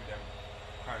themselves through them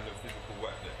kind of physical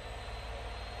work there.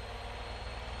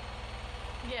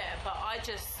 Yeah, but I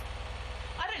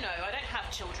don't know, I don't have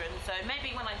children, so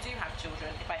maybe when I do have children,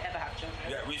 if I ever have children,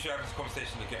 Yeah, we should have this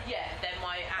conversation again. yeah, then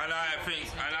my And I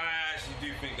actually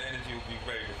do think the energy will be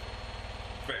very different.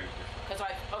 Very different. because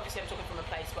obviously I'm talking from a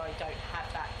place where I don't have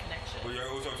that connection. But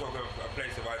you're also talking about a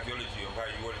place of ideology of how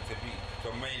you want it to be. So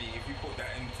mainly, if you put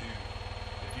that into,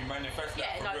 if you manifest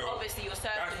Yeah, that for no, real, obviously your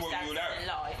that's what you'll circumstances have. in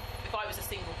life. If I was a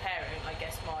single parent, I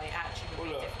guess my attitude would Well,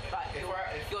 be look, different.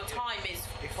 But your time is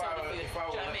If sort I of your, do you know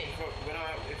what I mean? when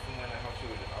I have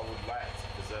children, I would like to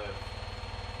preserve.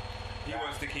 He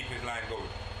wants to keep his line going.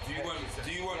 Do you Yeah, want? it's-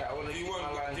 Do you want? yeah, I wanna Do you keep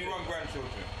want? my line Do you want going.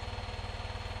 grandchildren?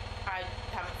 I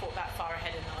haven't thought that far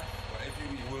ahead in life. But if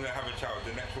you want to have a child,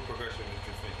 the natural progression is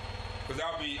the thing. Because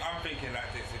I'm thinking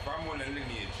like this. If I'm on a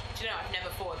lineage, Do you know, I've never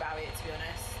thought about it, to be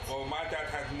honest. well, my dad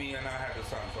had me and I had a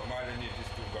son, so my lineage is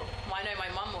still going. I know my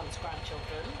mum wants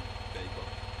grandchildren, There you go.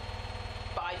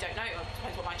 but I don't know. It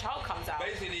depends what my child comes out.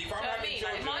 Basically, if I'm Do you know what I having mean?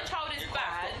 Like, children, if my child is it can't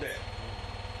bad, stop there.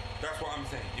 That's what I'm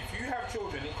saying. If you have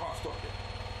children, it can't stop there.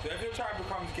 So if your child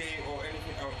becomes gay or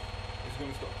anything else, it's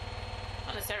going to stop.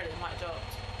 not necessarily, they might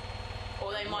adopt. Or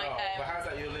they might, but how's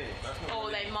that your lineage? That's not or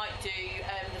your they lineage. might do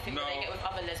the thing that they No. get with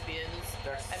other lesbians.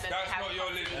 That's- and then That's they have not your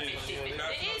custody lineage. 50-50.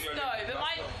 That's It not is your though, lineage. but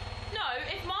That's no,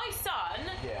 if my son,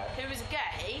 Yeah. who is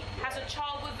gay, gay, has a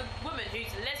child with a woman who's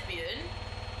a lesbian,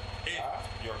 If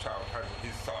your child has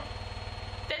his son,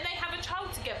 then they have a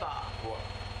child together. What?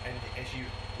 And she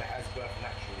like, has birth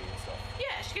naturally and stuff.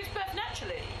 Yeah, she gives birth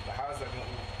naturally. But how's that going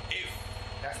to... if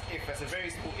That's a very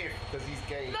small if, because he's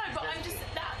gay. No, he's but I'm lesbian. just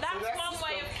that's So one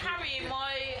way of just carrying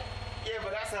my. Yeah,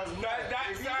 but that sounds mad. that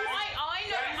If sounds- I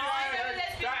know a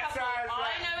lesbian that couple. sounds I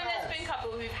like know a lesbian couple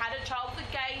who've had a child with a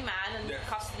gay man and Yes.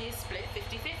 custody is split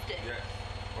 50-50. yeah,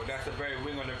 well, that's a very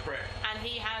wing on the prayer. And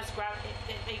he has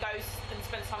he goes and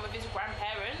spends time with his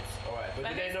grandparents. Alright, but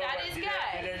But did they his know dad that? is Did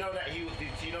gay. they know that he?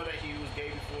 Did you know that he was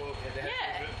gay before they had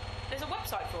Yeah, children? there's a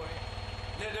website for it.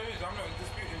 Yeah, there is. I'm not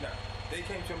disputing that. They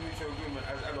came to a mutual agreement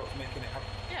as adults making it happen.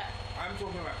 Yeah. I'm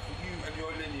talking about for you and your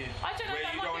lineage, I don't know, where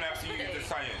that you might don't be a have to use the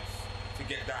possibility. science to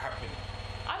get that happening.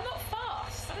 I'm not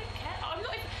fast. I don't care. I'm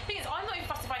not. Thing is, I'm not even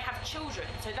fast if I have children.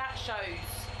 So that shows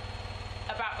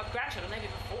about a grandchildren. They've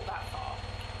even thought that far.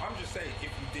 I'm just saying,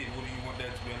 if you did, would you want there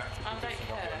to be an actual I don't condition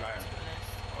of care. your To life? be honest.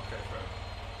 Okay, fair.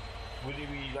 Would you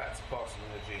really like to pass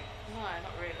on the gene? No,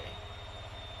 not really.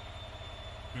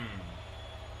 Hmm,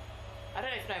 I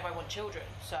don't even know if I want children.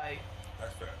 So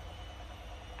that's fair.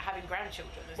 having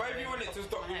grandchildren. Is But if you want it to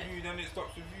stop with my head. you, then it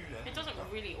stops with you. Then It doesn't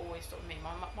really always stop with me.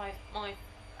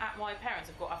 My parents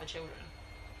have got other children,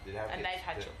 Did they have and kids? they've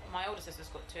had Yeah. children. My older sister's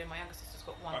got 2, and my younger sister's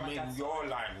got 1. I My mean, dad's your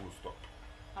line will stop.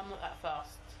 I'm not that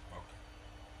fast. Okay,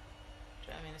 Do you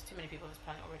know what I mean? There's too many people on this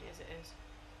planet already as it is.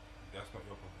 that's not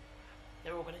your problem.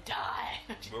 They're all gonna die.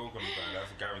 We're all gonna die. That's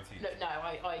a guarantee. No,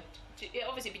 it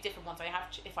obviously be different once I have.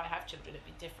 If I have children, it'd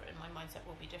be different. My mindset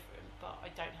will be different. But I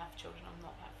don't have children. I'm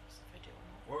not that fast. If I do, I'm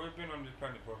not. Well, we've been on this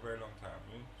planet for a very long time.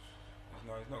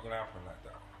 It's not gonna happen like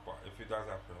that. But if it does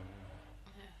happen,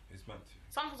 Yeah. it's meant to.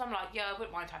 Sometimes I'm like, yeah, I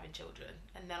wouldn't mind having children,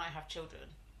 and then I have children,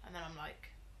 and then I'm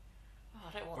like, oh,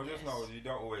 I don't want Well, this. just know you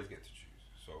don't always get to choose.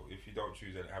 So if you don't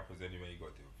choose and it happens anyway, you got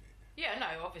to deal with it. Yeah,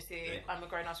 no, obviously, Yeah. I'm a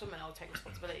grown-ass woman. I'll take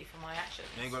responsibility for my actions.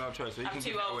 You ain't got no choice. So you I'm can too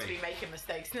give it old to away. be making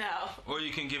mistakes now. Or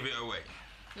you can give it away.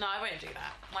 No, I won't do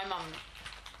that. My mum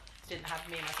didn't have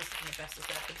me and my sister in the best of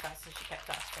circumstances, so she kept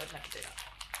us, so I'd never do that.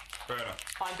 Fair enough.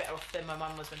 I'm better off than my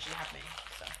mum was when she had me,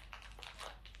 so.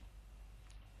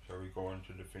 Shall we go on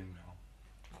to the thing now?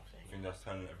 Obviously. The thing that's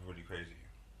turning everybody crazy.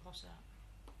 What's that?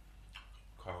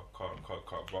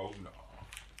 Corona.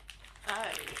 Oh.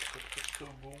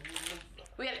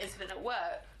 We had an incident at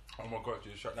work. Oh my god,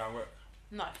 you shut down work?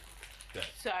 No. Yeah.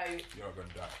 So, You're not gonna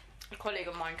die. a colleague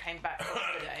of mine came back from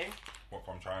holiday. What,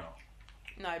 from China?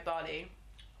 No, Bali.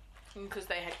 Because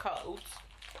they had colds,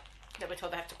 they were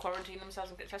told they have to quarantine themselves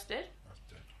and get tested. That's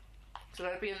dead. So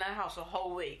they'd been in their house a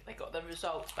whole week. They got their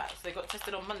results back. So they got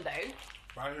tested on Monday.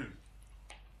 By who?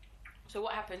 So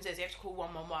what happens is you have to call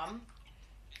 111.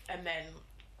 And then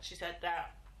she said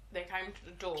that they came to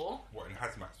the door. What, in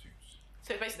hazmat suits?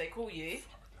 So basically they call you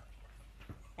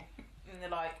Fuck and they're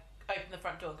like, open the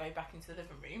front door and go back into the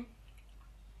living room.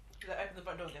 So they open the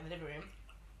front door and get in the living room.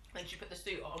 Then she put the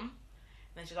suit on. And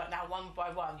then she's like, now one by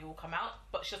one you all come out.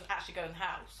 But she doesn't actually go in the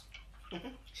house.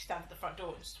 She stands at the front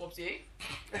door and swabs you.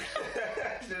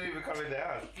 She didn't even come in the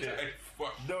house. that. Hey,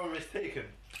 fuck. No risk taken.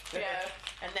 Yeah.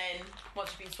 And then once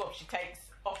she's been swabbed, she takes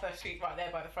off her suit right there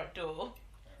by the front door,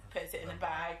 puts it in a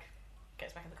bag,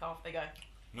 gets back in the car, off they go.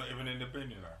 Not even in the bin,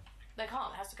 you know. They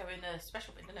can't. It has to go in a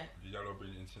special bin, doesn't it? The yellow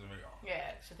bin incinerator.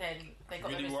 Yeah. So then they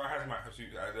got Really them. wore a hazmat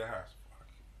suit out of their house. Fuck.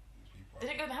 These people. They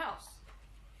didn't go in the house.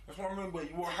 That's what I mean, but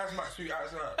you wore a hazmat suit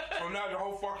outside. So now the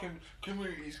whole fucking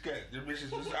community is scared. The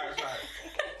bitches just outside.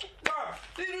 Nah,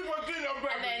 these people are doing their And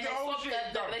best. then The whole shit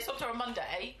is done. they swabbed her on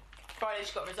Monday. Friday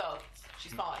she got results.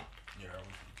 She's fine. Yeah,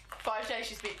 5 days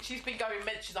she's been going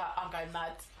mad. She's like, I'm going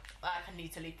mad. Like, I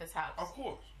need to leave this house. of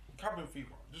course. Cabin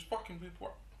fever. Just fucking people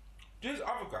up. This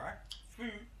other guy flew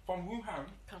from Wuhan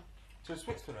Come. to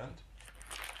Switzerland,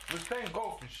 was playing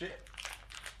golf and shit,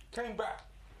 came back.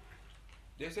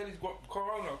 They said he's got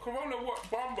corona. Corona what?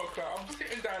 Bomber club. I'm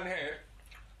sitting down here,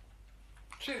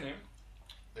 chilling.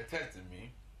 They tested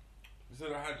me. They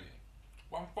said I had it.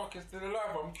 But I'm fucking still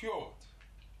alive. I'm cured.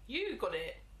 You got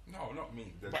it. No, not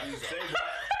me. The Say geezer.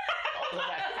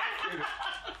 that.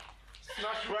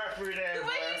 Snuck right through there. The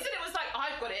way you said it was like,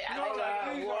 I've got it. And No,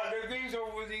 I don't. the geezer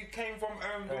was he came from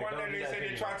the Hey, one don't that do they that said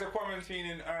thing, they tried to quarantine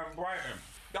in Brighton.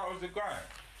 That was the guy.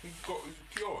 He was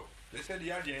cured. They said he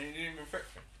had it and it didn't even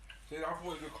affect him. So I thought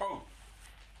it was a cold.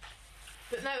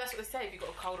 But no, that's what they say if you got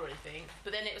a cold or anything.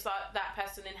 But then it was like that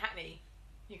person in Hackney.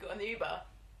 You got on the Uber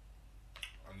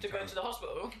to go to the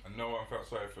hospital. And no one felt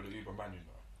sorry for the Uber man, you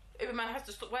know. Uber man has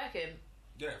to stop working.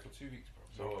 Yeah, for 2 weeks, bro.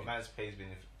 So what, man's pay's been...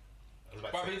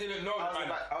 But he didn't know the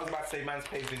man. I was about to say man's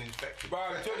pay's been infected.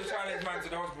 But I took the Chinese man to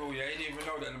the hospital, yeah, he didn't even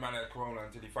know that the man had corona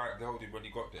until he found the whole when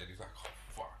he got there. He's like,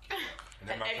 oh fuck. And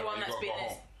then man's everyone like, that's you been gotta in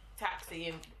his taxi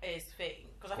and his thing.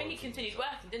 Because I think he continued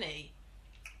working, didn't he?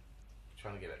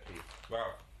 Trying to get that piece.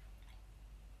 Well,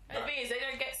 And the thing is, they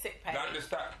don't get sick pay. like the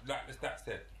stat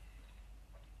said,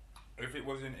 if it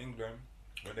was in England,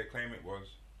 where they claim it was,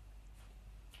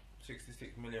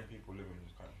 66 million people live in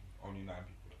this country. Only 9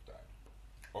 people have died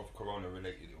of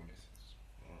corona-related illnesses.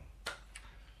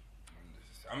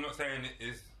 I'm not saying it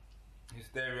is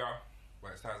hysteria,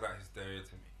 but it sounds like hysteria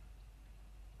to me.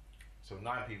 So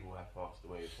 9 people have passed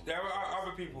away. From There are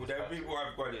other people. There are people who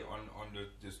have got it on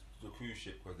the cruise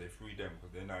ship because they freed them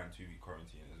because they're now in 2-week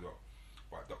quarantine as well.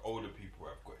 But the older people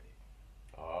have got it.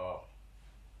 Oh.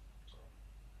 So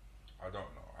I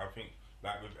don't know. I think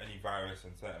like with any virus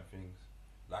and certain things,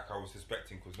 like I was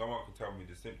suspecting because no one could tell me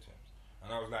the symptoms,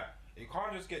 and I was like, it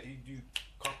can't just get you do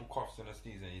a couple coughs and a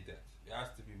sneeze and you're dead. It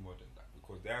has to be more than that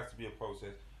because there has to be a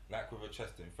process. Like with a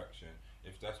chest infection,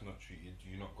 if that's not treated,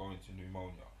 you're not going to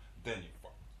pneumonia. Then you're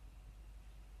fucked.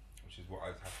 Which is what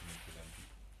is happening to them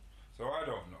people. So I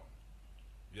don't know.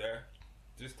 Yeah?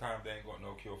 This time they ain't got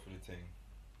no cure for the thing.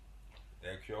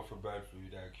 They're a cure for bird flu,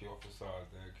 they're a cure for SARS,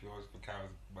 they're a cure for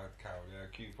cows, bad cow, they're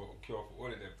a cure for all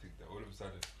of them things. All of a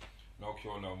sudden, no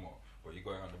cure no more. But you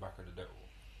got it on the back of the devil.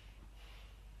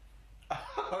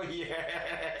 Oh yeah.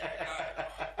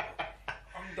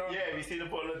 I'm done. Yeah, have you seen the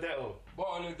bottle of Dettol?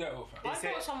 Bottle of Dettol, fam. I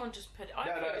thought someone just put it. I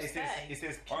thought it was it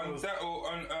says On cures. Dettol,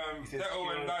 on says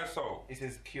Dettol and cures. Lysol. It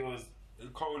says cures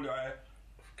Cholera,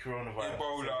 coronavirus.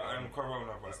 Ebola and It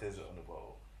coronavirus. says it on the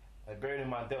bottle. And bearing in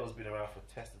mind, Dettol's been around for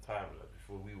test of time, like,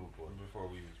 before we were born. Before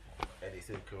we was born. And it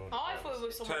said coronavirus. I thought it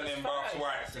was someone Turning just Baths first.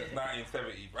 white since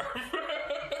 1970, bro.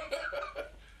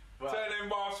 Right. Turning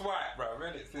Baths white, bro.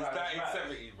 Read it since Right,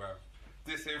 1970, bro.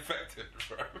 Disinfected,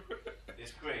 bro.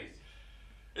 It's crazy.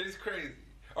 It's crazy.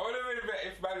 I would have really bet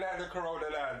if man had a corona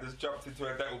land just jumped into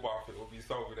a Dettol bath, it would be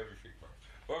solving everything, bro.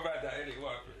 What about that, innit?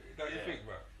 What? Don't you think,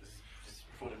 bro? Just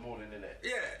before the morning, innit?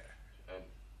 Yeah.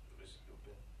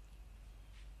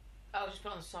 Oh, just put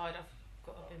it on the side. I've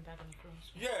got a bin bag on the floor.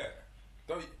 Yeah.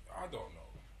 I don't know.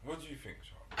 What do you think,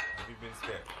 Sean? Have you been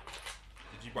scared?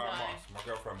 Did you buy a No. mask? My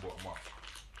girlfriend bought a mask.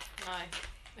 No.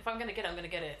 If I'm going to get it, I'm going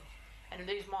to get it. And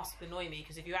these masks annoy me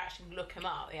because if you actually look them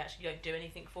up, they actually don't do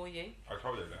anything for you. I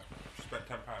told her that. She spent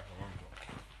 £10 for one job.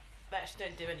 They actually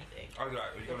don't do anything. I was like,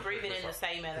 are you You're gonna breathing pick in this the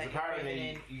up? same air that Because you're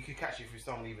breathing apparently in. you can catch it if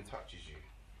someone even touches you.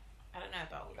 I don't know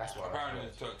about all That's that. what Apparently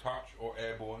it's a touch or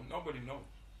airborne. Nobody knows.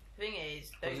 The thing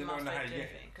is, Because those you don't masks know how don't you do get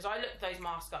it. anything. Because I looked those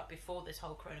masks up before this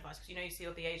whole coronavirus. Because you see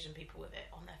all the Asian people with it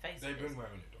on their faces. They've been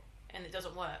wearing it though. And it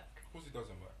doesn't work. Of course it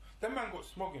doesn't work. Them man got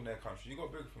smog in their country. You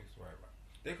got big things to worry about.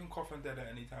 They can cough and dead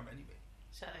at any time anyway.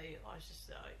 So I was just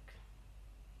like,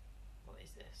 what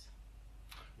is this?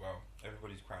 Well,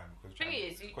 everybody's crying because Thing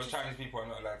Chinese, is, you because just- Chinese people are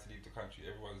not allowed to leave the country.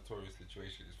 Everyone's tourist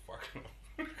situation is fucking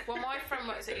up. Well, my friend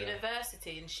works at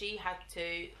university and she had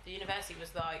to, the university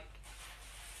was like,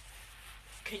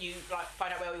 can you like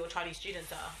find out where all your Chinese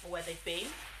students are or where they've been?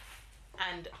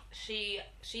 And she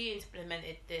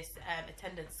implemented this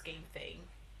attendance scheme thing,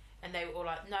 and they were all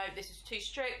like, no, this is too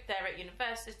strict, they're at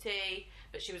university.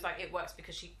 But she was like, it works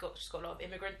because she's got a lot of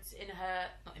immigrants in her,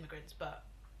 not immigrants, but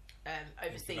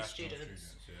overseas International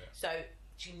students. yeah. So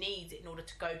she needs it in order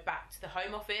to go back to the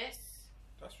Home Office.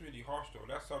 That's really harsh though.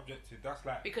 That's subjective. That's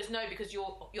like Because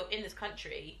you're in this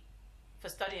country for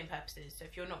studying purposes. So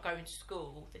if you're not going to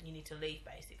school, then you need to leave,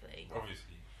 basically.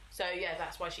 obviously. So yeah,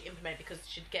 that's why she implemented, because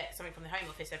she'd get something from the Home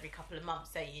Office every couple of months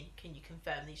saying, can you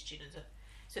confirm these students are...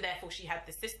 So therefore she had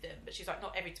the system, but she's like,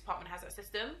 not every department has that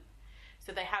system.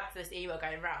 So they had this email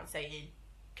going around saying,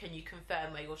 can you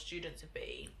confirm where your students have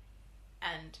been?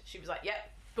 And she was like,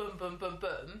 yep, boom, boom, boom,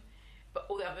 boom. But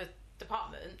all the other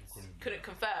departments couldn't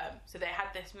confirm. So they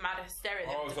had this mad hysteria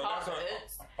in the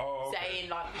departments okay. saying,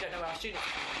 like, we don't know where our students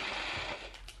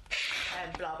are.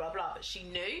 And blah, blah, blah. But she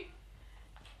knew.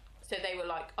 So they were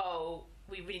like, oh,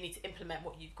 we really need to implement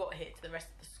what you've got here to the rest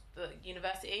of the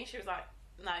university. And she was like,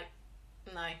 no,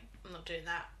 I'm not doing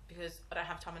that because I don't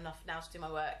have time enough now to do my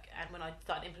work. And when I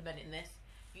started implementing this,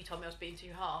 you told me I was being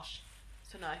too harsh.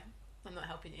 So no, I'm not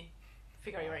helping you.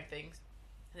 Figure out your own things.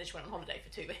 And then she went on holiday for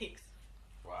 2 weeks.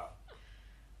 Wow.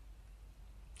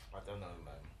 I don't know,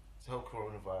 man. This whole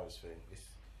coronavirus thing is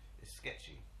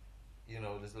sketchy. You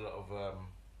know, there's a lot of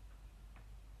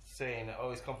saying that,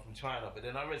 oh, it's come from China, but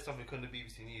then I read something on the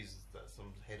BBC News that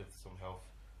some head of some health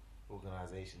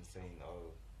organisation saying,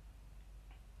 oh,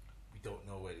 we don't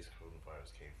know where this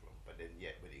coronavirus came from. But then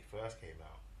yet when it first came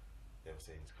out, they were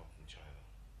saying it's come from China.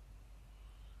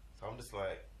 So I'm just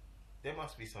like, there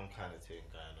must be some kind of thing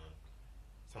going on,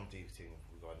 some deep thing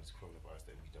regarding this coronavirus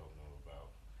that we don't know about.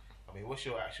 I mean, what's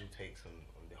your actual takes on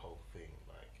the whole thing?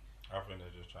 Like, I think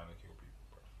they're just trying to kill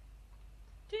people, bro.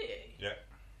 Do you? Yeah.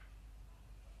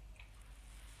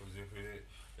 Because if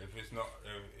it's not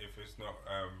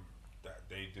that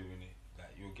they doing it,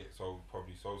 that you'll get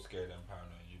probably so scared and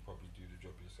paranoid, you probably do the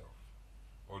job yourself,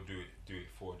 or do it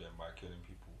for them by killing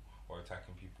people or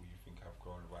attacking people you think have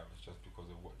coronavirus just because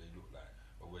of what they look like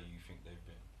or where you think they've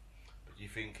been. But you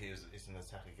think it's an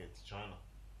attack against China?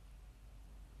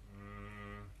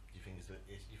 You think it's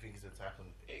an attack on?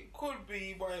 It could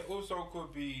be, but it also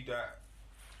could be that.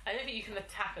 I don't think you can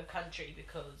attack a country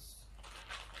because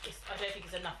I don't think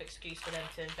it's enough excuse for them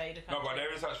to invade a country. No, but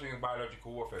there is such thing as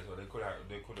biological warfare, so they could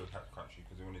attack the country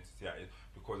because they wanted to see how it is.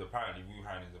 Because apparently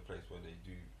Wuhan is a place where they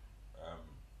do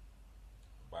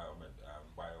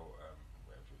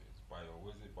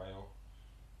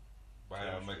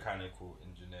biomechanical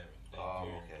engineering.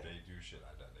 They do shit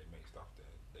like that. They make stuff there.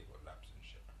 They got labs and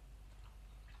shit.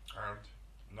 And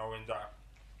knowing that,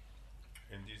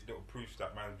 in these little proofs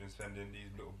that man's been sending,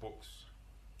 these little books,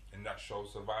 and that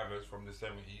shows survivors from the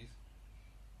 70s.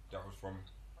 That was from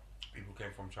people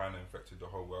came from China, infected the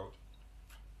whole world.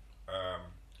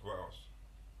 What else?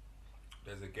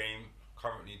 There's a game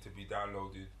currently to be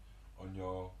downloaded on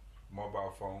your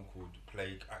mobile phone called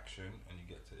Plague Action, and you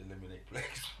get to eliminate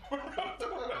plagues.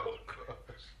 Oh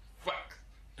gosh. Facts.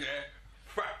 Yeah.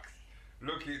 Facts.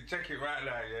 Check it right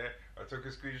now, yeah? I took a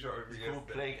screenshot of it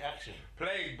yesterday. Plague Action.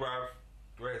 Plague, bruv.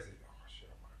 Where is it? Oh shit,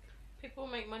 I'm okay. People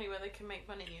make money where they can make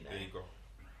money, you know. There you go.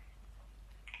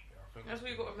 Yeah, I think that's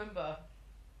what you've got to remember.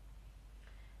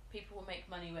 People will make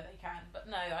money where they can, but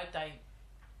no, I don't.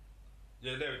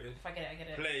 Yeah, there it is. If I get it, I get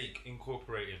it. Plague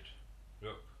Incorporated.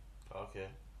 Look. Okay.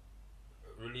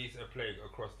 Release a plague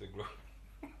across the globe.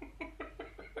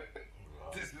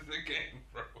 Right. This is a game,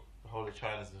 bro. The whole of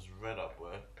China's just red up,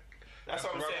 boy. That's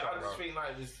what I'm saying. I just think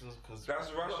like this is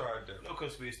that's Russia. No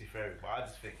conspiracy theory, but I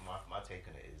just think my take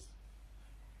on it is,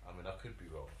 I mean, I could be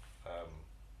wrong. I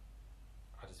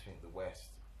just think the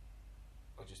West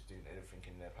are just doing everything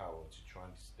in their power to try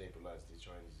and destabilize the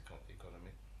Chinese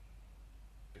economy,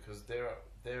 because they're at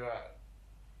yeah,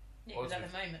 because at the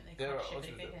moment they can't ship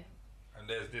it bigger. And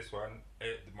there's this one,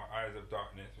 My Eyes of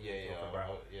Darkness. The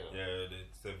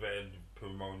severe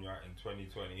pneumonia in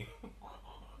 2020.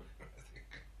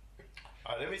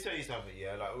 Let me tell you something.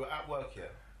 Yeah, like we're at work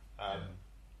here. Look,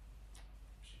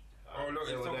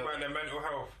 it's talking about the mental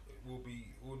health. Will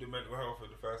be all the mental health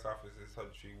of the first half of this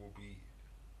country will be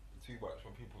too much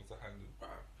for people to handle.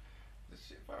 This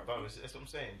shit, that's what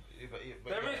I'm saying.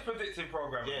 There is predictive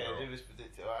programming. Yeah, there is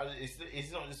predictive.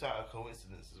 It's not just out of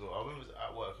coincidence as well. I remember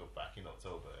at work back in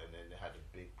October, and then they had a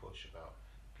big push about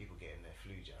people getting their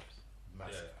flu jabs,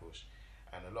 massive push,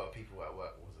 and a lot of people at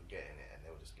work wasn't getting it, and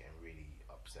they were just getting really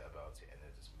upset about it, and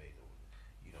they just made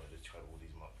they tried all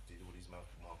these marketing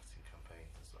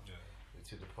campaigns and stuff,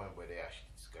 to the point where they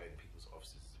actually just go in people's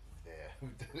offices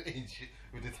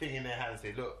with the thing in their hand and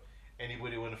say, look.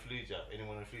 Anybody want a flu jab?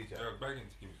 Anyone want a flu jab? They're begging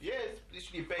to give it. Yeah, it's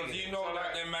literally begging. Because you know,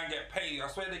 like them man get paid. I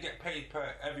swear they get paid per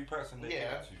every person they give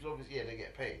it to. Obviously, they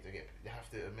get paid. They have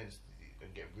to administer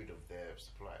and get rid of their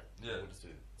supply. Yeah.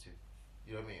 To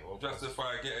you know what I mean? Or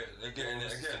justify getting it again.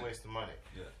 It's a waste of money.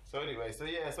 Yeah. So anyway, so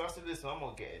I said, listen, I'm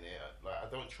not getting it. Like I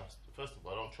don't trust. First of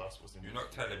all, I don't trust what's in. You're not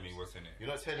telling me what's in it.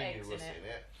 You're not telling me what's in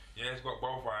it. Yeah, it's got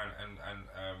bovine and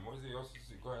what is it else is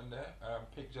it got in there?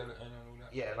 Pig gelatin and all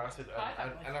that. Yeah, and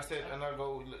I said, and I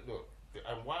go, look,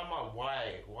 and why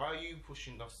are you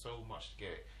pushing us so much to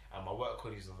get it? And my work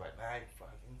colleagues was like, nah,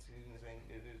 fucking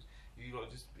you lot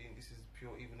just being, this is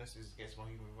pure evilness, this is against my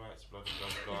human rights, blah blah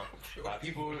blah blah. Like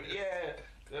people,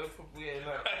 they were probably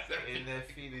in their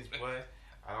feelings, boy.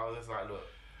 And I was just like, look.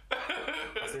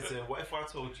 I said to her, what if I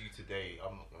told you today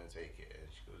I'm not going to take it?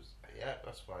 And she goes, yeah,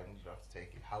 that's fine, you don't have to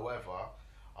take it. However,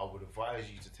 I would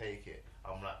advise you to take it.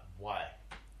 I'm like, why?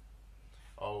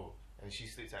 Oh, and she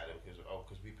slipped out there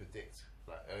because we predict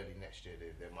like early next year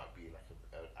there might be like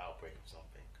an outbreak of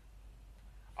something.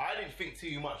 I didn't think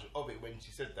too much of it when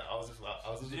she said that. I was just like,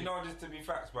 you know, just to be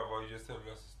facts, brother, you just telling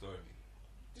us a story.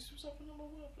 This was happening in my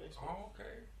workplace. Oh,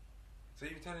 okay. So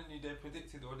you're telling me they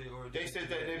predicted or they already? They said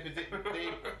that they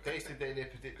predict. They said that they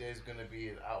predict there's going to be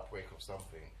an outbreak of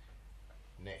something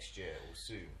next year or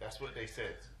soon. That's what they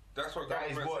said. That's what. That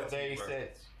is what they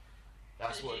said.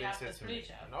 That's so what they said to me.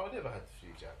 No, I never had the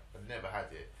flu jab. I never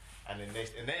had it. And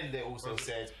then they also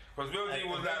said. Because Will D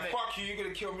was like, "Fuck you! You're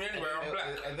gonna kill me anyway. I'm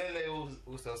black." And then they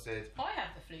also said. I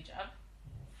have the flu jab.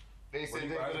 They said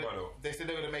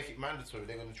they're gonna make it mandatory.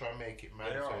 They're gonna try and make it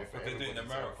mandatory for everybody to have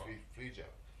a flu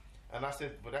jab. And I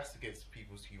said, but that's against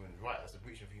people's human rights. That's a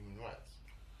breach of human rights.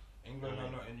 England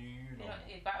are not in the EU no more.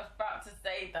 I was about to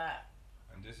say that.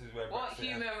 And this is where What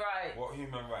human rights? What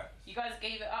human rights? You guys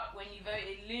gave it up when you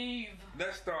voted leave.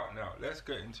 Let's start now. Let's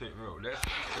get into it real. Let's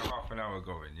get half an hour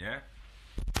going, yeah?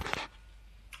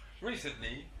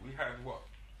 Recently, we had what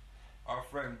our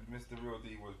friend Mr. Real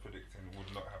D was predicting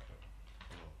would not happen.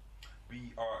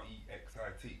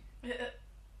 Brexit.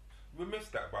 We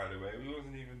missed that, by the way. We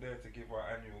wasn't even there to give our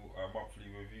annual monthly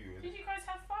review. Did you guys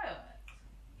have fireworks?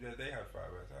 Yeah, they have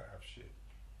fireworks. I have shit.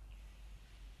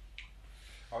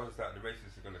 I was like, the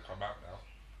racists are going to come out now.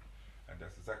 And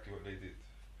that's exactly what they did.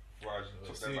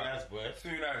 Soon as the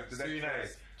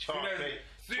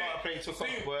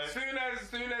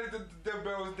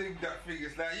bells ding that thing,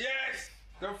 it's like, yes!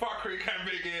 The fuckery can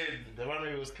begin! The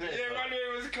runway was clear. Yeah, the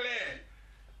runway was clear!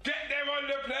 Get them on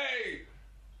the plane!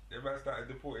 They man started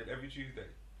deported every Tuesday.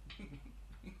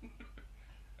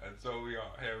 And so we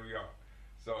are, here we are.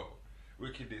 So,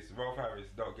 wickedness, Rolf Harris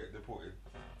don't get deported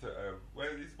to,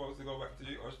 where is he supposed to go back to?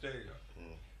 Australia.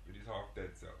 With his half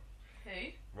dead self.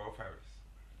 Who? Rolf Harris.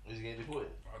 Is he getting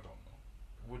deported? I don't know.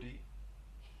 Woody.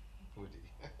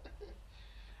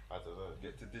 I don't know.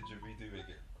 Get to didgeridoo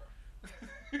again, bro.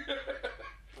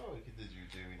 Oh, we can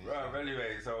didgeridoo. Right,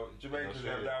 anyway, so Jamaicans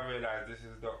have now realised this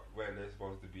is not where they're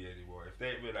supposed to be anymore. If they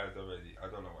ain't realised already, I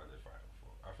don't know what they're fighting for.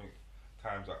 I think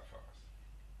time's up for us.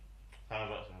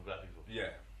 Time's up for black people?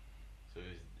 Yeah. So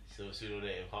sooner or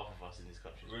later, half of us in this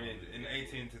country. We need, in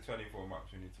 18 to 24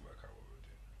 months, we need to work out what we're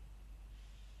doing.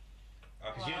 I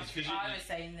was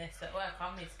saying this at work.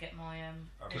 I need to get my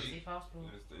DC passport.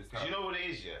 Because you know what it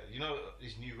is, yeah? You know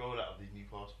this new rollout of these new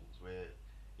passports where,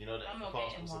 you know, that the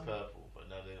passports are purple, but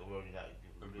now they're rolling out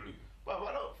in blue. But I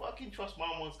don't fucking trust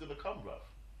my one's going to come, bruv.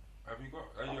 Have you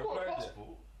got? I've got a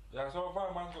passport. Yeah, so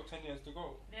far mine's got 10 years to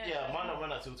go. Yeah, mine don't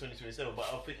run out till 2027,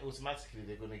 but I think automatically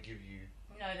they're going to give you...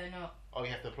 No, they're not. Oh, you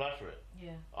have to apply for it?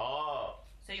 Yeah. Oh.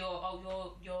 So your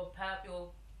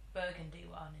burgundy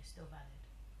one is still valid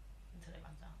until it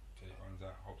runs out. Until it runs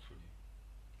out, hopefully.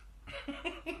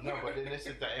 No, but then they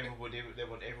said that they want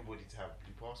everybody to have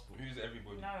blue passport. Who's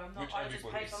everybody? No, I'm not. Which I just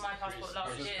paid for my passport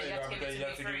last year. You have to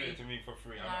give it to me for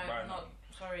free. I'm not buying it.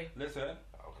 Sorry. Listen.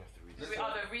 I'll go through this.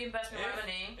 Either reimbursement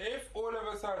money. If all of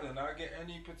a sudden I get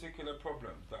any particular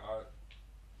problems that are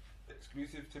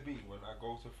exclusive to me when I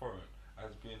go to foreign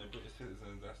as being a British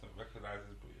citizen that's not recognised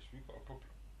as British, we've got a problem.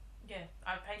 Yeah,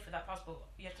 I paid for that passport.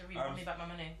 You have to refund me back my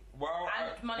money. While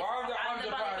the money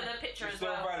for the picture is as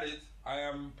well. still valid, I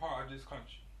am part of this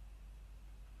country.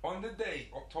 On the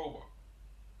day, October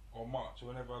or March,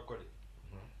 or whenever I got it,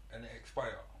 and it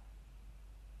expire,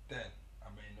 then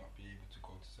I may not be able to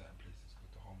go to certain places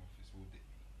because the Home Office will dip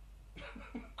me.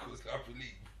 Because I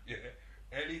believe,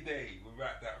 any day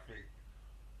without that thing,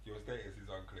 your status is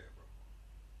unclear, bro.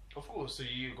 Of course, so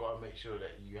you gotta make sure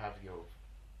that you have your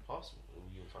passport or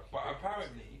your fucking. But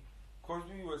apparently, because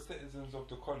we were citizens of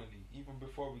the colony, even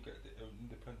before we get the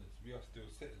independence, we are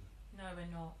still citizens. No, we're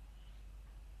not.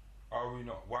 Are we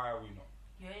not? Why are we not?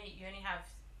 You only have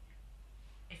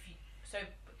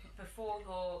before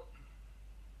your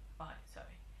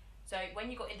so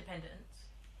when you got independence,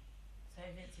 so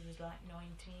Vince was like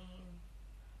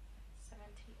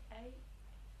 1978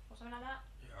 or something like that.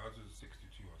 Yeah, I was just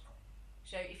 62 or something.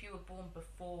 So if you were born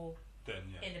before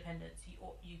independence,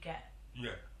 you get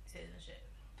citizenship.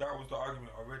 That was the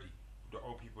argument already. The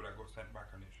old people that got sent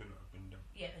back and it shouldn't have been them.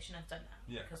 Yeah, they shouldn't have done that.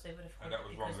 Yeah, because they would have. And that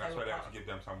was wrong. That's why they had to give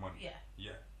them some money. Yeah.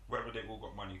 Yeah. Whether they all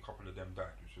got money, a couple of them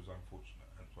died, which was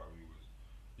unfortunate. That's why we was.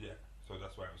 Yeah. So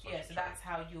that's why it was. So that's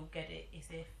how you'll get it.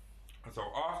 Is if. And so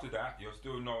after that, you're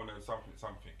still known as something,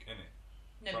 innit?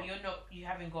 No, but you're not. You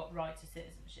haven't got right to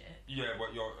citizenship. Yeah,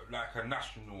 but you're like a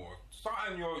national or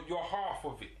something. You're half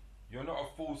of it. You're not a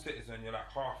full citizen. You're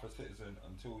like half a citizen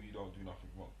until you don't do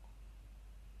nothing wrong.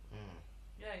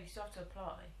 Yeah, you still have to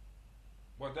apply.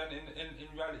 Well, then in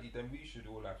reality, then we should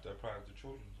all have to apply as the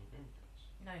children of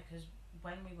immigrants. No, because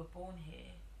when we were born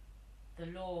here, the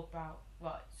law about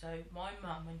so my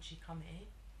mum when she come here,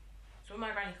 so when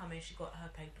my granny come here, she got her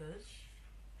papers,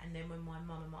 and then when my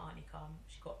mum and my auntie come,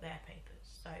 she got their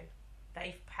papers. So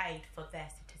they've paid for their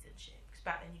citizenship. Because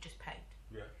back then you just paid.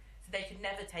 Yeah. So they could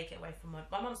never take it away from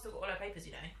my mum's still got all her papers,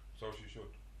 you know. So she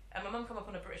should. And my mum come up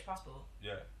on a British passport.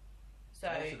 Yeah. So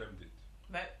most of them did.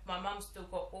 My mum's still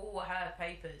got all her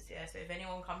papers, yeah. So if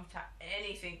anyone comes to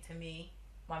anything to me,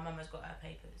 my mum has got her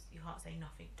papers. You can't say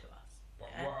nothing to us. But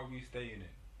what are we staying in?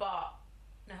 But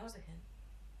no, I was thinking.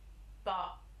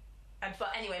 But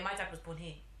anyway, my dad was born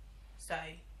here, so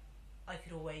I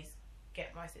could always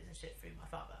get my citizenship through my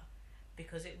father,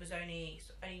 because it was only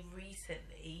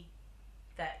recently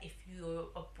that if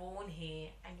you are born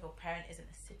here and your parent isn't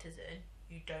a citizen,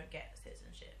 you don't get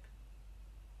citizenship.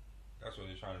 That's what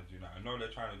they're trying to do now. I know they're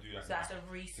trying to do that. So that's now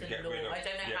a recent get law. rid of- I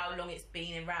don't know yeah. how long it's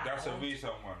been around. That's a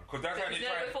recent one. Because that's how Because they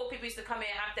try before people used to come here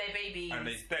and have their babies. and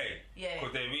they stay. Yeah.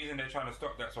 Because the reason they're trying to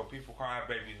stop that so people can't have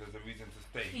babies is a reason to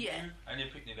stay. Yeah. You and your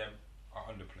picnic them are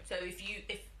underplayed. So if you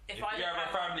If you have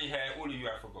a family here, all of you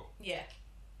have to go. Yeah.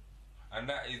 And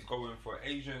that is going for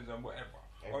Asians and whatever.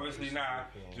 Everyone Obviously is now,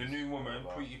 Europeans, the new woman,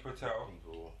 whatever, Preeti Patel,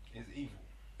 people. is evil.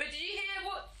 But did you hear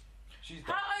what She's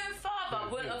her own father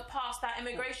Yeah, wouldn't yeah. have passed that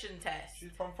immigration test?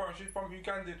 She's from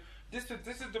Uganda. This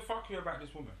is the fuckery about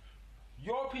this woman.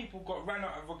 Your people got ran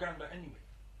out of Uganda anyway,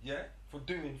 yeah, for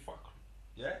doing fuckery,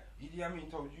 yeah. Idi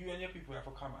Amin told you and your people have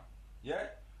to come out, yeah.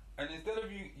 And instead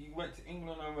of you went to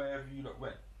England or wherever you lot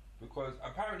went, because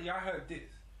apparently I heard this: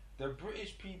 the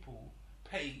British people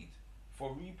paid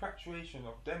for repatriation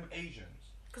of them Asians.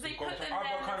 Because they to go put to them other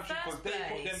there in the countries, first they put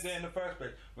them place. there in the first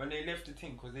place when they left the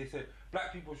thing, because they said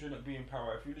black people shouldn't be in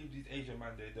power. If you leave these Asian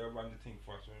man there, they'll run the thing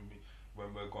for us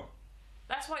when we're gone.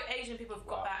 That's why Asian people have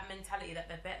got Wow. that mentality that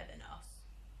they're better than us.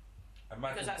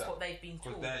 Imagine Because that's that. what they've been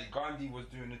Because taught. Gandhi was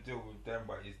doing a deal with them,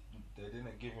 but they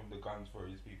didn't give him the guns for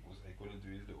his people, so he couldn't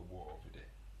do his little war over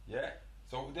there. Yeah?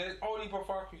 So there's only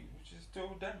Bafakri, which is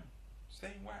still them.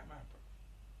 Same white man, bro.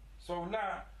 So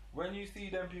now, when you see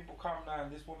them people come now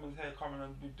and this woman's here coming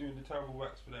and be doing the terrible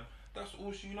works for them, that's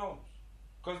all she knows.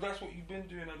 Because that's what you've been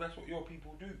doing and that's what your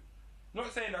people do.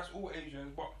 Not saying that's all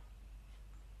Asians, but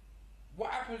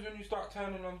what happens when you start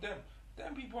turning on them?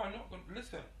 Them people are not going to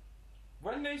listen.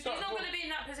 When they She's start not going to be in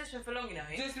that position for long, you know.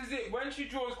 this is it. When she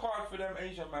draws cards for them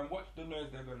Asian man, watch the noise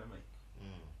they're gonna make.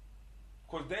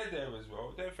 Because they're there as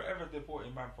well. They're forever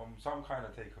deporting man from some kind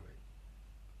of takeaway.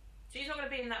 She's not going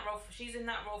to be in that role. She's in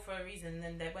that role for a reason.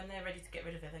 And when they're ready to get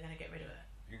rid of her, they're going to get rid of her.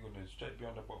 You're gonna straight be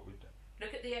on the boat with them.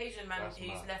 Look at the Asian man That's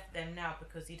who's mad. left them now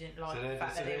because he didn't like the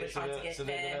fact that they were trying to get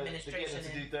their administration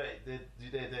to in. do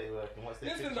their dirty work. And what's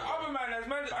their Listen, picture the like? other man, as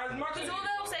much Because as all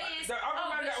they'll say is, the other oh,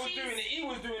 man but that was she's... doing it, he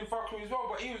was doing fuckery as well.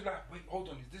 But he was like, wait,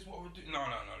 hold on, is this what we're doing? No,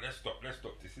 let's stop.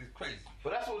 This is crazy.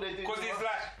 But that's what they do. Because to it's us.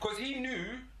 like, because he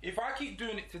knew if I keep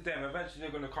doing it to them, eventually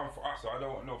they're gonna come for us. So I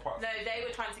don't want no parts. No, they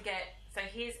were trying to get... So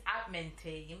his admin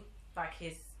team, like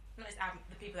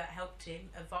the people that helped him,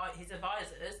 his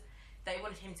advisors, they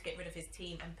wanted him to get rid of his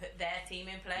team and put their team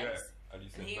in place. Yeah, and he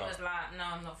said, And he no. was like, no,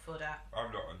 I'm not for that.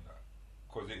 I'm not on that.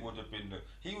 Because it would have been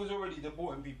he was already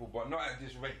deporting people, but not at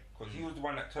this rate. Because he was the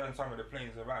one that turned some of the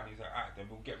planes around. He's like, alright, then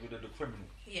we'll get rid of the criminals.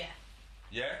 Yeah.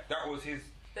 Yeah, that was his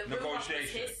But Will Ross was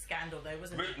negotiation. his scandal though,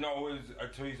 wasn't it? No, it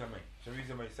was Theresa May.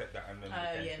 Theresa May said that, and then.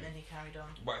 Oh yeah, and then he carried on.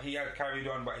 But he had carried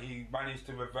on, but he managed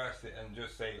to reverse it and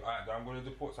just say, alright, I'm going to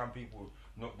deport some people,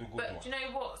 not the good But ones. do you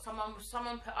know what?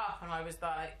 Someone put up, and I was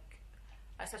like,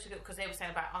 that's such a good, because they were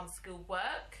saying about unskilled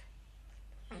work,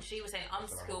 and she was saying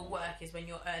unskilled work is when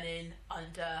you're earning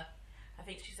under, I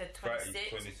think she said 26,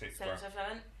 26, right. 7,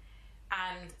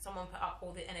 and someone put up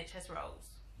all the NHS roles.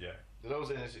 Yeah. Those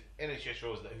NHS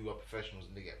roles who are professionals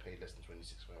and they get paid less than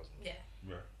 26,000. Yeah.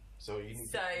 Yeah. So you need,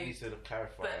 So, you need to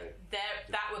clarify. But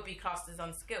that would be classed as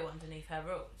unskilled underneath her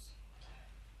rules.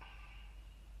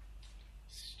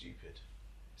 Stupid.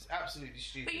 It's absolutely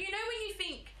stupid. But you know when you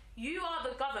think you are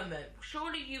the government,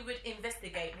 surely you would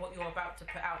investigate what you're about to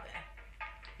put out there.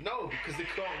 No, because they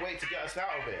can't wait to get us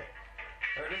out of it.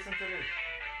 Hey, listen to this.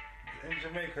 In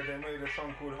Jamaica, they made a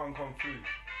song called Hong Kong Free.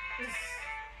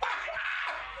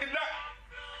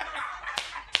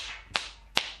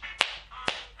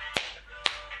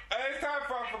 It's time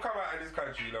for us to come out of this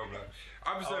country, you know, blood.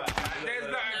 I'm sorry. There's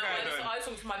nothing going on. I was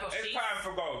talking to my boss. It's time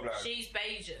for go, blood. She's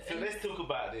Bayesian. So let's talk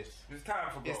about this. It's time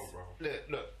for go, It's- bro.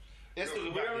 Look. Let's talk We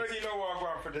about already this. know what I'm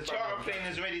going for The this. charter blood. plane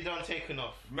has already done taken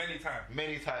off Many times.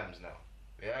 many times now.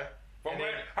 Yeah. But And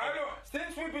when, then- how long,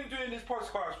 since we've been doing this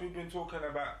podcast, we've been talking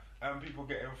about people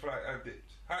getting flight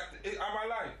dipped. Am I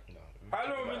lying? No. How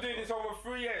long have we been doing this? Over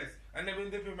 3 years, and they've been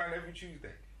dipping man every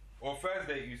Tuesday, or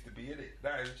Thursday it used to be, innit?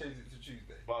 Now it's changed it to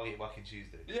Tuesday. Bargain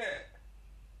Tuesday. Yeah,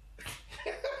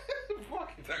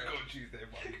 Fucking that go Tuesday,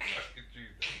 fucking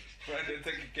Tuesday. Right then,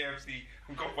 take a KFC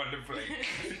and go on the plane.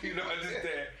 You know, just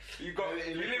there. You got,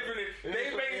 you literally. They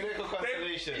made, they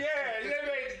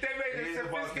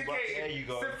made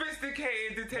a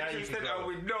sophisticated detention center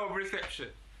with no reception.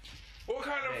 What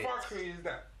kind of Mate. fuckery is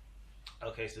that?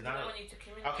 Okay, so I now. don't want you to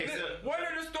communicate. Okay, so One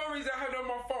of the stories I had on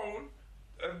my phone,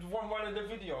 one of the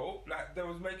video, like they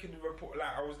was making the report,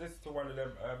 like I was listening to one of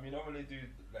them, you know when they do,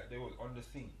 like they was on the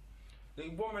scene. The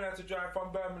woman had to drive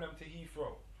from Birmingham to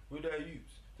Heathrow with her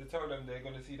youths to tell them they're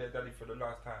going to see their daddy for the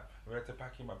last time, and we had to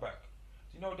pack him a bag.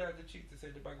 Do you know they had the cheek to say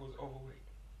the bag was overweight?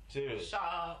 serious. Shut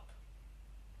up.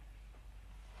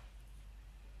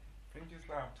 Think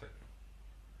Islam tell you.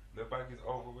 The bag is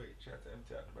overweight, she had to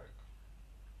empty out the bag.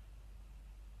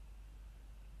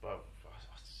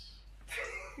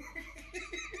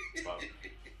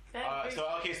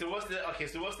 So what's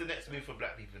the next move for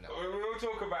black people now? We'll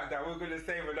talk about that. We're going to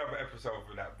save another episode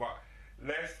for that, but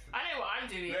let's. I know what I'm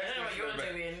doing. I know what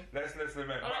you're doing. Let's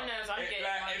remember. All I know is I'm getting.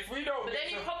 If we don't. But the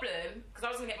only problem, because I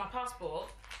was going to get my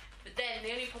passport, but then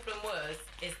the only problem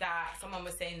is that someone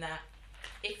was saying that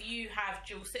if you have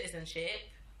dual citizenship,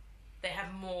 they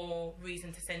have more reason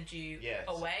to send you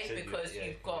away because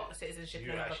you've got citizenship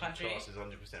in another country. You actually class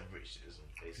as 100% British citizen,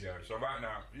 basically. Yeah, so right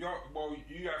now, you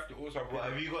have to also.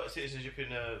 Have you got citizenship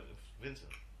in Vincent?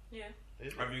 Yeah.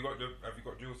 Have you got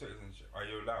dual citizenship? Are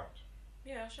you allowed?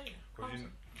 Yeah, I'll show you.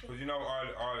 Because you know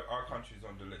our country's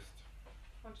on the list.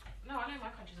 No, I know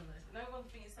my country's on the list. No one's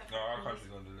being sent. No, our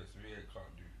country's on the list. We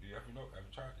can't do. Have you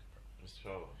tried it? It's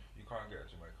trouble. You can't get a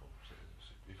Jamaican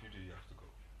citizenship. If you do, you have to go.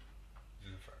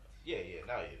 This is a fact. Yeah,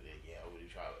 I would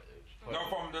have tried it. No,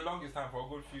 from the longest time, for a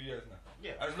good few years now.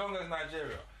 Yeah. As long as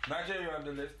Nigeria on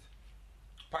the list,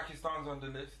 Pakistan's on the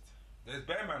list, there's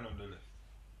Bearman on the list,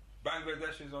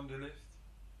 Bangladesh is on the list.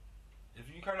 If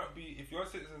you're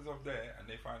citizens of there and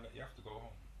they find that, you have to go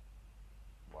home.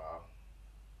 Wow.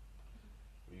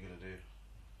 What are you gonna do?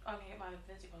 I'm gonna get my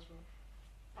Vinci passport.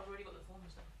 I've already got the form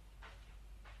and stuff.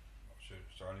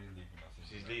 Charlie's leaving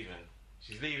us.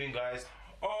 She's leaving, guys.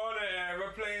 On the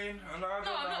aeroplane, and I don't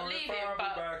know if I'll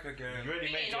be back again.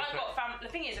 The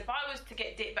thing is, if I was to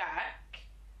get Dick back,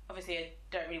 obviously I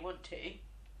don't really want to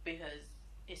because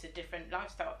it's a different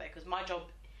lifestyle up there. Because my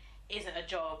job isn't a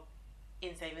job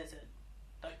in St Vincent.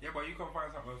 Yeah, but you can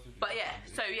find something else to do. But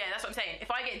that's what I'm saying.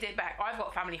 If I get Dick back, I've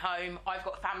got family home. I've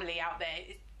got family out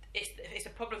there. It's a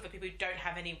problem for people who don't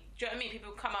have any. Do you know what I mean?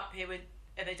 People come up here and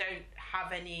they don't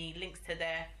have any links to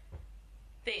their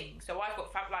thing. So I've got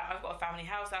a family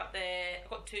house out there. I've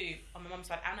got two on my mum's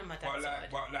side and on my dad's side.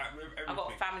 I've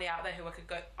got family out there who I could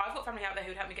go. I've got family out there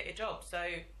who'd help me get a job. So.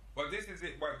 But this is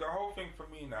it. But the whole thing for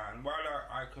me now, and while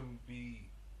I can be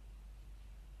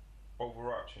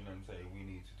overarching and say we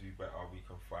need to do better, we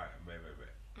can fight and blah.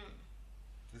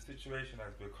 The situation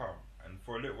has become, and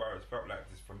for a little while it's felt like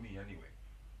this for me anyway,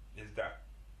 is that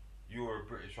you're a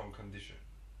British on condition.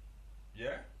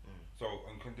 Yeah? So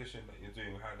on condition that you're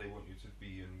doing how they want you to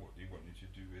be and what they want you to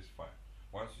do is fine.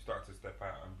 Once you start to step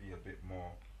out and be a bit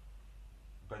more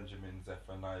Benjamin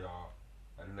Zephaniah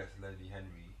and less Lenny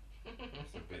Henry,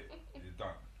 it's a bit, you're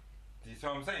done. Do you see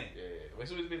what I'm saying? Yeah.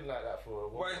 It's always been like that for a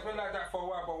while. Well, it's been like that for a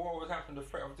while, but what was happening, the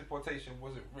threat of deportation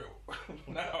wasn't real.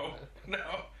 now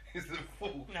it's a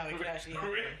fool. No, it can actually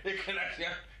happen. It can actually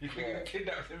happen. You can get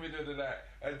kidnapped in the middle of the night,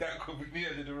 and that could be the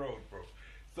end of the road, bro.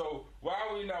 So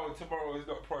while we know tomorrow is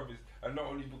not promised, and not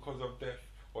only because of death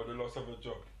or the loss of a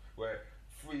job, where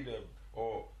freedom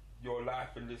or your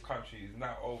life in this country is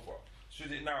now over,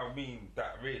 should it now mean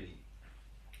that really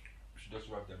we should just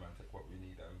rub them and take what we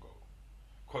need and go?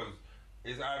 Because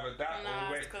it's either that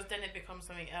or wait. Because then it becomes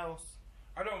something else.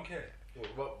 I don't care.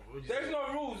 What There's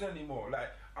no rules anymore.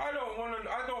 Like I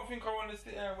don't think I want to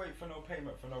sit there and wait for no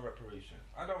payment for no reparations.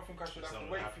 I don't think I should have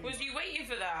to wait for you. Was you waiting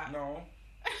for that? No.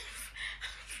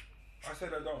 I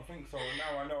said I don't think so, and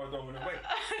now I know I don't want to wait.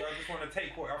 So I just want to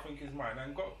take what I think is mine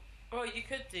and go. Well, you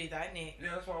could do that, innit?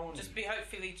 Yeah, that's what I want. Just be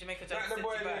hopefully Jamaica doesn't like the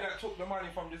boy send you back. that took the money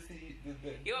from the city.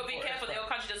 You gotta be careful that your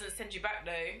country doesn't send you back,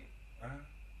 though.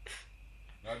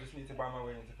 No, I just need to buy my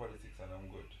way into politics and I'm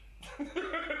good.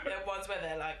 There are ones where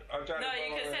they're like, no,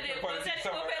 you can send it. We'll put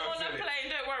him on the plane.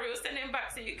 Don't worry, we'll send him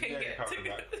back so you can get to.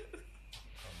 Come back.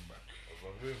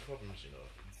 We're in problems, you know.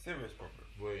 Serious problem.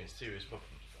 We're in serious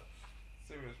problems.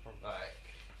 Serious problem. Like,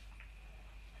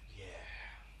 yeah.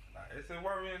 Like, it's a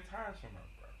worrying time for me,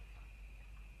 bro.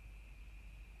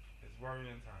 It's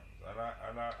worrying times,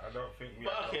 and I don't think we.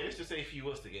 But okay, let's just say if you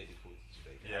was to get deported to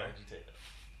Jamaica, how would you take that?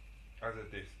 As a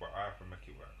diss, but I have to make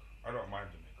it work. I don't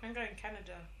mind Jamaica. I'm going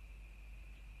Canada.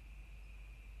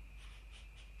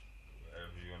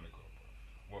 Wherever you want to go, bro.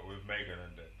 What with Megan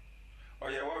and them?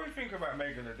 Oh yeah, what do we think about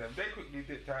Megan and them? They quickly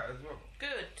dipped out as well.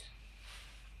 Good.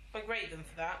 I rate them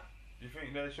for that. You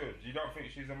think they should? You don't think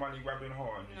she's a money grabbing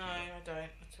whore? No, I don't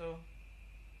at all.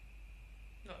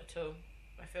 Not at all.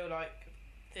 I feel like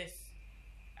this,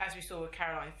 as we saw with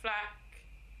Caroline Flack,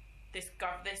 this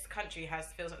country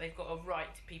feels like they've got a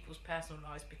right to people's personal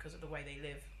lives because of the way they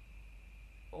live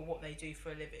or what they do for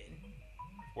a living.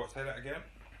 What? Say that again.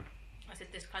 I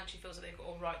said this country feels like they've got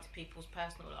a right to people's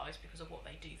personal lives because of what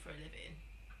they do for a living.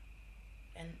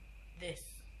 And this.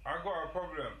 I got a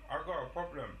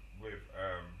problem with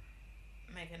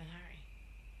Meghan and Harry.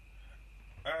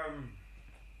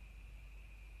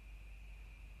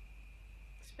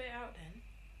 Spit it out then.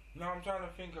 No, I'm trying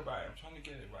to think about it. I'm trying to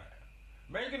get it right.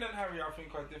 Meghan and Harry, I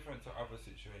think, are different to other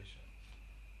situations.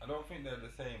 I don't think they're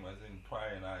the same as in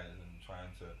prying eyes and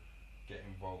trying to get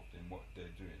involved in what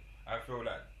they're doing. I feel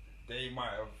that they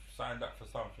might have signed up for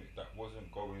something that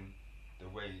wasn't going the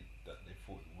way that they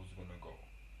thought it was gonna go.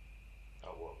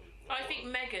 I think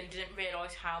Meghan didn't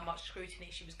realise how much scrutiny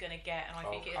she was going to get, and I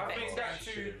think it I affected think her. that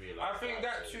too. I think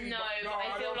that too. No, but but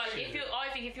I feel don't like think I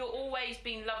think if you're always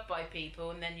being loved by people,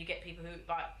 and then you get people who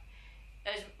like,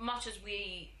 as much as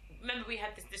we remember, we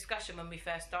had this discussion when we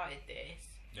first started this.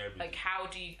 Yeah, like, how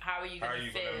are you going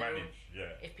to feel manage?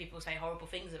 Yeah. if people say horrible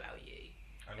things about you?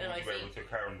 And I think to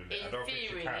handle it. I don't think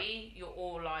she can. You're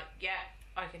all like, yeah,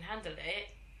 I can handle it,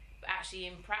 but actually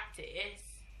in practice,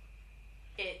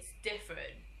 it's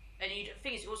different. And the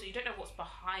thing is, also, you don't know what's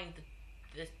behind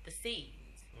the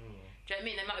scenes. Do you know what I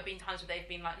mean? There might have been times where they've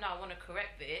been like, no, I want to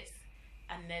correct this,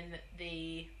 and then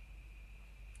the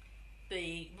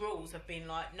rules have been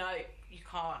like, no, you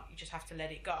can't. You just have to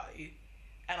let it go.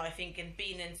 And I think in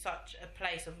being in such a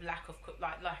place of lack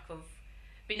of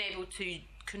being able to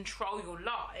control your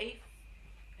life,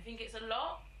 I think it's a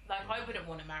lot. Like, I wouldn't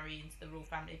want to marry into the royal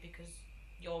family because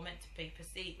you're meant to be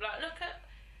perceived. Like, look at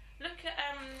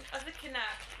I was looking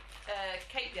at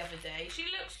Kate the other day.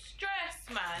 She looks stressed,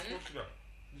 man. What's that?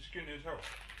 The skin is health.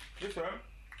 Listen.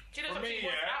 She looks like she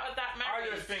wants out of that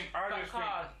marriage. I just think.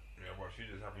 Yeah, well, she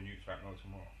just having youth back now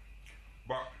tomorrow.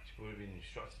 But she would have been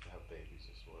instructed to have babies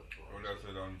as well. Well, that's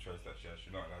the only choice that she has.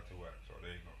 She's not allowed to work, so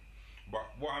there you go. But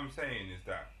what I'm saying is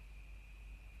that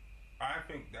I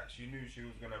think that she knew she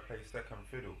was going to play second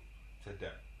fiddle to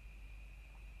them,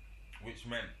 which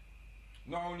meant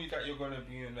not only that you're going to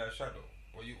be in their shadow,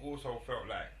 but you also felt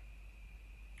like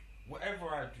whatever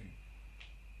I do,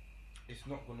 it's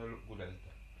not going to look good as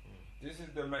them. This is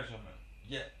the measurement.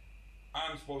 Yet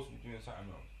I'm supposed to be doing something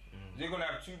else. They're going to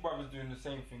have two brothers doing the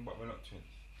same thing, but we're not twins.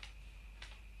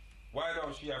 Why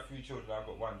don't she have 3 children? I've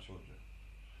got 1 children.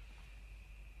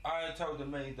 I tell the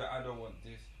maid that I don't want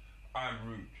this. I'm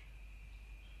rude.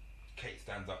 Kate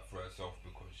stands up for herself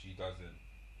because she doesn't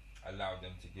allow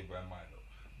them to give her Milo.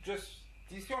 Just,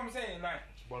 do you see what I'm saying? Like,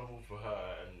 it's wonderful for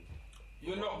her, and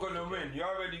you're not gonna win. You're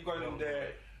already gone in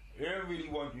there. They don't really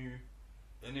want you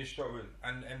in this showing,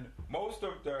 and most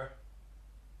of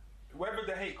whether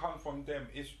the hate comes from them,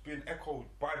 it's been echoed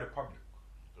by the public.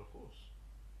 Of course.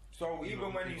 So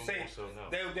even when you say,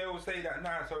 they will say that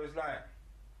now. So it's like,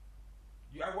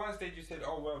 at one stage you said,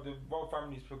 oh well, the royal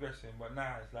family's progressing, but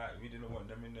now it's like we didn't want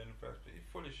them in there in the first place.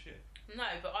 It's full of shit. No,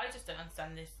 but I just don't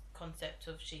understand this concept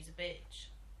of she's a bitch.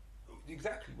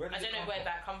 Exactly. I don't know where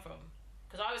that come from,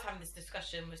 because I was having this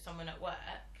discussion with someone at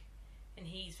work, and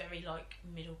he's very like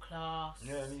middle class.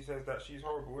 Yeah, and he says that she's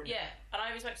horrible. Isn't yeah, and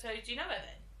I was like, so do you know her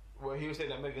then? Well, he was saying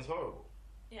that Meghan's horrible.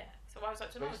 Yeah, so I was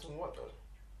like, based on what though?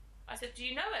 I said, do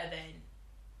you know her then?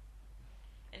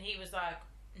 And he was like,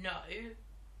 no,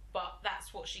 but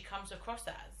that's what she comes across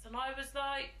as. And I was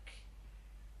like,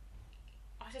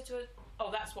 I said to her, oh,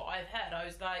 that's what I've heard. I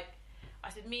was like, I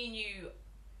said, me and you,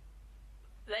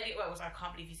 Lady, well, I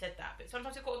can't believe you said that, but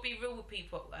sometimes you've got to be real with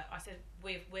people at work. I said,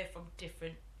 we're from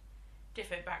different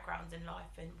backgrounds in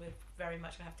life, and we're very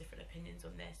much going to have different opinions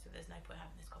on this, so there's no point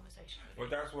having this conversation. Well,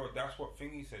 that's what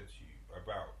Thingy said to you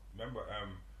about, remember,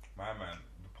 my man,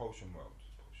 the Potion World.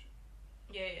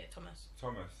 Yeah, Thomas,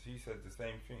 he said the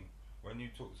same thing. When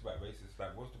you talked about racists,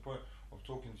 like, what's the point of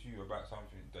talking to you about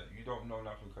something that you don't know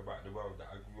nothing about the world that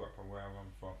I grew up and where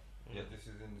I'm from? Yet this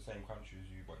is in the same country as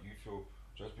you, but you feel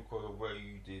just because of where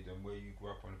you did and where you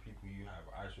grew up and the people you have,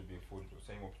 I should be afforded the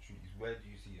same opportunities. Where do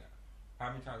you see that? How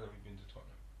many times have you been to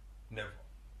Tottenham? Never.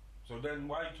 So then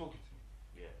why are you talking to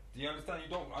me? Yeah. Do you understand?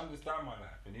 You don't understand my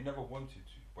life, and you never wanted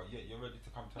to, but yet you're ready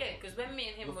to come to me. Yeah, because when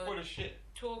me and him were full of shit.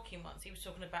 talking once, he was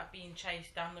talking about being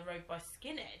chased down the road by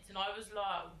skinheads, and I was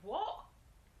like, what?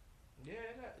 Yeah,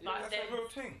 like that's a real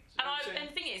thing. And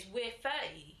the thing is, we're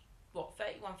 30,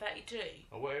 31, 32.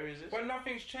 And what area is this? Well,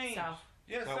 nothing's changed. South.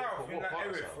 Yeah, South, in that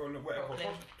area for whatever.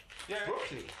 Brooklyn. Yeah.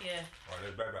 Brooklyn? Yeah. Oh,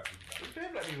 there's bad black people. There's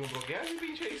bad black people in Brooklyn. How have you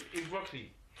been chased in Brooklyn?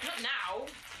 Not now.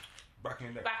 Back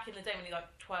in the day. Back in the day when he was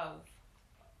like 12.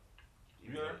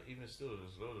 Even still,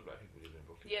 there's a lot of black people living in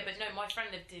Brooklyn. Yeah, but no, my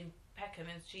friend lived in Peckham,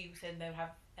 and she said they would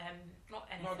have not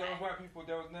NF. No, there were white people.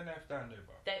 There was an NF down there,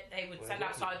 bro. They would stand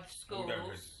outside the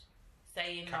schools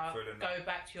saying like, "Go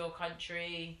back to your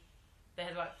country." They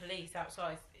had like police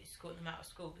outside escorting them out of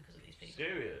school because of these people.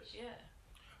 Serious? Yeah.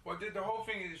 Well, the whole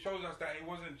thing is, it shows us that it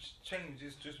wasn't changed.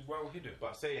 It's just well hidden.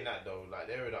 But saying that though, like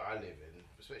the area that I live in,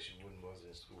 especially when I was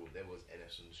in school, there was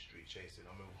NFs on the street chasing.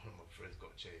 I remember one of my friends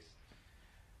got chased,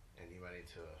 and he ran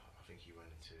into. I think he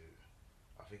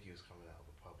was coming out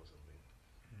of a pub or something,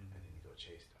 and then he got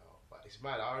chased out. But it's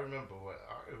mad. I remember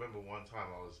one time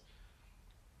I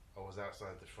was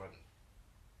outside the front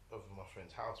of my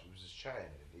friend's house. We was just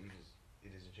chatting. He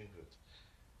lives in Chingford, and I was outside the front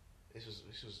of his house, and he was This was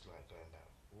like going back,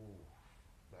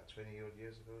 like 20 odd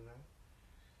years ago now.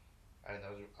 And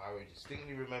I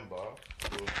distinctly remember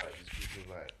there was like this group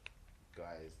of like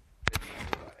guys, they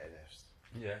were like NFs,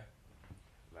 Yeah.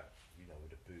 like with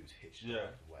the boots hitched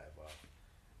Yeah. up or whatever.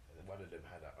 And one of them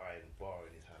had an iron bar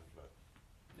in his hand, like.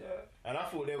 Yeah. And I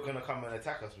thought they were gonna come and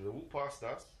attack us, but they walked past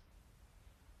us.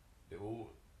 They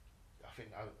all, I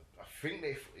think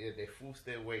they forced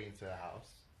their way into the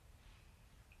house.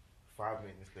 5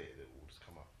 minutes later, they all just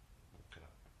come up, walking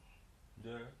up.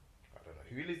 Yeah. I don't know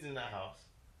who lives in that house,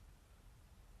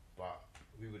 but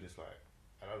we were just like,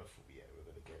 I don't know, yeah, we're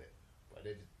gonna get it. But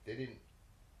they didn't.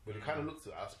 But they kind of looked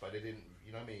at us, but they didn't.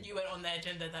 You know what I mean? You weren't on their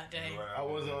agenda that day. Right. I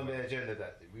wasn't on their agenda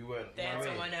that day. We weren't. They had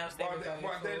someone else. They were going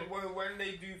But then for. when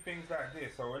they do things like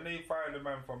this, so when they fired the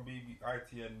man from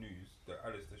ITN News, the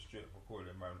Alistair Stewart, for calling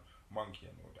man monkey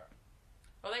and all that.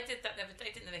 Well, they did that the other day,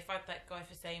 didn't they? They fired that guy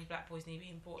for saying black boys need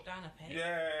being brought down a peg.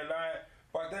 Yeah, like,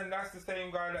 but then that's the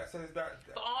same guy that says that.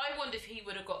 But I wonder if he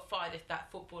would have got fired if that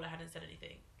footballer hadn't said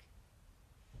anything.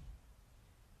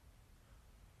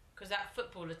 Because that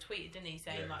footballer tweeted, didn't he,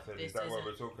 saying like so this is that what isn't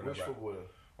we're talking Which about? footballer?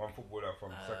 One footballer from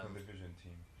second division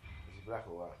team. Is he black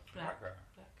or white? black. Guy.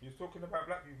 Black. He was talking about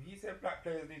black people. He said black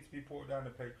players need to be brought down the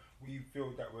peg. We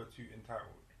feel that we're too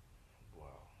entitled.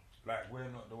 Wow. Like we're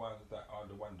not the ones that are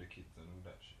the wonder kids and all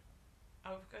that shit.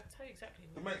 I'll tell you exactly.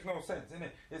 It makes no sense,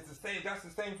 innit? It's the same. That's the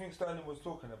same thing Sterling was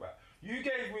talking about. You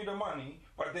gave me the money,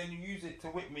 but then you use it to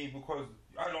whip me because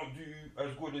I don't do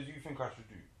as good as you think I should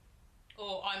do.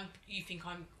 Or you think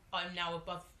I'm now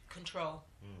above control.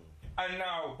 And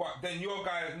now, but then your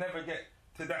guys never get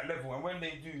to that level, and when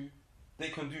they do, they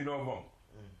can do no wrong.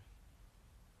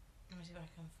 Let me see if I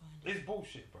can find it. It's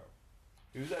bullshit, bro.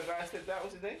 Who's that guy said that?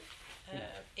 What's his name?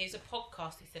 It was a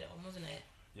podcast he said it on, wasn't it?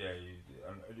 Yeah,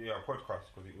 a podcast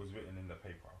because it was written in the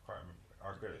paper. I can't remember.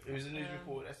 I get it. It was a news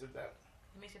report that said that.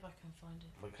 Let me see if I can find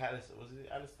it. McAllister, was it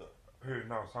Alistair? Who?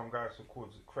 No, some guy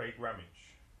called Craig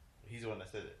Ramage. He's the one that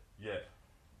said it. Yeah.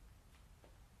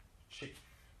 Chief.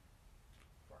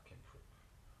 Fucking prick.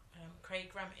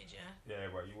 Craig Ramage, yeah?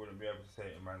 Yeah, but you wouldn't be able to say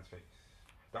it in man's face.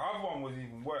 The other one was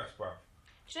even worse, bruv.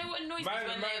 Do you know what annoys me is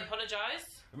when they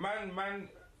apologise?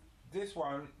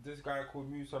 This guy called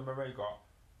Musa Marega,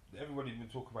 everybody's been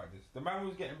talking about this. The man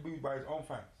was getting booed by his own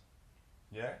fans.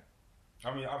 Yeah?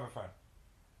 I mean, other fan.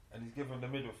 And he's giving the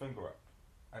middle finger up.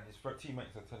 And his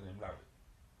teammates are telling him loud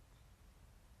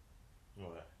it.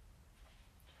 Alright.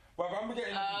 But I'm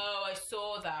getting I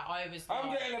saw that. I'm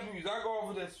getting abused. I go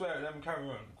over there, swear at them, carry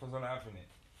on, because I'm not having it.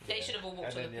 They should have all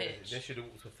walked off the pitch. They should have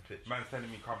walked off the pitch. Man's telling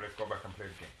me, come, let's go back and play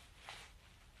the game.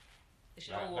 They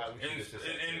should have all walked. In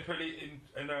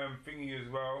thingy as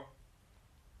well.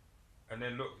 And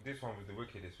then look, this one was the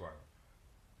wickedest one.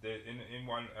 In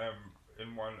one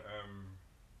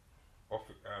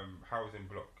housing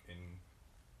block in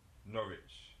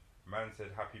Norwich, man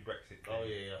said happy Brexit. Oh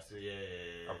yeah, I see.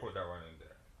 Yeah. I put that one in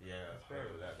there. Yeah, That's fair.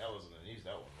 that wasn't the news.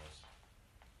 That one was.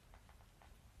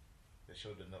 They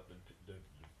showed the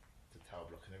tower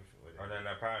block and everything. And then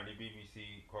apparently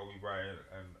BBC, Kobe Bryant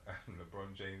and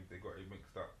LeBron James, they got it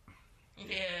mixed up.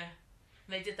 Yeah.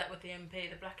 They did that with the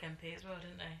MP, the black MP as well,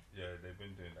 didn't they? Yeah, they've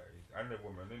been doing that. And the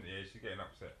woman, didn't they? Yeah, she's getting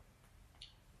upset.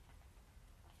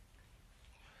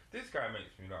 This guy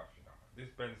makes me laugh, you know. This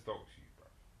Ben Stokes, you, bro.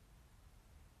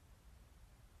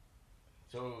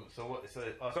 So what? So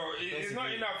it's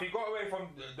not enough. He got away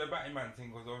from the Batty Man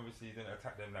thing because obviously he didn't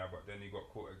attack them now, but then he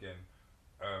got caught again.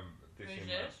 Who's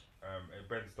this?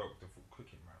 Ben Stokes, the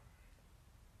cricket man.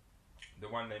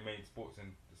 The one they made sports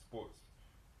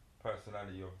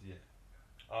personality of the year.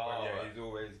 Oh, yeah, he's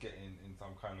always getting in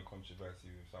some kind of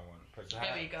controversy with someone.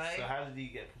 There we go. So how did he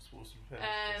get sports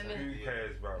Who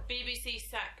cares, bro? BBC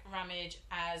sack Ramage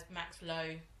as Max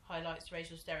Lowe highlights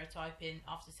racial stereotyping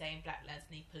after saying black lads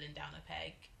need pulling down a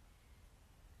peg.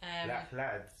 Black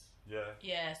lads? Yeah.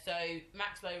 Yeah, so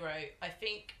Max Lowe wrote, I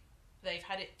think they've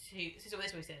had it too... This is what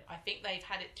he said. I think they've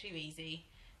had it too easy,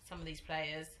 some of these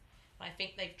players. I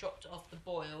think they've dropped off the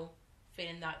boil,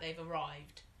 feeling like they've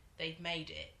arrived. They've made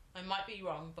it. I might be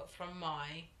wrong, but from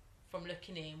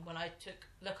looking in, when I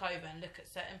look over and look at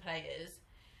certain players,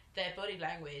 their body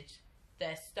language,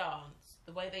 their stance,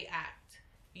 the way they act,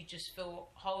 you just feel,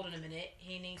 hold on a minute,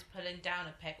 he needs pulling down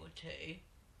a peg or two.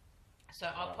 So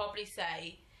wow. I'll probably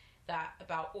say that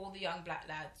about all the young black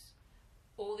lads,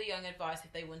 all the young advice,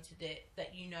 if they wanted it,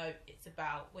 that it's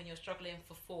about when you're struggling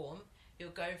for form, you're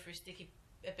going through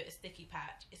a bit of sticky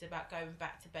patch, it's about going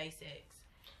back to basics.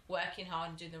 Working hard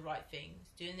and doing the right things,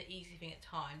 doing the easy thing at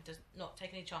time, not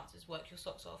taking any chances, work your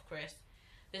socks off, Chris.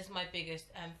 This is my biggest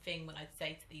thing when I'd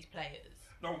say to these players.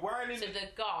 No, while So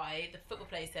the football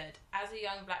player said, as a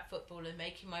young black footballer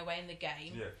making my way in the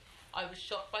game, I was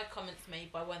shocked by comments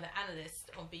made by one of the analysts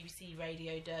on BBC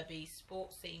Radio Derby's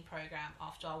sports scene programme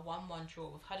after our 1-1 draw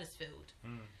with Huddersfield.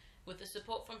 With the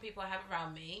support from people I have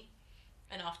around me,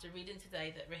 and after reading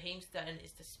today that Raheem Sterling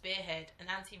is to spearhead an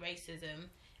anti-racism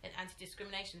and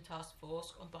anti-discrimination task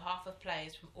force on behalf of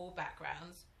players from all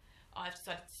backgrounds, I've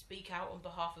decided to speak out on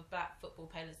behalf of black football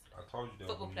players. I told you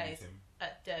players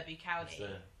at Derby County.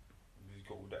 He's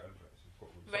got all that influence.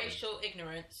 Racial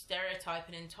ignorance, stereotype,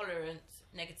 and intolerance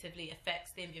negatively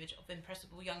affects the image of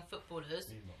impressible young footballers.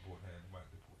 He's not born here.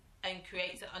 And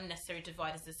creates an unnecessary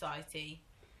divide in society.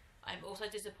 I'm also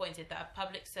disappointed that a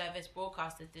public service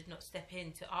broadcaster did not step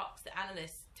in to ask the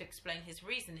analysts to explain his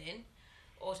reasoning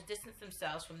or to distance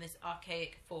themselves from this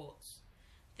archaic thoughts.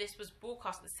 This was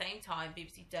broadcast at the same time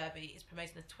BBC Derby is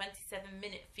promoting a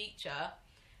 27-minute feature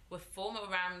with former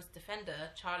Rams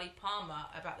defender Charlie Palmer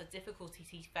about the difficulties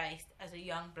he faced as a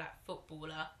young black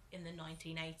footballer in the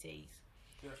 1980s.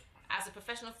 As a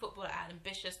professional footballer at an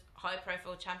ambitious,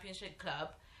 high-profile championship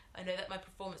club, I know that my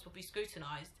performance will be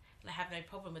scrutinised, and I have no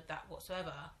problem with that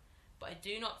whatsoever. But I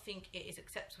do not think it is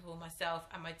acceptable myself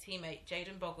and my teammate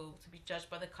Jayden Bogle to be judged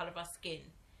by the colour of our skin.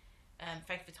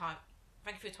 Thank you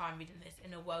for your time reading this.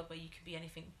 In a world where you can be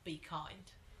anything, be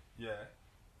kind. Yeah,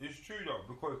 it's true though,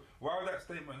 because while that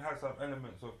statement has some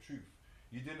elements of truth,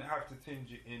 you didn't have to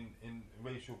tinge it in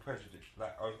racial prejudice,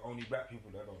 like only black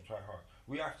people that don't try hard.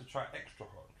 We have to try extra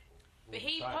hard. But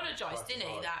he apologised, didn't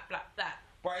he? That.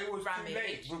 But it was too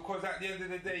late, because at the end of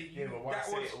the day, that's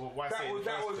for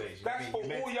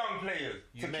all young players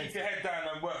to keep your head down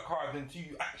and work hard until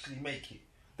you actually make it.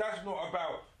 That's not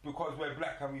about because we're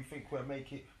black and we think we'll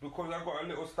make it, because I've got a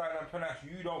little style and panache,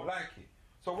 you don't like it.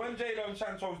 So when Jadon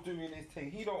Sancho's doing his thing,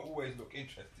 he don't always look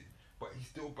interested, but he's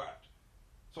still bad.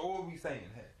 So what are we saying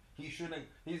here?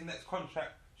 His next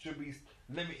contract should be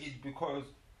limited because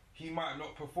he might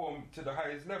not perform to the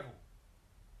highest level.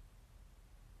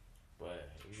 But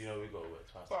you know we got to work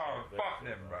twice. Oh, fuck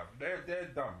them, bruv. They're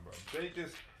dumb,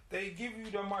 bruv. They give you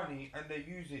the money and they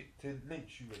use it to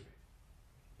lynch you with it.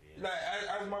 Yeah. Like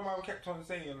as my mum kept on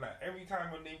saying, like every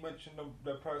time when they mention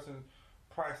the person's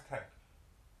price tag,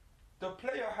 the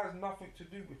player has nothing to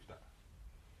do with that.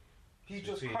 He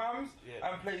just comes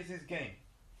and plays his game.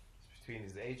 It's between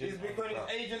his agent. It's between his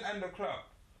agent and the club.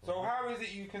 So how is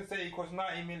it you can say it costs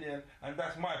 90 million and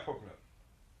that's my problem?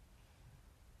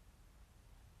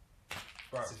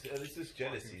 It's just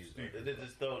jealousy.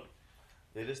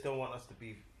 They just don't want us to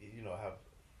be, have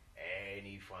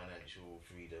any financial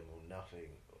freedom or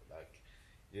nothing. Like,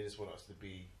 they just want us to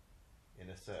be in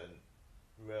a certain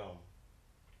realm.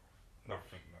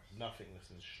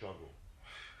 Nothingness and struggle.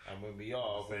 And when we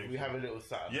are, we have a little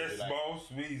something. Yes, like, boss,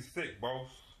 we sick,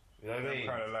 boss. You know what I mean?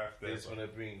 Kind of life there. They just want to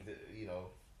bring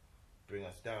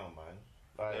us down, man.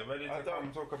 Like, they're ready to come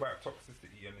and talk about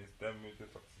toxicity, and it's them with the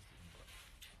toxicity.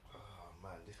 Oh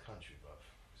man, this country, bro,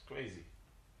 it's crazy.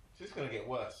 It's just gonna get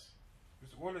worse.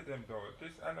 It's all of them, though.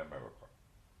 This and America.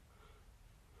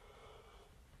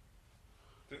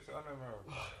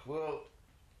 Well,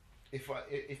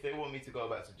 if they want me to go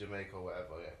back to Jamaica or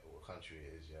whatever, what country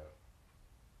it is,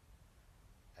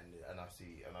 and I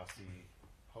see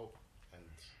hope and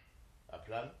a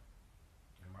plan,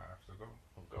 you might have to go.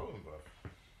 I'm going, bro.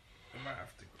 You might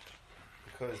have to go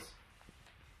because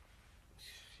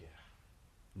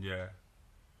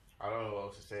I don't know what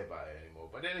else to say about it anymore.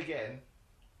 But then again,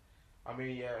 I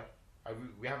mean,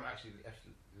 we haven't actually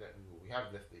we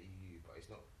have left the EU, but it's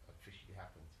not officially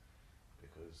happened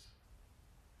because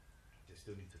they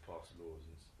still need to pass laws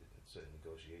and certain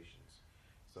negotiations.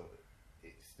 So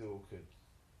it still could,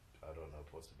 I don't know,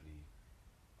 possibly.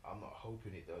 I'm not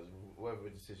hoping it does. Whatever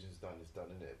decision's done is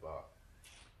done, innit? But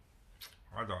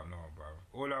I don't know, bro.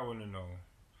 All I want to know,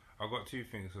 I got two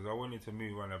things because I wanted to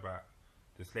move on about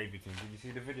the slavery thing. Did you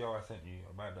see the video I sent you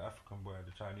about the African boy at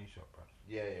the Chinese shop, bro?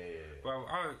 Yeah. Bro,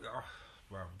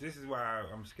 bro, this is why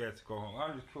I'm scared to go home.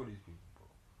 I'll just kill these people, bro.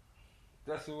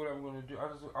 That's all I'm gonna do.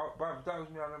 Bro, that was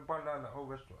me. I burned down the whole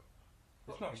restaurant.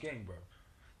 It's not a game, bro.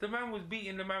 The man was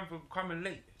beating the man for coming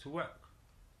late to work.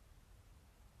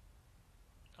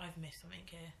 I've missed something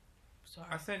here. Sorry.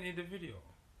 I sent you the video.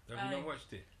 Have you not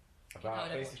watched it?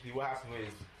 About basically what happened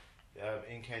is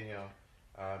in Kenya,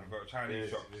 got a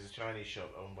Chinese shop. There's a Chinese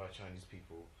shop owned by Chinese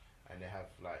people, and they have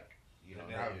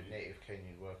native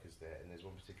Kenyan workers there. And there's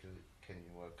one particular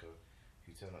Kenyan worker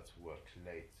who turned up to work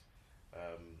late,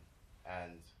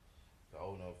 and the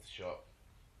owner of the shop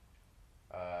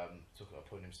took it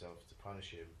upon himself to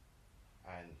punish him,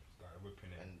 and started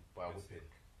whipping him. And by whipping.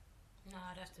 No,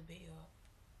 I'd have to beat you up.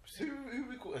 So who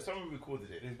recorded? Someone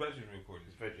recorded it. His bedroom recorded.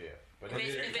 It's very yeah. But If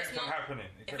It it's kept on not-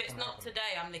 happening. If it's not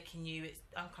today, I'm licking you.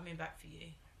 I'm coming back for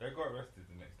you. They got arrested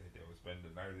the next day. They were spending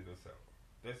the night in the cell.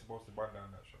 They're supposed to burn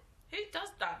down that shop. Who does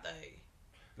that though?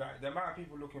 Like the amount of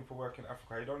people looking for work in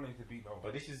Africa, you don't need to beat nobody.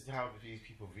 But this is how these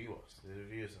people view us. They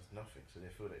view us as nothing, so they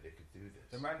feel that they could do this.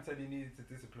 The man said he needed to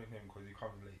discipline him because he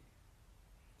comes late.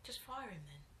 Just fire him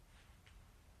then.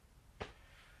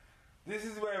 This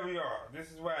is where we are. This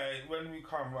is why when we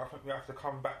come, I think we have to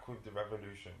come back with the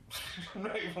revolution.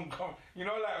 Not even come. You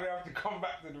know, like we have to come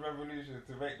back to the revolution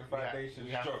to make the foundation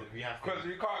strong. Because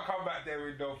we can't come back there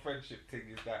with no friendship thing.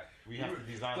 Is that we have to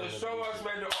design. To show us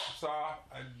where the ops are,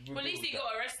 and Well, at least he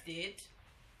got arrested.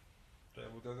 Yeah,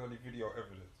 well, there's only video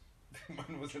evidence. The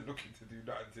man wasn't looking to do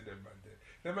nothing to them, man.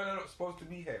 Them men are not supposed to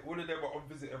be here. All of them are on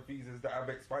visitor visas that have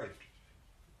expired.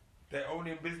 They're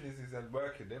owning businesses and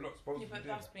working. They're not supposed Yeah, to but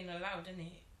be doing that's that. been allowed, isn't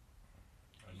it?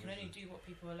 And You can only do what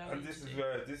people allow And you this to is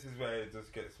do. where it just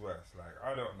gets worse. Like,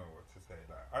 I don't know what to say.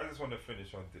 Like, I just want to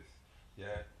finish on this.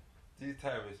 Yeah, these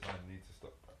terrorists, man, need to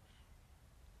stop.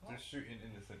 What? Just shooting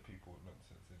innocent people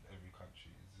nonsense in every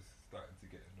country is just starting to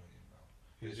get annoying now.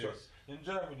 Who's It's this? in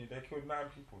Germany, they killed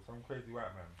 9 people. Some crazy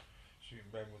white man shooting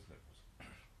bare Muslims.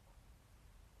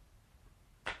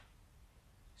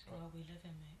 It's the world we live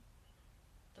in, mate.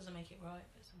 Doesn't make it right,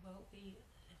 but it's the world we live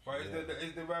in. But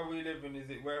is the way we live in, is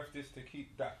it worth this to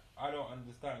keep that? I don't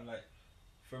understand. Like,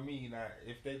 for me, like,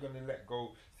 if they're going to let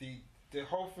go... See, the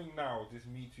whole thing now, this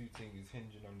Me Too thing, is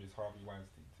hinging on this Harvey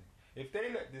Weinstein thing. If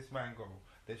they let this man go,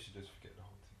 they should just forget the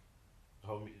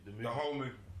whole thing. The whole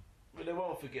movement. But they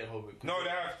won't forget the whole movement. No, they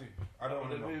have to. I don't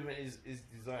want The to know. movement is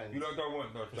designed. You don't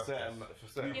want no for justice.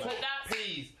 certain. You Yeah, put but that's-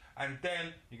 peace, and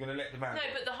then you're going to let the man No, go.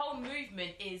 but the whole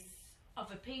movement is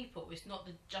other people. It's not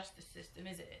the justice system,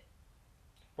 is it?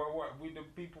 But what? We the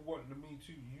people want the Me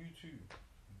Too, you too,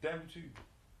 them too.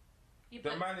 Yeah, The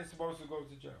but man is supposed to go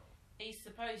to jail. he's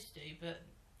supposed to, but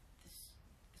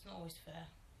it's not always fair.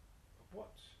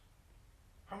 What?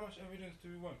 How much evidence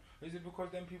do we want? Is it because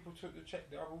then people took the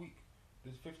check the other week?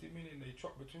 There's 50 million they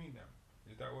chopped between them.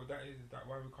 Is that what that is? Is that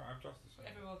why we can't have justice?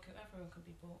 Everyone can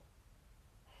be bought.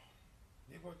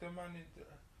 Yeah, but the man is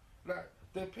like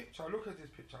the picture. Look at this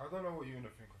picture. I don't know what you're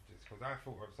gonna think of this because I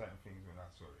thought of certain things when I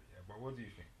saw it. Yeah, but what do you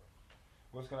think?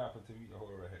 What's gonna happen to Rita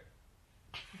Ora here?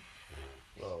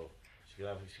 Well, she's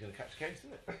gonna catch a case,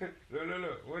 isn't it?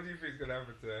 Look. What do you think is gonna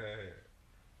happen to her hair?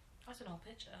 That's an old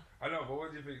picture. I know, but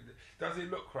what do you think? Does it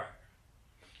look right?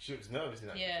 She looks nervous in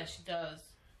that. Yeah, picture. she does.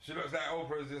 She looks like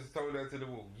Oprah's just told her to the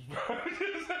wolves.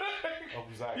 I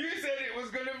was like, You said it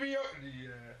was gonna be up.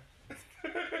 Yeah.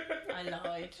 I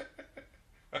lied.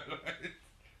 I lied.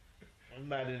 I'm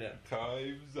mad in it.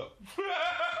 Time's up.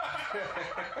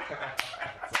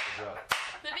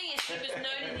 The thing is, she was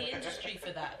known in the industry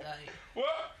for that, though.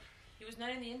 What? He was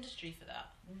known in the industry for that.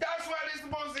 That's why they're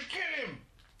supposed to kill him.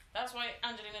 That's why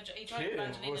he tried Kid, to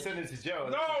Angelina. we'll send him to jail.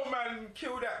 No, man,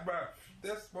 kill that, bruv.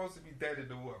 They're supposed to be dead in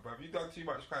the water, bruv. You've done too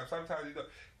much crime. Sometimes you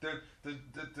don't,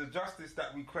 the justice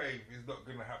that we crave is not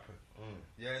gonna happen.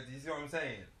 Yeah, do you see what I'm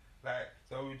saying? Like,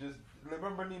 so we just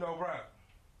remember Nino Brown.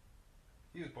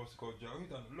 He was supposed to go to jail. He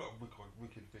done a lot of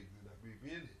wicked things in that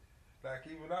movie, innit? Like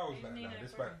even I was Who's like, Nino nah,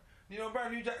 this Brown? man. Nino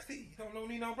Brown, New Jack City. You don't know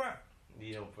Nino Brown?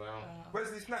 Nino Brown.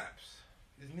 Wesley Snipes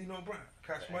is Nino Brown.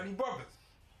 Cash Okay. Money Brothers.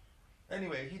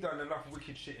 Anyway, he done enough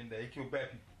wicked shit in there. He killed bad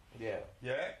people. Yeah.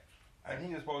 Yeah? And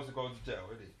he was supposed to go to jail,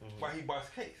 isn't he? Mhm. But he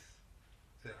bust case.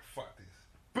 Said, fuck this.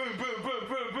 Boom, boom, boom,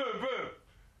 boom, boom, boom.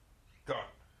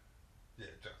 Done. Yeah,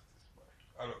 justice. Man.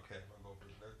 I don't care if I go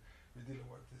boom. We didn't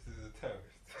want this as a terrorist.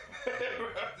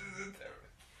 This is a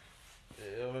terrorist.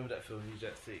 Yeah, I remember that film, New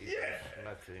Jack City. Yeah.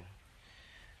 Mad thing.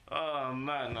 Oh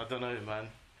man, I don't know, man.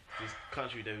 This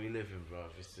country that we live in, bro,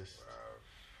 it's just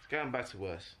it's going back to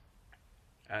worse.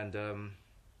 And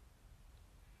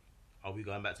are we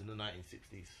going back to the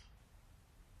 1960s?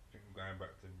 I think we're going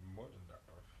back to more than that,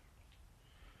 bro.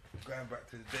 We're going back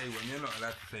to the day when you're not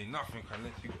allowed to say nothing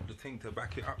unless you got the thing to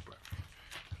back it up, bro.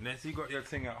 Unless you got your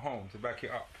thing at home to back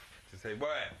it up. To say, boy,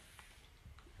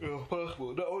 Your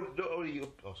passport, not only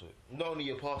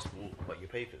your passport, but your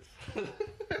papers.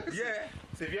 yeah.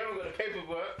 So if you haven't got the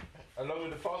paperwork along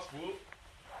with the passport,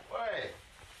 why?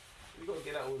 You gotta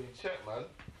get that all in check, man.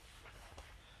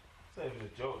 It's not even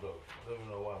a joke, though. I don't even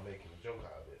know why I'm making a joke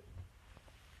out of it.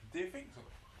 Do you think so?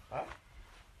 Huh?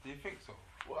 Do you think so?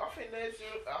 Well, I think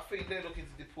they're looking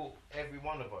to deport every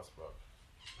one of us, bro.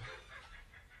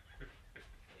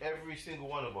 Every single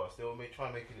one of us. They will try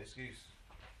and make an excuse.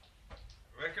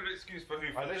 Make an excuse for who?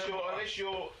 Unless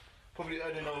you're probably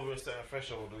earning over a certain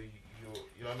threshold, or you know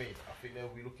what I mean. I think they'll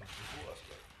be looking to deport us,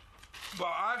 bro. But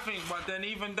I think, but then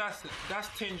even that's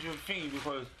tinged with thing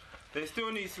because they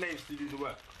still need slaves to do the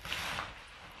work.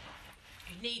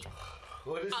 You need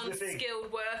Well, this is the thing.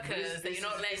 unskilled workers that you're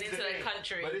not letting into their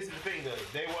country. But this is the thing, though.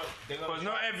 They're gonna. Because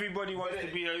not everybody wants to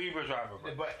be an Uber driver.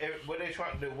 Bro. But what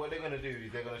they're gonna do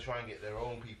is they're gonna try and get their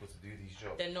own people to do these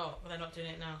jobs. They're not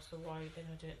doing it now. So why are they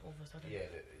not doing it all of a sudden? Yeah,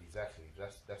 exactly.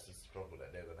 That's the struggle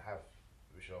that they're gonna have,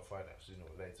 which I'll find out sooner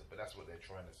or later. But that's what they're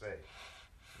trying to say.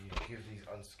 You give these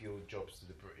unskilled jobs to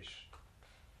the British.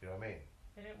 You know what I mean?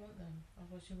 They don't want them.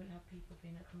 Otherwise, you wouldn't have people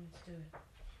being coming to do it.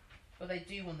 Well, they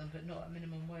do want them, but not at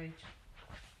minimum wage.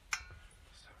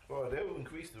 Well, they'll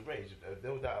increase the wage.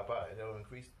 No doubt about it. They'll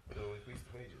increase the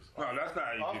wages. No, that's not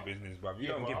how you do business, bruv. You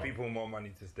don't give well, people more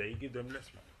money to stay. You give them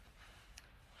less money.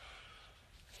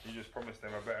 You just promise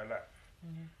them a better life.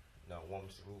 Mm-hmm. No, what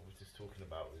we were just talking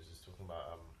about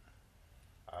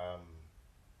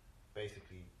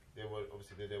basically they want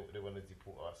to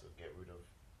deport us and get rid of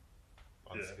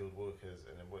unskilled workers,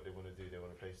 and then what they want to do, they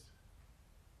want to place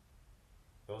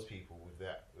those people with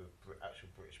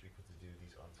actual British people to do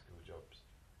these unskilled jobs.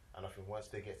 And I think once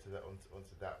they get to that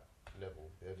onto that level,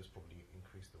 they'll just probably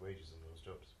increase the wages on those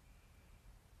jobs.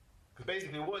 Because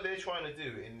basically, what they're trying to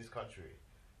do in this country,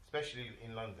 especially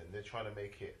in London, they're trying to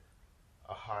make it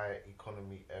a high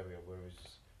economy area, whereas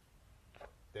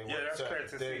they want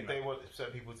they want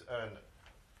certain people to earn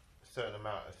a certain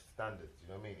amount of standards.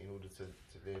 You know what I mean? In order to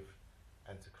live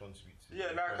and to contribute to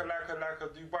like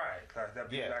a Dubai, like that'd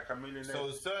be like a millionaire.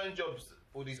 So certain jobs,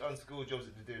 all these unskilled jobs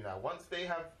that they do now, once they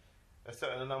have a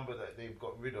certain number that they've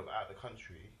got rid of out of the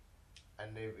country,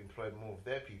 and they've employed more of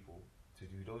their people to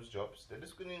do those jobs, they're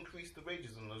just going to increase the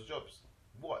wages on those jobs.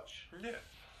 Watch. Yeah.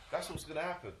 That's what's going to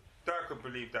happen. I could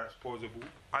believe that's plausible.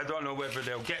 I don't know whether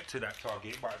they'll get to that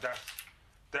target, but that's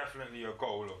definitely a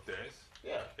goal of theirs.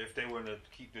 Yeah. If they want to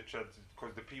keep the trends,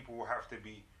 because the people will have to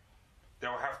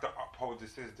they'll have to uphold the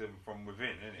system from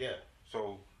within, innit? Yeah.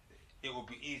 So it will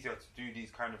be easier to do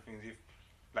these kind of things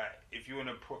if you want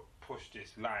to push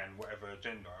this line, whatever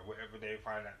agenda, whatever they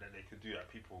find out that they could do, that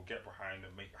people will get behind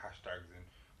and make hashtags and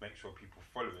make sure people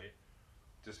follow it.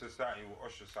 The society will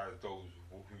ostracize those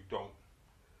who don't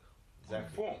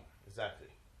conform. Exactly.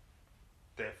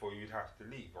 Therefore, you'd have to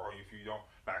leave, or if you don't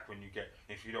like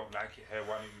if you don't like it here,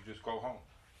 why don't you just go home?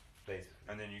 Basically.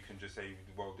 And then you can just say,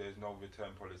 well, there's no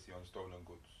return policy on stolen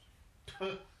goods.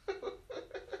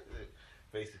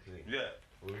 Basically. Yeah.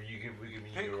 Well, we're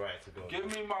giving you the right to go. Give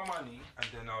me my money and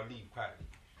then I'll leave quietly.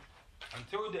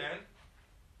 Until then,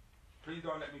 please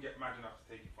don't let me get mad enough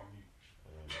to take it from you.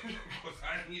 Because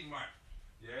I need mine.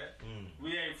 Yeah?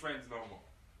 We ain't friends no more.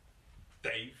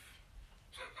 Dave.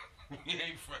 We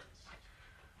ain't friends.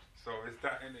 So it's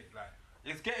that, innit? Like,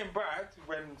 it's getting bad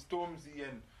when Stormzy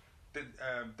and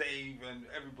Dave and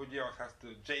everybody else has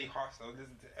to Jay Hustle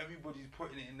listen to everybody's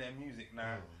putting it in their music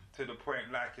now to the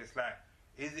point like it's like,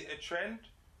 is it a trend?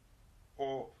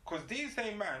 Or because these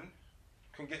same man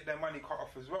can get their money cut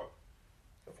off as well.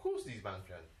 Of course these man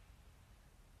can.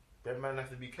 That man have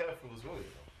to be careful as well, you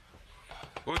know.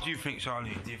 What do you think,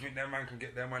 Charlie? Do you think that man can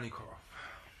get their money cut off?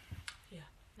 Yeah,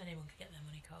 anyone can get their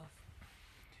money cut off.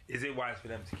 Is it wise for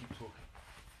them to keep talking?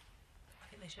 I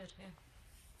think they should, yeah.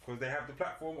 Because they have the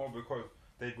platform, or because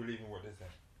they believe in what they say?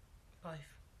 Both.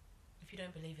 If you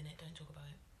don't believe in it, don't talk about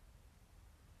it.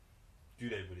 Do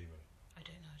they believe in it? I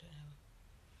don't know.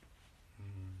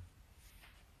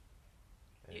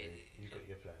 Anyway, you got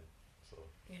your plan, so.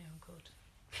 Yeah, I'm good.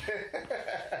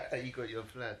 You got your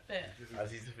plan. Yeah. This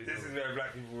is where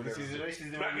black people. This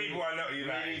is black people are not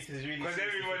united. Because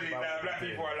everybody, black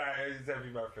people are like, it's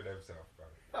every man for themselves,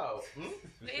 bro. Oh.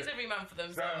 It is every man for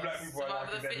themselves. Some black people are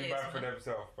like, Survival of it's every the man for fittest,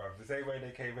 themselves, bro. The same way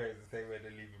they came here is the same way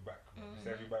they're leaving back. It's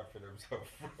every man for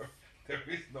themselves, bro. There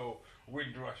is no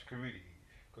Windrush community.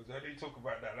 Because when you talk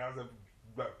about that, that was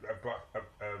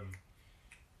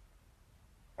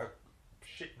a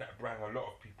shit that brought a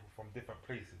lot of people from different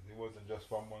places. It wasn't just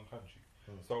from one country.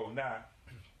 So now,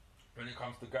 when it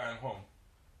comes to going home,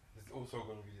 it's also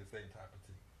going to be the same type of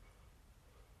thing.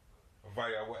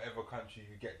 Via whatever country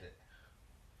you get there.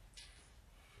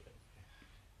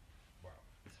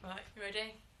 Wow. Right, you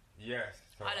ready? Yes.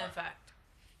 So Island fact.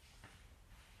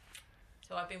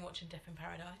 So I've been watching Death in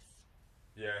Paradise.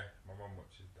 Yeah, my mum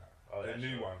watches that. Oh, the that's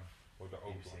new right. one or the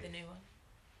old one? The new one.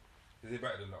 Is it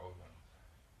better than the old one?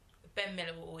 Ben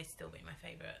Miller will always still be my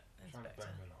favourite inspector.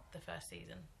 Ben Miller. The first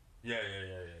season. Yeah.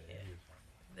 Yeah. He is funny.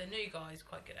 The new guy is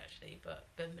quite good actually, but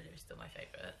Ben Miller is still my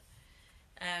favourite.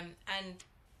 And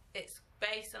it's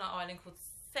based on an island called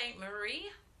Saint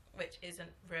Marie, which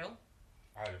isn't real.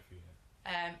 I had a feeling.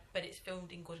 But it's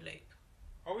filmed in Guadeloupe.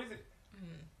 Oh, is it?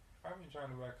 Mm. I've been trying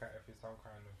to work out if it's some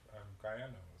kind of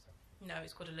Guyana or something. No,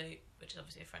 it's Guadeloupe, which is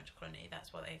obviously a French colony.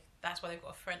 That's why they've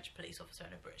got a French police officer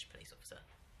and a British police officer.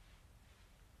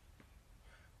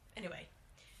 Anyway,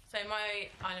 so my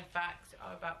island facts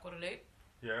are about Guadeloupe.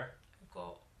 Yeah. I've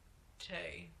got 2,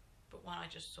 but one I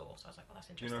just saw, so I was like, well, that's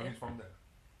Do you interesting. know who's from there?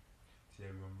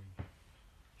 Thierry Henry.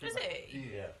 Does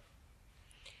he? Yeah.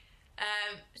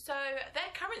 So their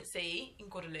currency in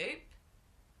Guadeloupe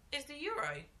is the euro.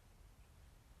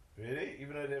 Really?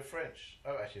 Even though they're French?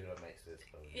 Oh, actually, that makes sense.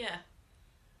 Yeah.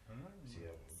 See,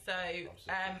 So, I'm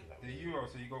still thinking that The way. euro,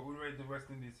 so you got all the way to West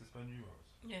Indies to spend euros.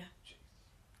 yeah. Jeez.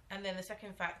 And then the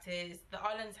second fact is the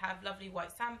islands have lovely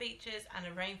white sand beaches and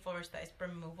a rainforest that is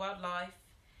brimming with wildlife,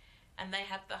 and they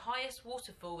have the highest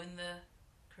waterfall in the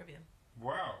Caribbean.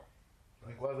 Wow.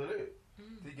 Like Guadeloupe.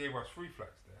 They gave us 3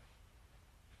 flags there.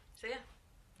 So yeah,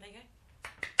 there you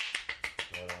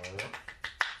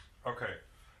go. Okay.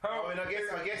 I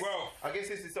mean, Well, I guess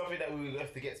this is something that we will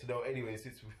have to get to know anyway,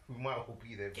 since we might all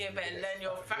be there. You better learn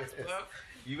your facts, bro.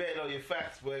 You better know your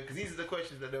facts, boy, because these are the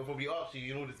questions that they'll probably ask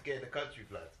you in order to get the country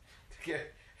flags. To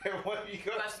get what have you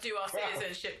got? We'll have to do our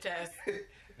citizenship test.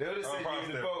 They'll just send you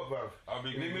in the boat, bruv. I'll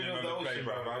be In the middle of the ocean,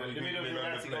 bruv. bruv. In the middle of the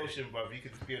Atlantic Ocean, bruv. You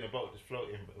could just be on a boat just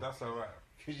floating, bruv. That's alright.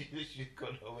 Because you literally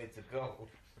got nowhere to go.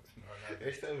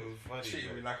 It's so funny.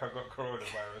 Cheating me bruv. like I got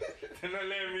coronavirus. They're not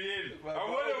letting me in. Bruv, I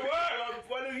want to work.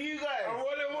 One of you guys. I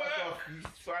want to Fuck work. off. You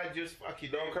try and just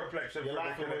fucking No complexion. your for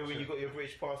life the away when connection. you got your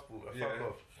British passport. Fuck Yeah.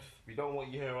 off. We don't want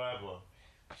you here either.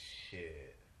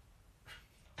 Shit.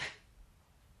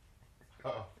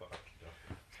 Oh, fuck.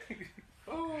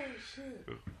 Oh, shit.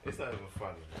 It's not even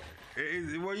funny, man. It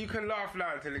is, well, you can laugh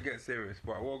loud until it gets serious,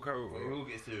 but we'll go. We will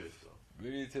get serious, though.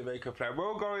 We need to make a plan.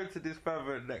 We'll go into this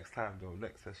further next time, though.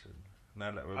 Next session.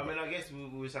 Now that we're I mean, I guess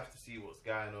we'll just have to see what's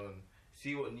going on,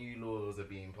 see what new laws are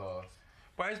being passed.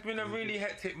 but it's been a really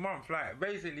hectic month. Like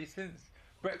basically since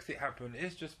Brexit happened,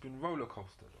 it's just been roller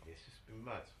coaster. It's just been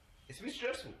mad. It's been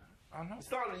stressful. I know. The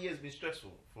start of the year has been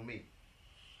stressful for me,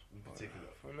 in particular.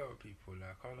 For a lot of people,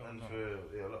 like I don't And know.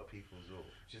 for a lot of people as well.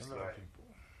 Just a lot like, of people.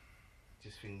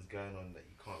 just things going on that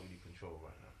you can't really control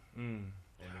right now.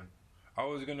 And I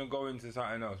was gonna go into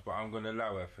something else, but I'm gonna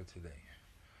allow her for today.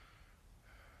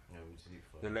 you know, we just leave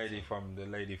for The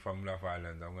lady from Love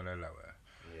Island. I'm gonna allow her.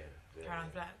 yeah, Caroline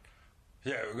Black.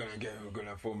 Yeah, we're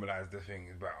gonna formalise the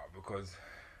things better because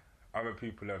other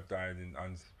people have died in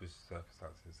unsuspicious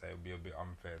circumstances. So it would be a bit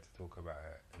unfair to talk about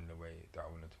her in the way that I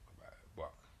want to talk about her.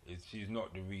 But she's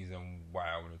not the reason why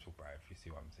I want to talk about her. If you see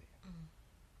what I'm saying.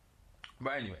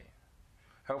 But anyway,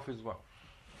 health is wealth.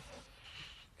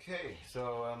 Okay,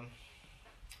 so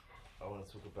I want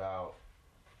to talk about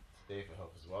today for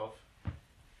health as well.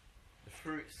 The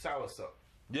fruit soursop.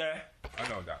 Yeah, I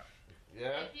know that.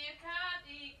 Yeah, If you can't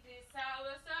eat this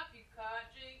sour stuff, you can't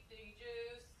drink the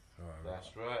juice.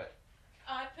 that's right.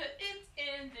 I put it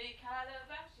in the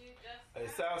calabash. You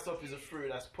just. Soursop is a fruit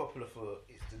that's popular for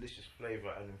its delicious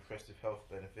flavour and impressive health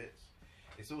benefits.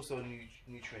 It's also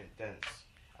nutrient dense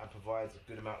and provides a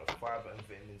good amount of fibre and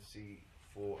vitamin C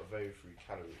for a very few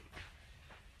calories.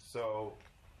 So,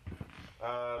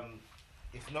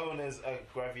 it's known as a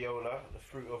graviola, the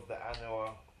fruit of the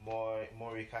Anoa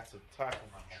moricata type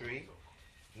of tree,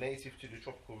 native to the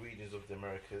tropical regions of the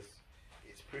Americas.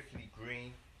 It's prickly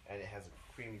green and it has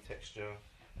a creamy texture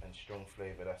and strong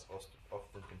flavour that's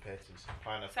often compared to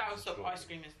pineapple. Soursop ice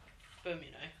cream is boom,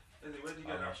 you know. Where did you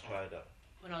I get that must from? try that.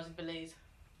 When I was in Belize.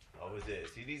 Oh, is it?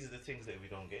 See, these are the things that we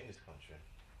don't get in this country.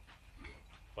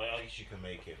 But I guess you can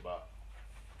make it, but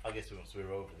I guess once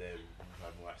we're over there, we'll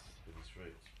have more access to these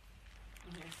fruits.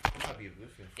 It might be a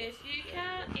good thing for us. If you to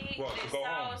can't get eat What, to this go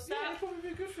home? soursop. Yeah, it's probably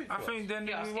a good thing for I us. think then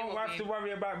Yeah, we I'll won't have to skip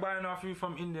worry about buying our food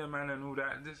from India, man, and all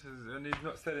that. And he's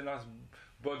not selling us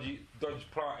dodge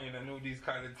planting and all these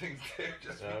kind of things.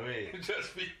 Just Oh, really?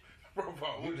 just be proper.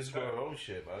 We'll just grow our own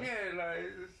shit, man. Yeah, like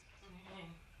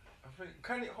I think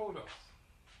can it hold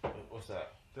us? What's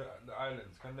that? The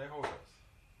islands, can they hold us?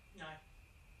 No,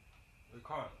 They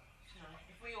can't. no.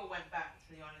 If we all went back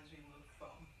to the islands we were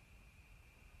from,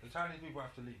 The Chinese people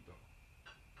have to leave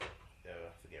though. Yeah, we'll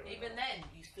have to get rid even of then,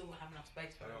 you still have enough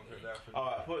space for I don't think everybody. they have to.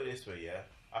 Alright, put it this way, yeah.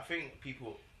 I think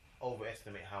people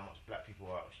overestimate how much black people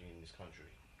are actually in this country.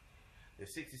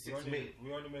 There's 66 million. We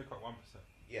only make up 1%.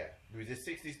 Yeah, there's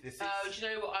 60. There's 60 Oh, do you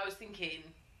know what I was thinking?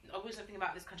 I was thinking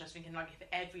about this country. I was thinking like if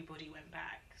everybody went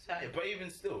back. So yeah, but even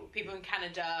still, people in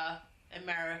Canada,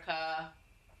 America.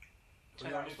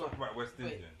 But I'm talking about West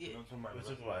Wait, Indian. yeah. We're not talking about we're West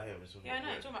talking about here. We're talking Yeah, I about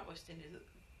know. here. Talking about West Indies.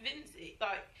 Vince,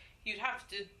 like we'd have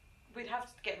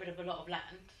to get rid of a lot of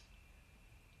land.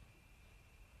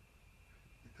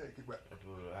 Take it back.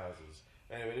 People with houses.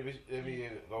 Anyway, let me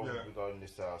go Yeah. regarding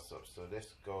this soursop. So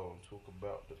let's go and talk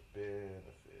about the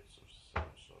benefits of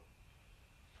soursop.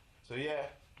 So yeah.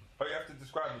 But you have to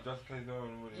describe it just in case no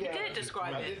one would. You did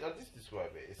describe I it. did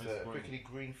describe it. It's It's a fine. prickly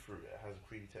green fruit. It has a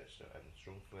creamy texture and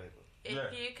strong flavour. If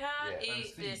Yeah. you can't Yeah.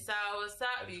 eat And the seeds.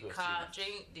 soursop, And you it's got can't seeds.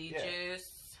 drink the Yeah.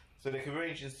 juice. So they can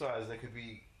range in size. They could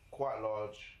be quite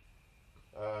large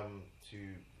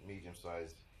to medium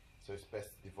sized. So it's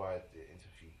best to divide it into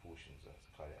a few portions to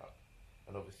cut it up.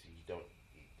 And obviously you don't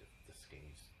eat the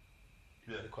skin.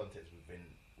 Yeah. The contents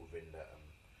within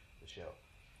the shell.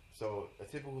 So a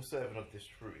typical serving of this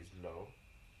fruit is low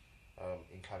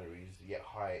in calories, yet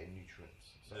high in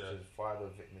nutrients such Yeah. as fiber,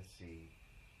 vitamin C,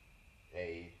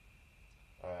 A.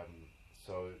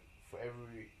 So for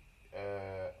every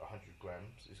 100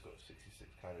 grams, it's got 66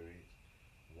 calories,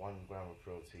 1 gram of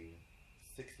protein,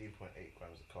 16.8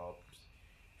 grams of carbs,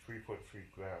 3.3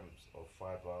 grams of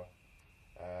fiber,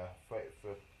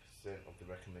 34% of the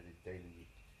recommended daily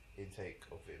intake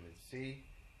of vitamin C,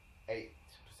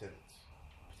 8%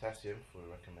 potassium for the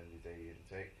recommended daily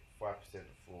intake, 5%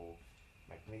 for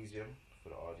magnesium for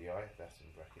the RDI, that's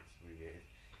in brackets abbreviated,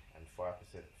 and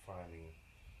 5% thiamine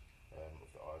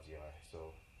of the RDI.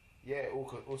 So yeah, it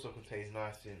also contains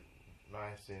niacin,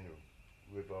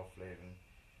 riboflavin,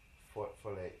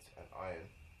 folate, and iron.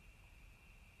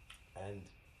 And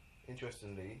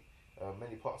interestingly,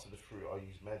 many parts of the fruit are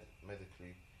used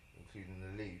medically, including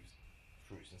the leaves,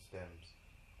 fruits, and stems,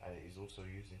 and it is also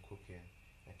used in cooking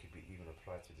and can be even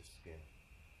applied to the skin.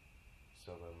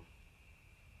 So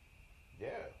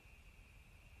yeah,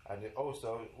 and it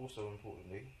also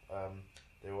importantly,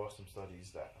 there are some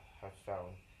studies that have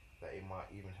found that it might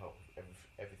even help with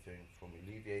everything from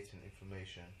alleviating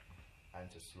inflammation and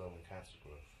to slowing cancer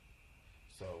growth.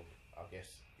 So I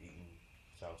guess eating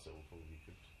salsa will probably be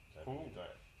good to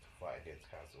fight against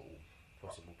cancer or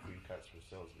possible pre-cancerous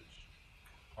cells, which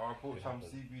I bought It some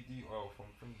happened. CBD oil from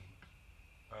Thingy,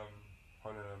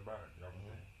 Holland and Barrett the other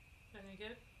day. Any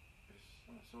good?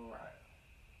 It's alright.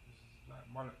 It's like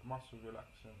muscle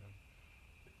relaxing and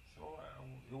it's alright.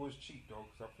 It was cheap though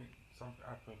because I think something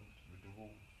happened with the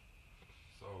rules,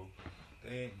 so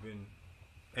they ain't been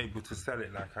able to sell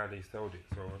it like how they sold it.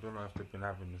 So I don't know if they've been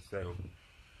having the sale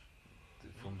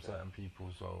from certain people.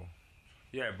 So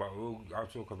yeah, but I'll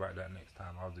talk about that next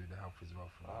time. I'll do the health as well.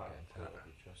 From cool, getting to that.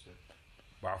 interesting.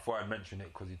 But I thought I'd mention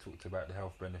it because he talked about the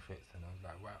health benefits, and I was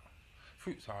like, wow,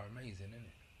 fruits are amazing, isn't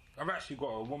it? I've actually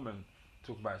got a woman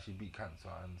talk about she beat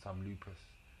cancer and some lupus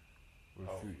with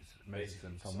fruits,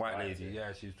 medicine. Some white lady,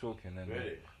 yeah, she was talking. And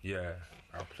Really? yeah,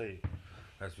 I'll play it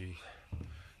as we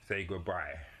say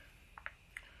goodbye.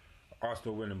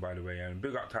 Arsenal winning, by the way, and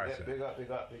big up Tyson. Yeah,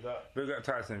 big up. Big up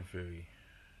Tyson Fury.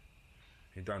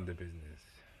 He done the business.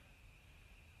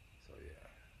 So yeah.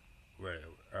 Well,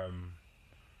 let me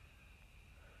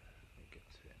get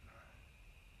to it now.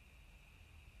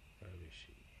 Where is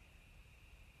she?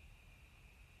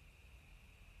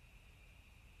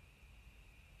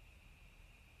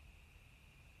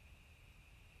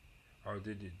 Oh,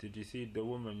 did you see the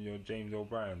woman, your James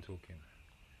O'Brien talking?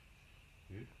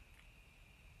 Who?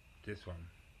 This one.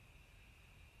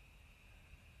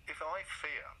 If I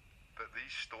fear that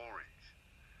these stories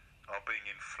are being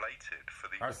inflated for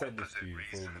the I said this opposite to you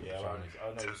reason before. Yeah, I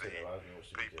know to you said the it. I didn't watch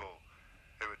the video. people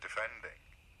who are defending,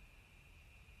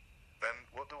 then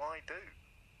what do I do?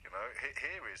 You know,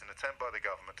 here is an attempt by the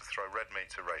government to throw red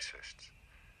meat to racists.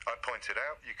 I pointed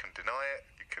out, you can deny it,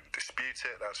 you can dispute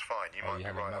it, that's fine. You might be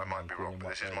right, I might be wrong,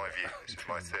 but this is my view, this is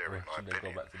my theory, my Should they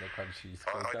go opinion. back to their countries?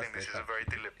 I think this is a very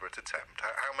deliberate attempt.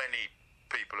 How many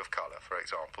people of colour, for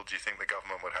example, do you think the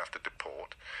government would have to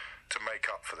deport to make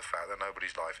up for the fact that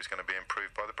nobody's life is going to be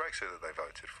improved by the Brexit that they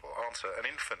voted for? Answer, an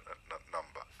infinite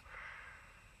number.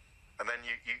 And then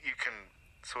you can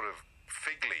sort of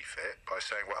fig leaf it by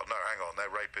saying, well, no, hang on, they're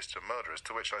rapists and murderers,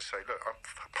 to which I say, look, I'm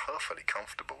perfectly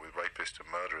comfortable with rapists and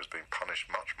murderers being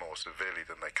punished much more severely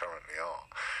than they currently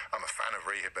are. I'm a fan of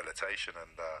rehabilitation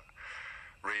and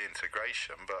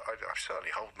reintegration, but I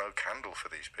certainly hold no candle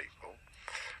for these people.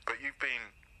 But you've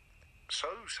been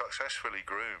so successfully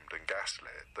groomed and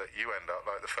gaslit that you end up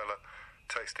like the fella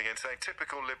texting in saying,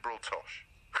 typical liberal tosh.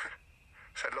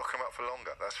 Said, lock them up for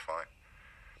longer, that's fine.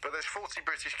 But there's 40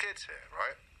 British kids here,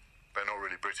 right? They're not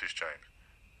really British, James.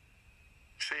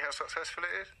 See how successful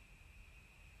it is?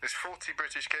 There's 40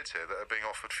 British kids here that are being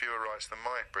offered fewer rights than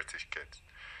my British kids.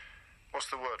 What's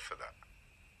the word for that?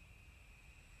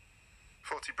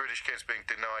 40 British kids being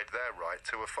denied their right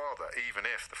to a father, even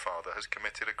if the father has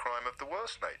committed a crime of the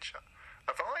worst nature.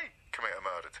 If I commit a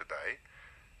murder today,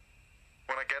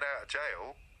 when I get out of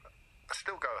jail, I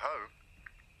still go home.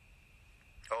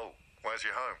 Oh, where's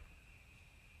your home?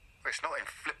 It's not in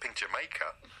flipping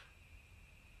Jamaica.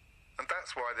 And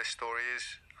that's why this story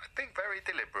is, I think, very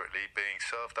deliberately being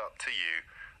served up to you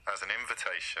as an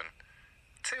invitation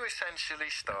to essentially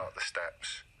start the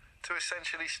steps, to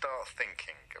essentially start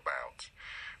thinking about,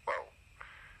 well,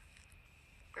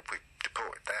 if we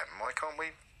deported them, why can't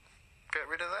we get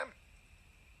rid of them?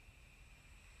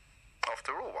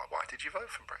 After all, why did you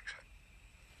vote for Brexit?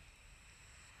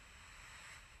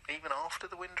 Even after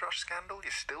the Windrush scandal,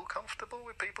 you're still comfortable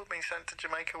with people being sent to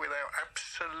Jamaica without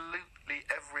absolutely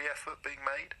every effort being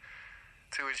made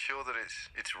to ensure that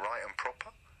it's right and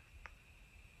proper?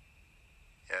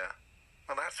 Yeah.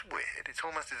 Well, that's weird. It's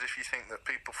almost as if you think that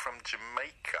people from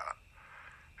Jamaica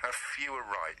have fewer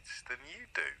rights than you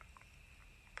do.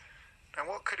 Now,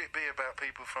 what could it be about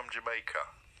people from Jamaica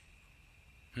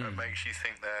that makes you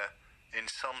think they're, in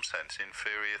some sense,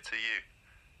 inferior to you?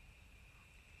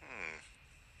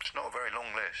 It's not a very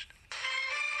long list.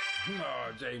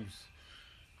 No,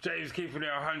 James keeping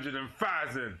it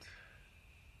 100,000.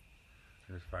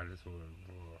 Let's find this all.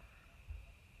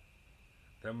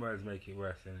 Them words make it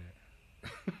worse, innit?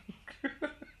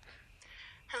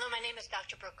 Hello, my name is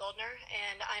Dr. Brooke Goldner,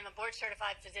 and I'm a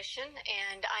board-certified physician,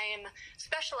 and I am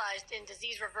specialized in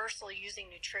disease reversal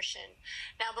using nutrition.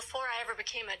 Now, before I ever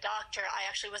became a doctor, I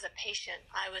actually was a patient.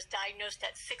 I was diagnosed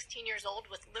at 16 years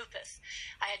old with lupus.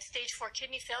 I had stage 4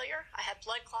 kidney failure. I had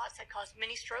blood clots that caused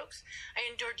mini strokes. I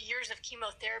endured years of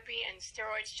chemotherapy and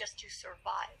steroids just to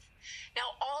survive.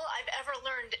 Now, all I've ever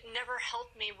learned never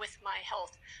helped me with my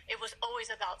health. It was always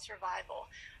about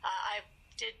survival. I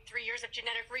did 3 years of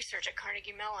genetic research at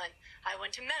Carnegie Mellon. I went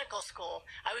to medical school.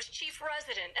 I was chief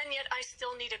resident, and yet I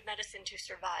still needed medicine to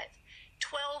survive.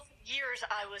 12 years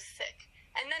I was sick.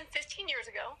 And then 15 years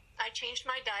ago, I changed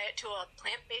my diet to a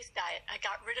plant-based diet. I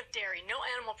got rid of dairy, no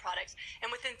animal products,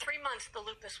 and within 3 months, the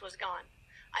lupus was gone.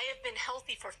 I have been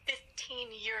healthy for 15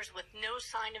 years with no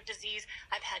sign of disease.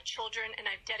 I've had children, and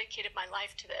I've dedicated my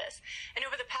life to this. And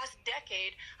over the past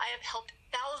decade, I have helped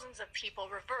thousands of people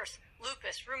reverse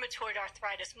lupus, rheumatoid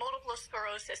arthritis, multiple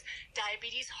sclerosis,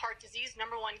 diabetes, heart disease, #1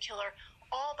 killer,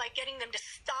 all by getting them to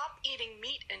stop eating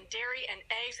meat and dairy and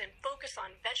eggs and focus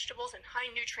on vegetables and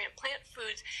high-nutrient plant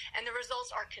foods. And the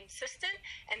results are consistent,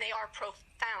 and they are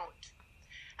profound.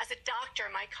 As a doctor,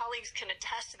 my colleagues can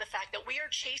attest to the fact that we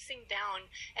are chasing down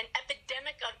an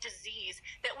epidemic of disease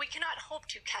that we cannot hope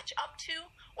to catch up to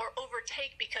or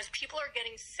overtake because people are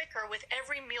getting sicker with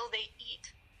every meal they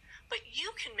eat. But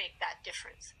you can make that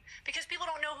difference because people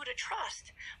don't know who to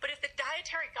trust. But if the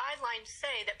dietary guidelines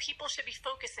say that people should be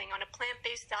focusing on a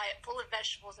plant-based diet full of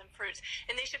vegetables and fruits,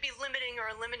 and they should be limiting or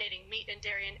eliminating meat and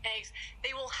dairy and eggs,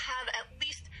 they will have at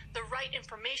least the right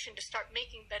information to start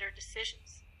making better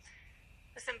decisions.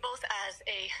 Listen, both as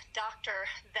a doctor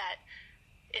that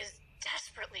is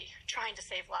desperately trying to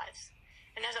save lives,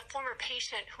 and as a former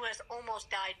patient who has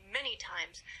almost died many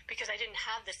times because I didn't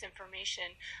have this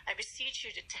information, I beseech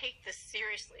you to take this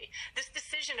seriously. This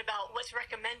decision about what's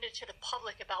recommended to the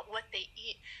public about what they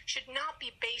eat should not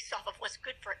be based off of what's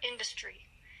good for industry.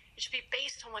 It should be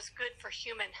based on what's good for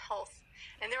human health.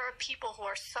 And there are people who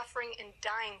are suffering and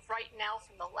dying right now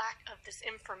from the lack of this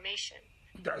information.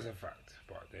 That's a fact,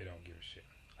 but they don't give a shit.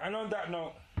 And on that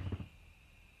note,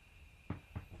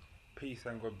 peace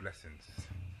and God blessings.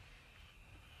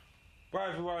 Bye,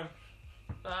 everyone.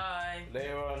 Bye.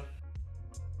 Later on.